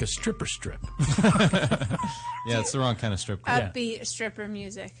couldn't make a stripper strip. Yeah, it's the wrong kind of strip club. Upbeat stripper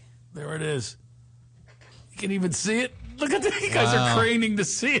music. There it is. You can even see it. Look at that. You guys are craning to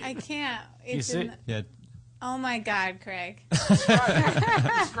see it. I can't. You It's see in it? Yeah. Oh my God, Craig.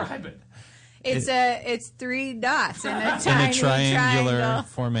 Describe it. It's 3 dots in a In tiny a triangular triangle.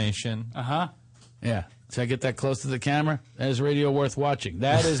 formation. Uh-huh. Yeah. Should I get that close to the camera? That is radio worth watching.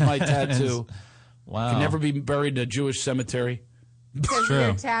 That is my tattoo. Wow. Can never be buried in a Jewish cemetery. Because True.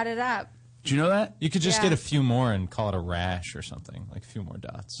 you're tatted up. Do you know that? You could just Yeah. get a few more and call it a rash or something, like a few more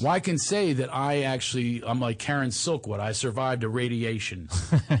dots. Well, I can say that I'm like Karen Silkwood. I survived a radiation.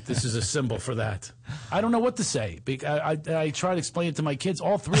 This is a symbol for that. I don't know what to say. I try to explain it to my kids.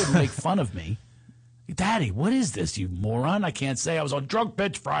 All 3 of them make fun of me. Daddy, what is this, you moron? I can't say. I was on Drunk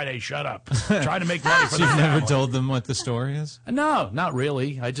Bitch Friday. Shut up. Trying to make money for So the you've never family. told them what the story is? No, not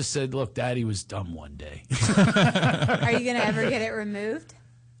really. I just said, look, Daddy was dumb one day. Are you going to ever get it removed?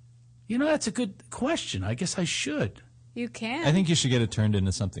 You know, that's a good question. I guess I should. You can. I think you should get it turned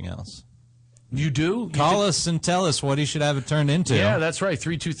into something else. You do? Call us and tell us what he should have it turned into. Yeah, that's right.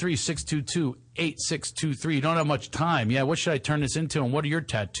 323-622-8623. You don't have much time. Yeah, what should I turn this into, and what are your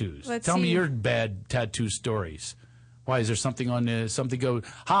tattoos? Let's Tell me see. your bad tattoo stories. Why, is there something on something go,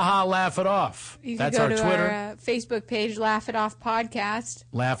 ha-ha, laugh it off? You That's can our go to Twitter. our Laugh It Off Podcast.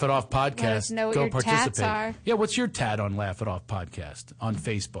 Laugh It Off Podcast. Let us know what Go your participate. tats are. Yeah, what's your tat on Laugh It Off Podcast on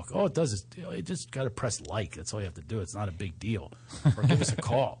Facebook? Oh, it does. You just got to press like. That's all you have to do. It's not a big deal. Or give us a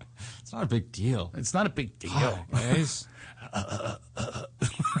call. It's not a big deal. It's not a big deal. Hi, guys.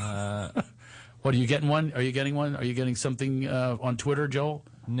 What, are you getting one? Are you getting one? Are you getting something on Twitter, Joel?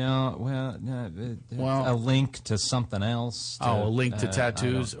 No, a link to something else. A link to I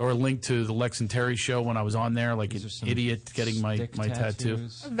tattoos, or a link to the Lex and Terry show when I was on there, like an idiot getting my tattoo.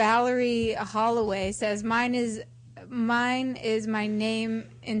 Valerie Holloway says, Mine is my name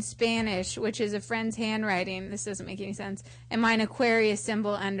in Spanish, which is a friend's handwriting. This doesn't make any sense. And mine Aquarius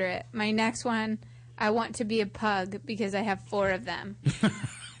symbol under it. My next one, I want to be a pug because I have 4 of them.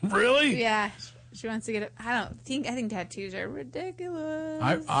 Really? Yeah. She wants to get it. I think tattoos are ridiculous.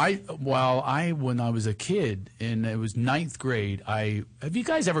 When I was a kid, and it was 9th grade, have you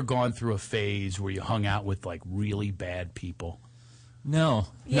guys ever gone through a phase where you hung out with like really bad people? No.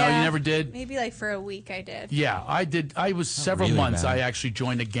 No, you never did? Maybe like for a week I did. Yeah, I did. I was several really months. bad. I actually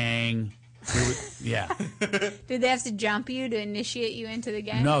joined a gang. Yeah. Did they have to jump you to initiate you into the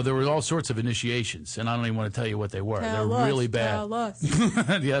gang? No, there were all sorts of initiations, and I don't even want to tell you what they were. They were really bad. Tell us.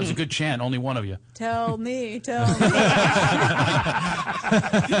 Yeah, that was a good chant. Only one of you. Tell me.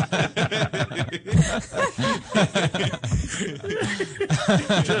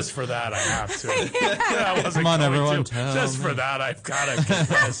 Just for that, I have to. I wasn't Come on, going everyone, to. tell Just me. for that, I've got to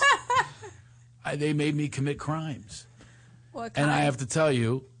confess. They made me commit crimes. What And I kind? have to tell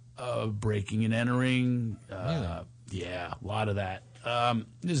you, breaking and entering, yeah, a lot of that.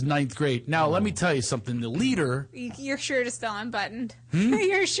 This is 9th grade. Now, let me tell you something. The leader... Your shirt is still unbuttoned.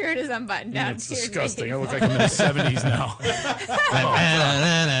 Your shirt is unbuttoned down It's to your disgusting. knees. I look like I'm in the 70s now. Oh,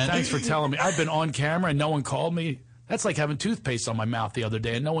 thanks for telling me. I've been on camera and no one called me. That's like having toothpaste on my mouth the other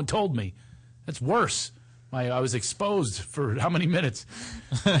day and no one told me. That's worse. I was exposed for how many minutes?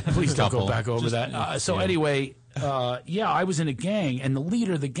 Please don't go back over that. Anyway, I was in a gang, and the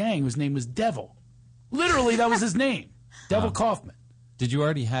leader of the gang, his name was Devil. Literally, that was his name. Devil Kaufman. Did you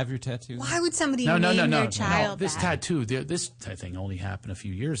already have your tattoo? Why would somebody name their child This that? tattoo, this thing only happened a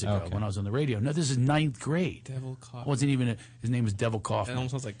few years ago when I was on the radio. No, this is 9th grade. Devil Kaufman. Wasn't even his name was Devil Kaufman. It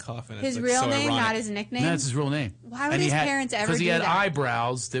almost sounds like coffin. His It's real so name, ironic. not his nickname? That's his real name. Why would his parents ever Because he do had that?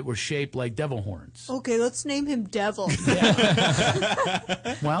 eyebrows that were shaped like devil horns. Okay, let's name him Devil.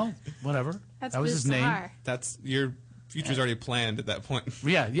 Well, whatever. That's that was his name. bizarre. That's your future's already planned at that point.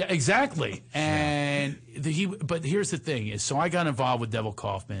 Yeah, exactly. And but here's the thing: is so I got involved with Devil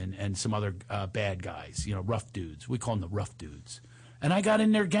Kaufman and some other bad guys, rough dudes. We call them the rough dudes. And I got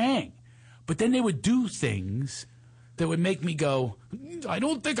in their gang, but then they would do things that would make me go, I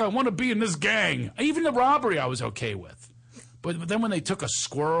don't think I want to be in this gang. Even the robbery I was okay with, but then when they took a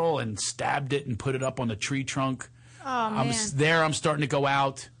squirrel and stabbed it and put it up on the tree trunk, I'm starting to go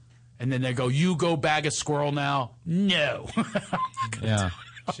out. And then they go, you go bag a squirrel now? No. Yeah.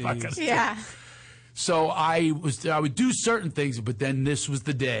 I'm not gonna do it. Yeah. So I would do certain things, but then this was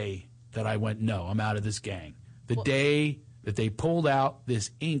the day that I went, no, I'm out of this gang. The day that they pulled out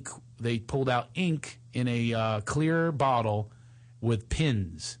this ink, they pulled out ink in a clear bottle with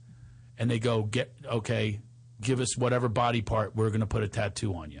pins. And they go, give us whatever body part, we're going to put a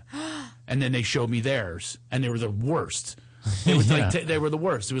tattoo on you. And then they showed me theirs, and they were the worst. It was like they were the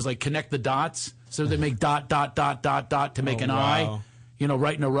worst. It was like connect the dots. So they make dot, dot, dot, dot, dot to make an eye,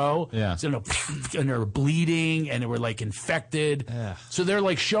 right in a row. Yeah. So, and they were bleeding and they were like infected. Yeah. So they're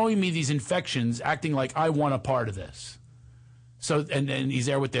like showing me these infections, acting like I want a part of this. So, and he's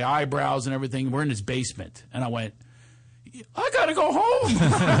there with the eyebrows and everything. We're in his basement. And I went, I got to go home.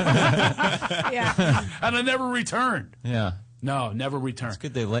 Yeah. And I never returned. Yeah. No, never returned. It's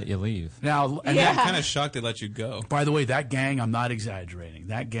good they let you leave. Now, and I'm kind of shocked they let you go. by the way, that gang, I'm not exaggerating.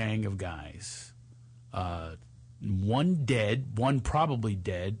 That gang of guys, one dead, one probably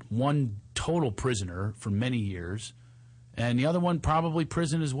dead, one total prisoner for many years, and the other one probably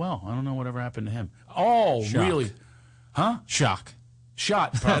prison as well. I don't know whatever happened to him. All Shock. really, huh? Shot.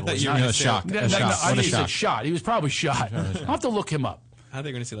 Shot, probably. You were gonna say- shock. a shock. I What a think he said shock. shot. He was probably shot. I'll have to look him up. thought they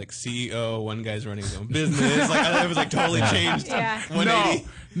were going to say like CEO. One guy's running his own business. Like I thought it was like totally changed. Yeah. 180.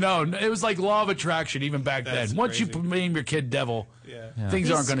 No, it was like law of attraction even back That's then. Once crazy. you name your kid Devil, things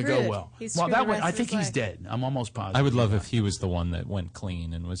He's aren't going to go screwed. well. He's Well, screwed that the one, rest I of think his he's life. dead. I'm almost positive. I would love if he was the one that went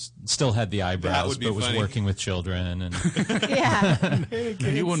clean and was still had the eyebrows, would be but was funny. working with children. And Yeah.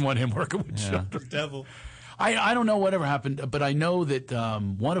 You wouldn't want him working with children. Devil. I don't know whatever happened, but I know that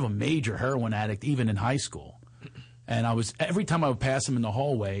one of a major heroin addict, even in high school. And every time I would pass him in the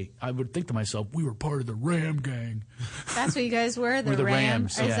hallway, I would think to myself, we were part of the Ram gang. That's what you guys were? The We're the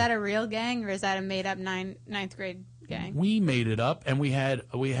Rams? Rams, Or yeah. is that a real gang, or is that a made-up ninth grade gang? We made it up, and we had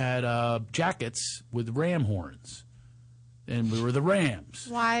jackets with ram horns, and we were the Rams.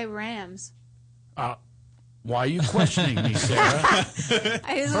 Why Rams? Why are you questioning me, Sarah? I just don't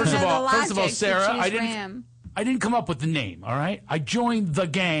know the first of all, logic to Sarah, choose Ram. I didn't come up with the name. All right, I joined the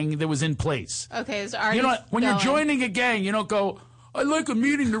gang that was in place. Okay, it's already You know, when you're going. joining a gang, you don't go, I'd like a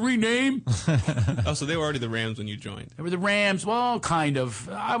meeting to rename. Oh, so they were already the Rams when you joined. They were the Rams. Well, kind of.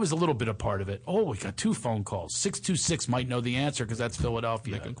 I was a little bit a part of it. Oh, we got 2 phone calls. 626 might know the answer because that's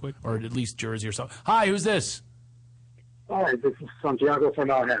Philadelphia. Or at least Jersey or something. Hi, who's this? Hi, this is Santiago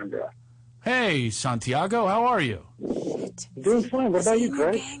from Alhambra. Hey, Santiago, how are you? Doing fine. What about you,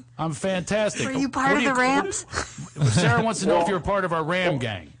 Craig? I'm fantastic. Were you part of the Rams? Sarah wants to know if you're part of our Ram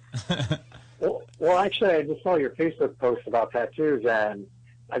gang. Well, actually, I just saw your Facebook post about tattoos, and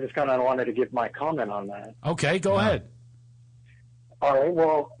I just kind of wanted to give my comment on that. Okay, go ahead. All right,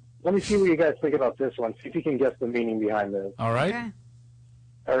 well, let me see what you guys think about this one. See if you can guess the meaning behind this. All right.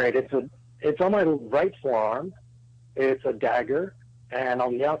 All right, it's on my right forearm. It's a dagger, and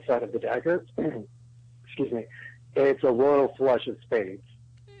on the outside of the dagger, excuse me, it's a royal flush of spades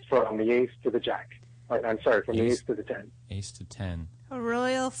from the ace to the jack. I'm sorry, from the ace to the 10. Ace to 10. A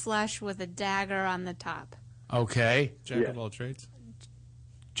royal flush with a dagger on the top. Okay. Jack of all trades.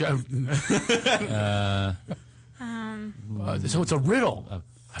 So it's a riddle.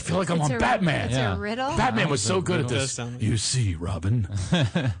 I feel like I'm It's on a- Batman. it's a riddle? Batman was It's so a good at riddle. this. Does sound like- You see, Robin.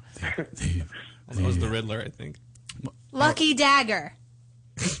 That was the Riddler, I think. Lucky dagger.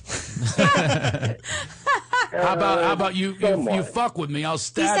 How about you fuck with me? I'll He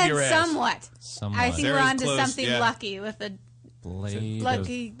stab said your ass. somewhat. I think we're Sarah's on to close, something yeah. lucky with a Blade.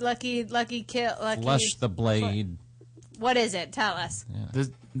 lucky kill. Lucky. Flush the blade. What is it? Tell us.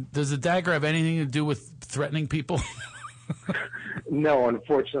 Does the dagger have anything to do with threatening people? No,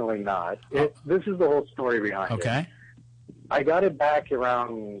 unfortunately not. This is the whole story behind it. Okay. I got it back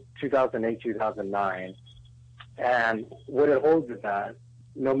around 2008, 2009. And what it holds is that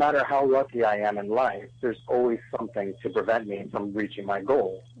no matter how lucky I am in life, there's always something to prevent me from reaching my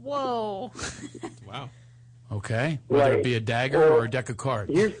goal. Whoa. Wow. Okay. Whether it Like, be a dagger or a deck of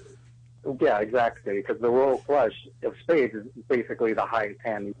cards. Yeah, exactly. Because the royal flush of spades is basically the highest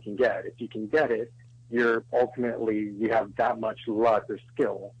hand you can get. If you can get it, you have that much luck or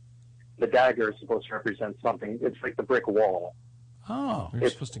skill. The dagger is supposed to represent something. It's like the brick wall. Oh. We're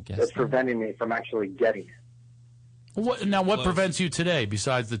supposed to guess. It's preventing me from actually getting it. What prevents you today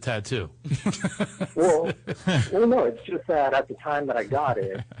besides the tattoo? Well, no, it's just that at the time that I got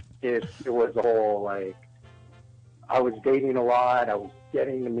it, it was a whole, like, I was dating a lot, I was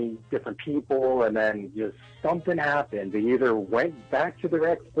getting to meet different people, and then just something happened. They either went back to their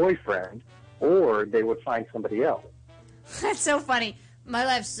ex-boyfriend, or they would find somebody else. That's so funny. My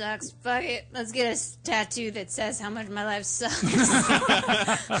life sucks. Fuck it. Let's get a tattoo that says how much my life sucks.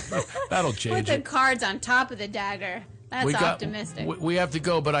 That'll With change the it. cards on top of the dagger. That's optimistic. We have to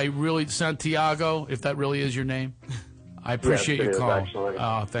go, but I really, Santiago, if that really is your name, I appreciate Yes, it your is, call. actually.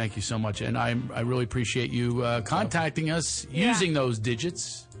 Oh, thank you so much. And I really appreciate you contacting us, using those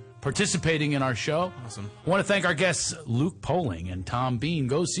digits, participating in our show. Awesome. I want to thank our guests, Luke Poling and Tom Bean.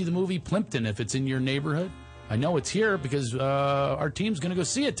 Go see the movie Plimpton if it's in your neighborhood. I know it's here because our team's going to go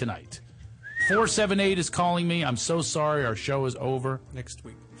see it tonight. 478 is calling me. I'm so sorry. Our show is over. Next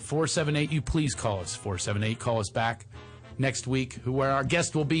week. 478, you please call us. 478, call us back next week, where our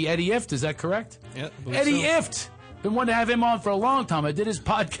guest will be Eddie Ift. Is that correct? Yeah. Eddie Ift. Been wanting to have him on for a long time. I did his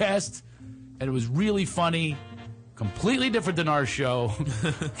podcast, and it was really funny. Completely different than our show.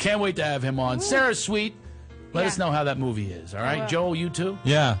 Can't wait to have him on. Sarah Sweet, let us know how that movie is, all right? Joel, you too?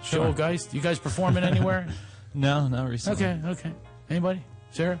 Yeah, sure. Joel Geist, you guys performing anywhere? No, not recently. Okay. Anybody?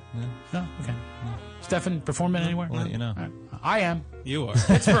 Sarah? No? Okay. Stefan, performing anywhere? I'll let you know. All right. I am. You are.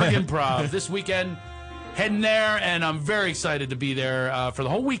 Pittsburgh Improv this weekend. Heading there, and I'm very excited to be there for the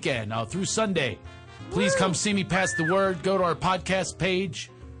whole weekend through Sunday. Please come see me, pass the word. Go to our podcast page.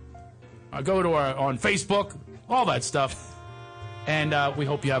 Go to our on Facebook. All that stuff. And we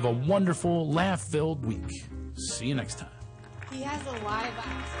hope you have a wonderful, laugh-filled week. See you next time. He has a lot of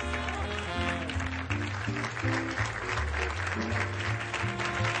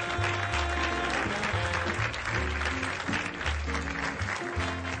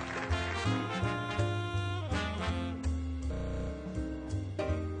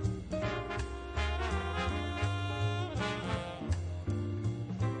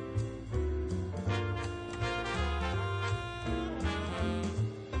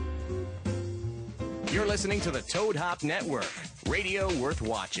You're listening to the Toad Hop Network, radio worth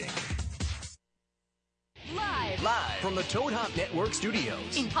watching. Live From the Toad Hop Network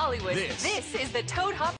studios. in Hollywood, This this is the Toad Hop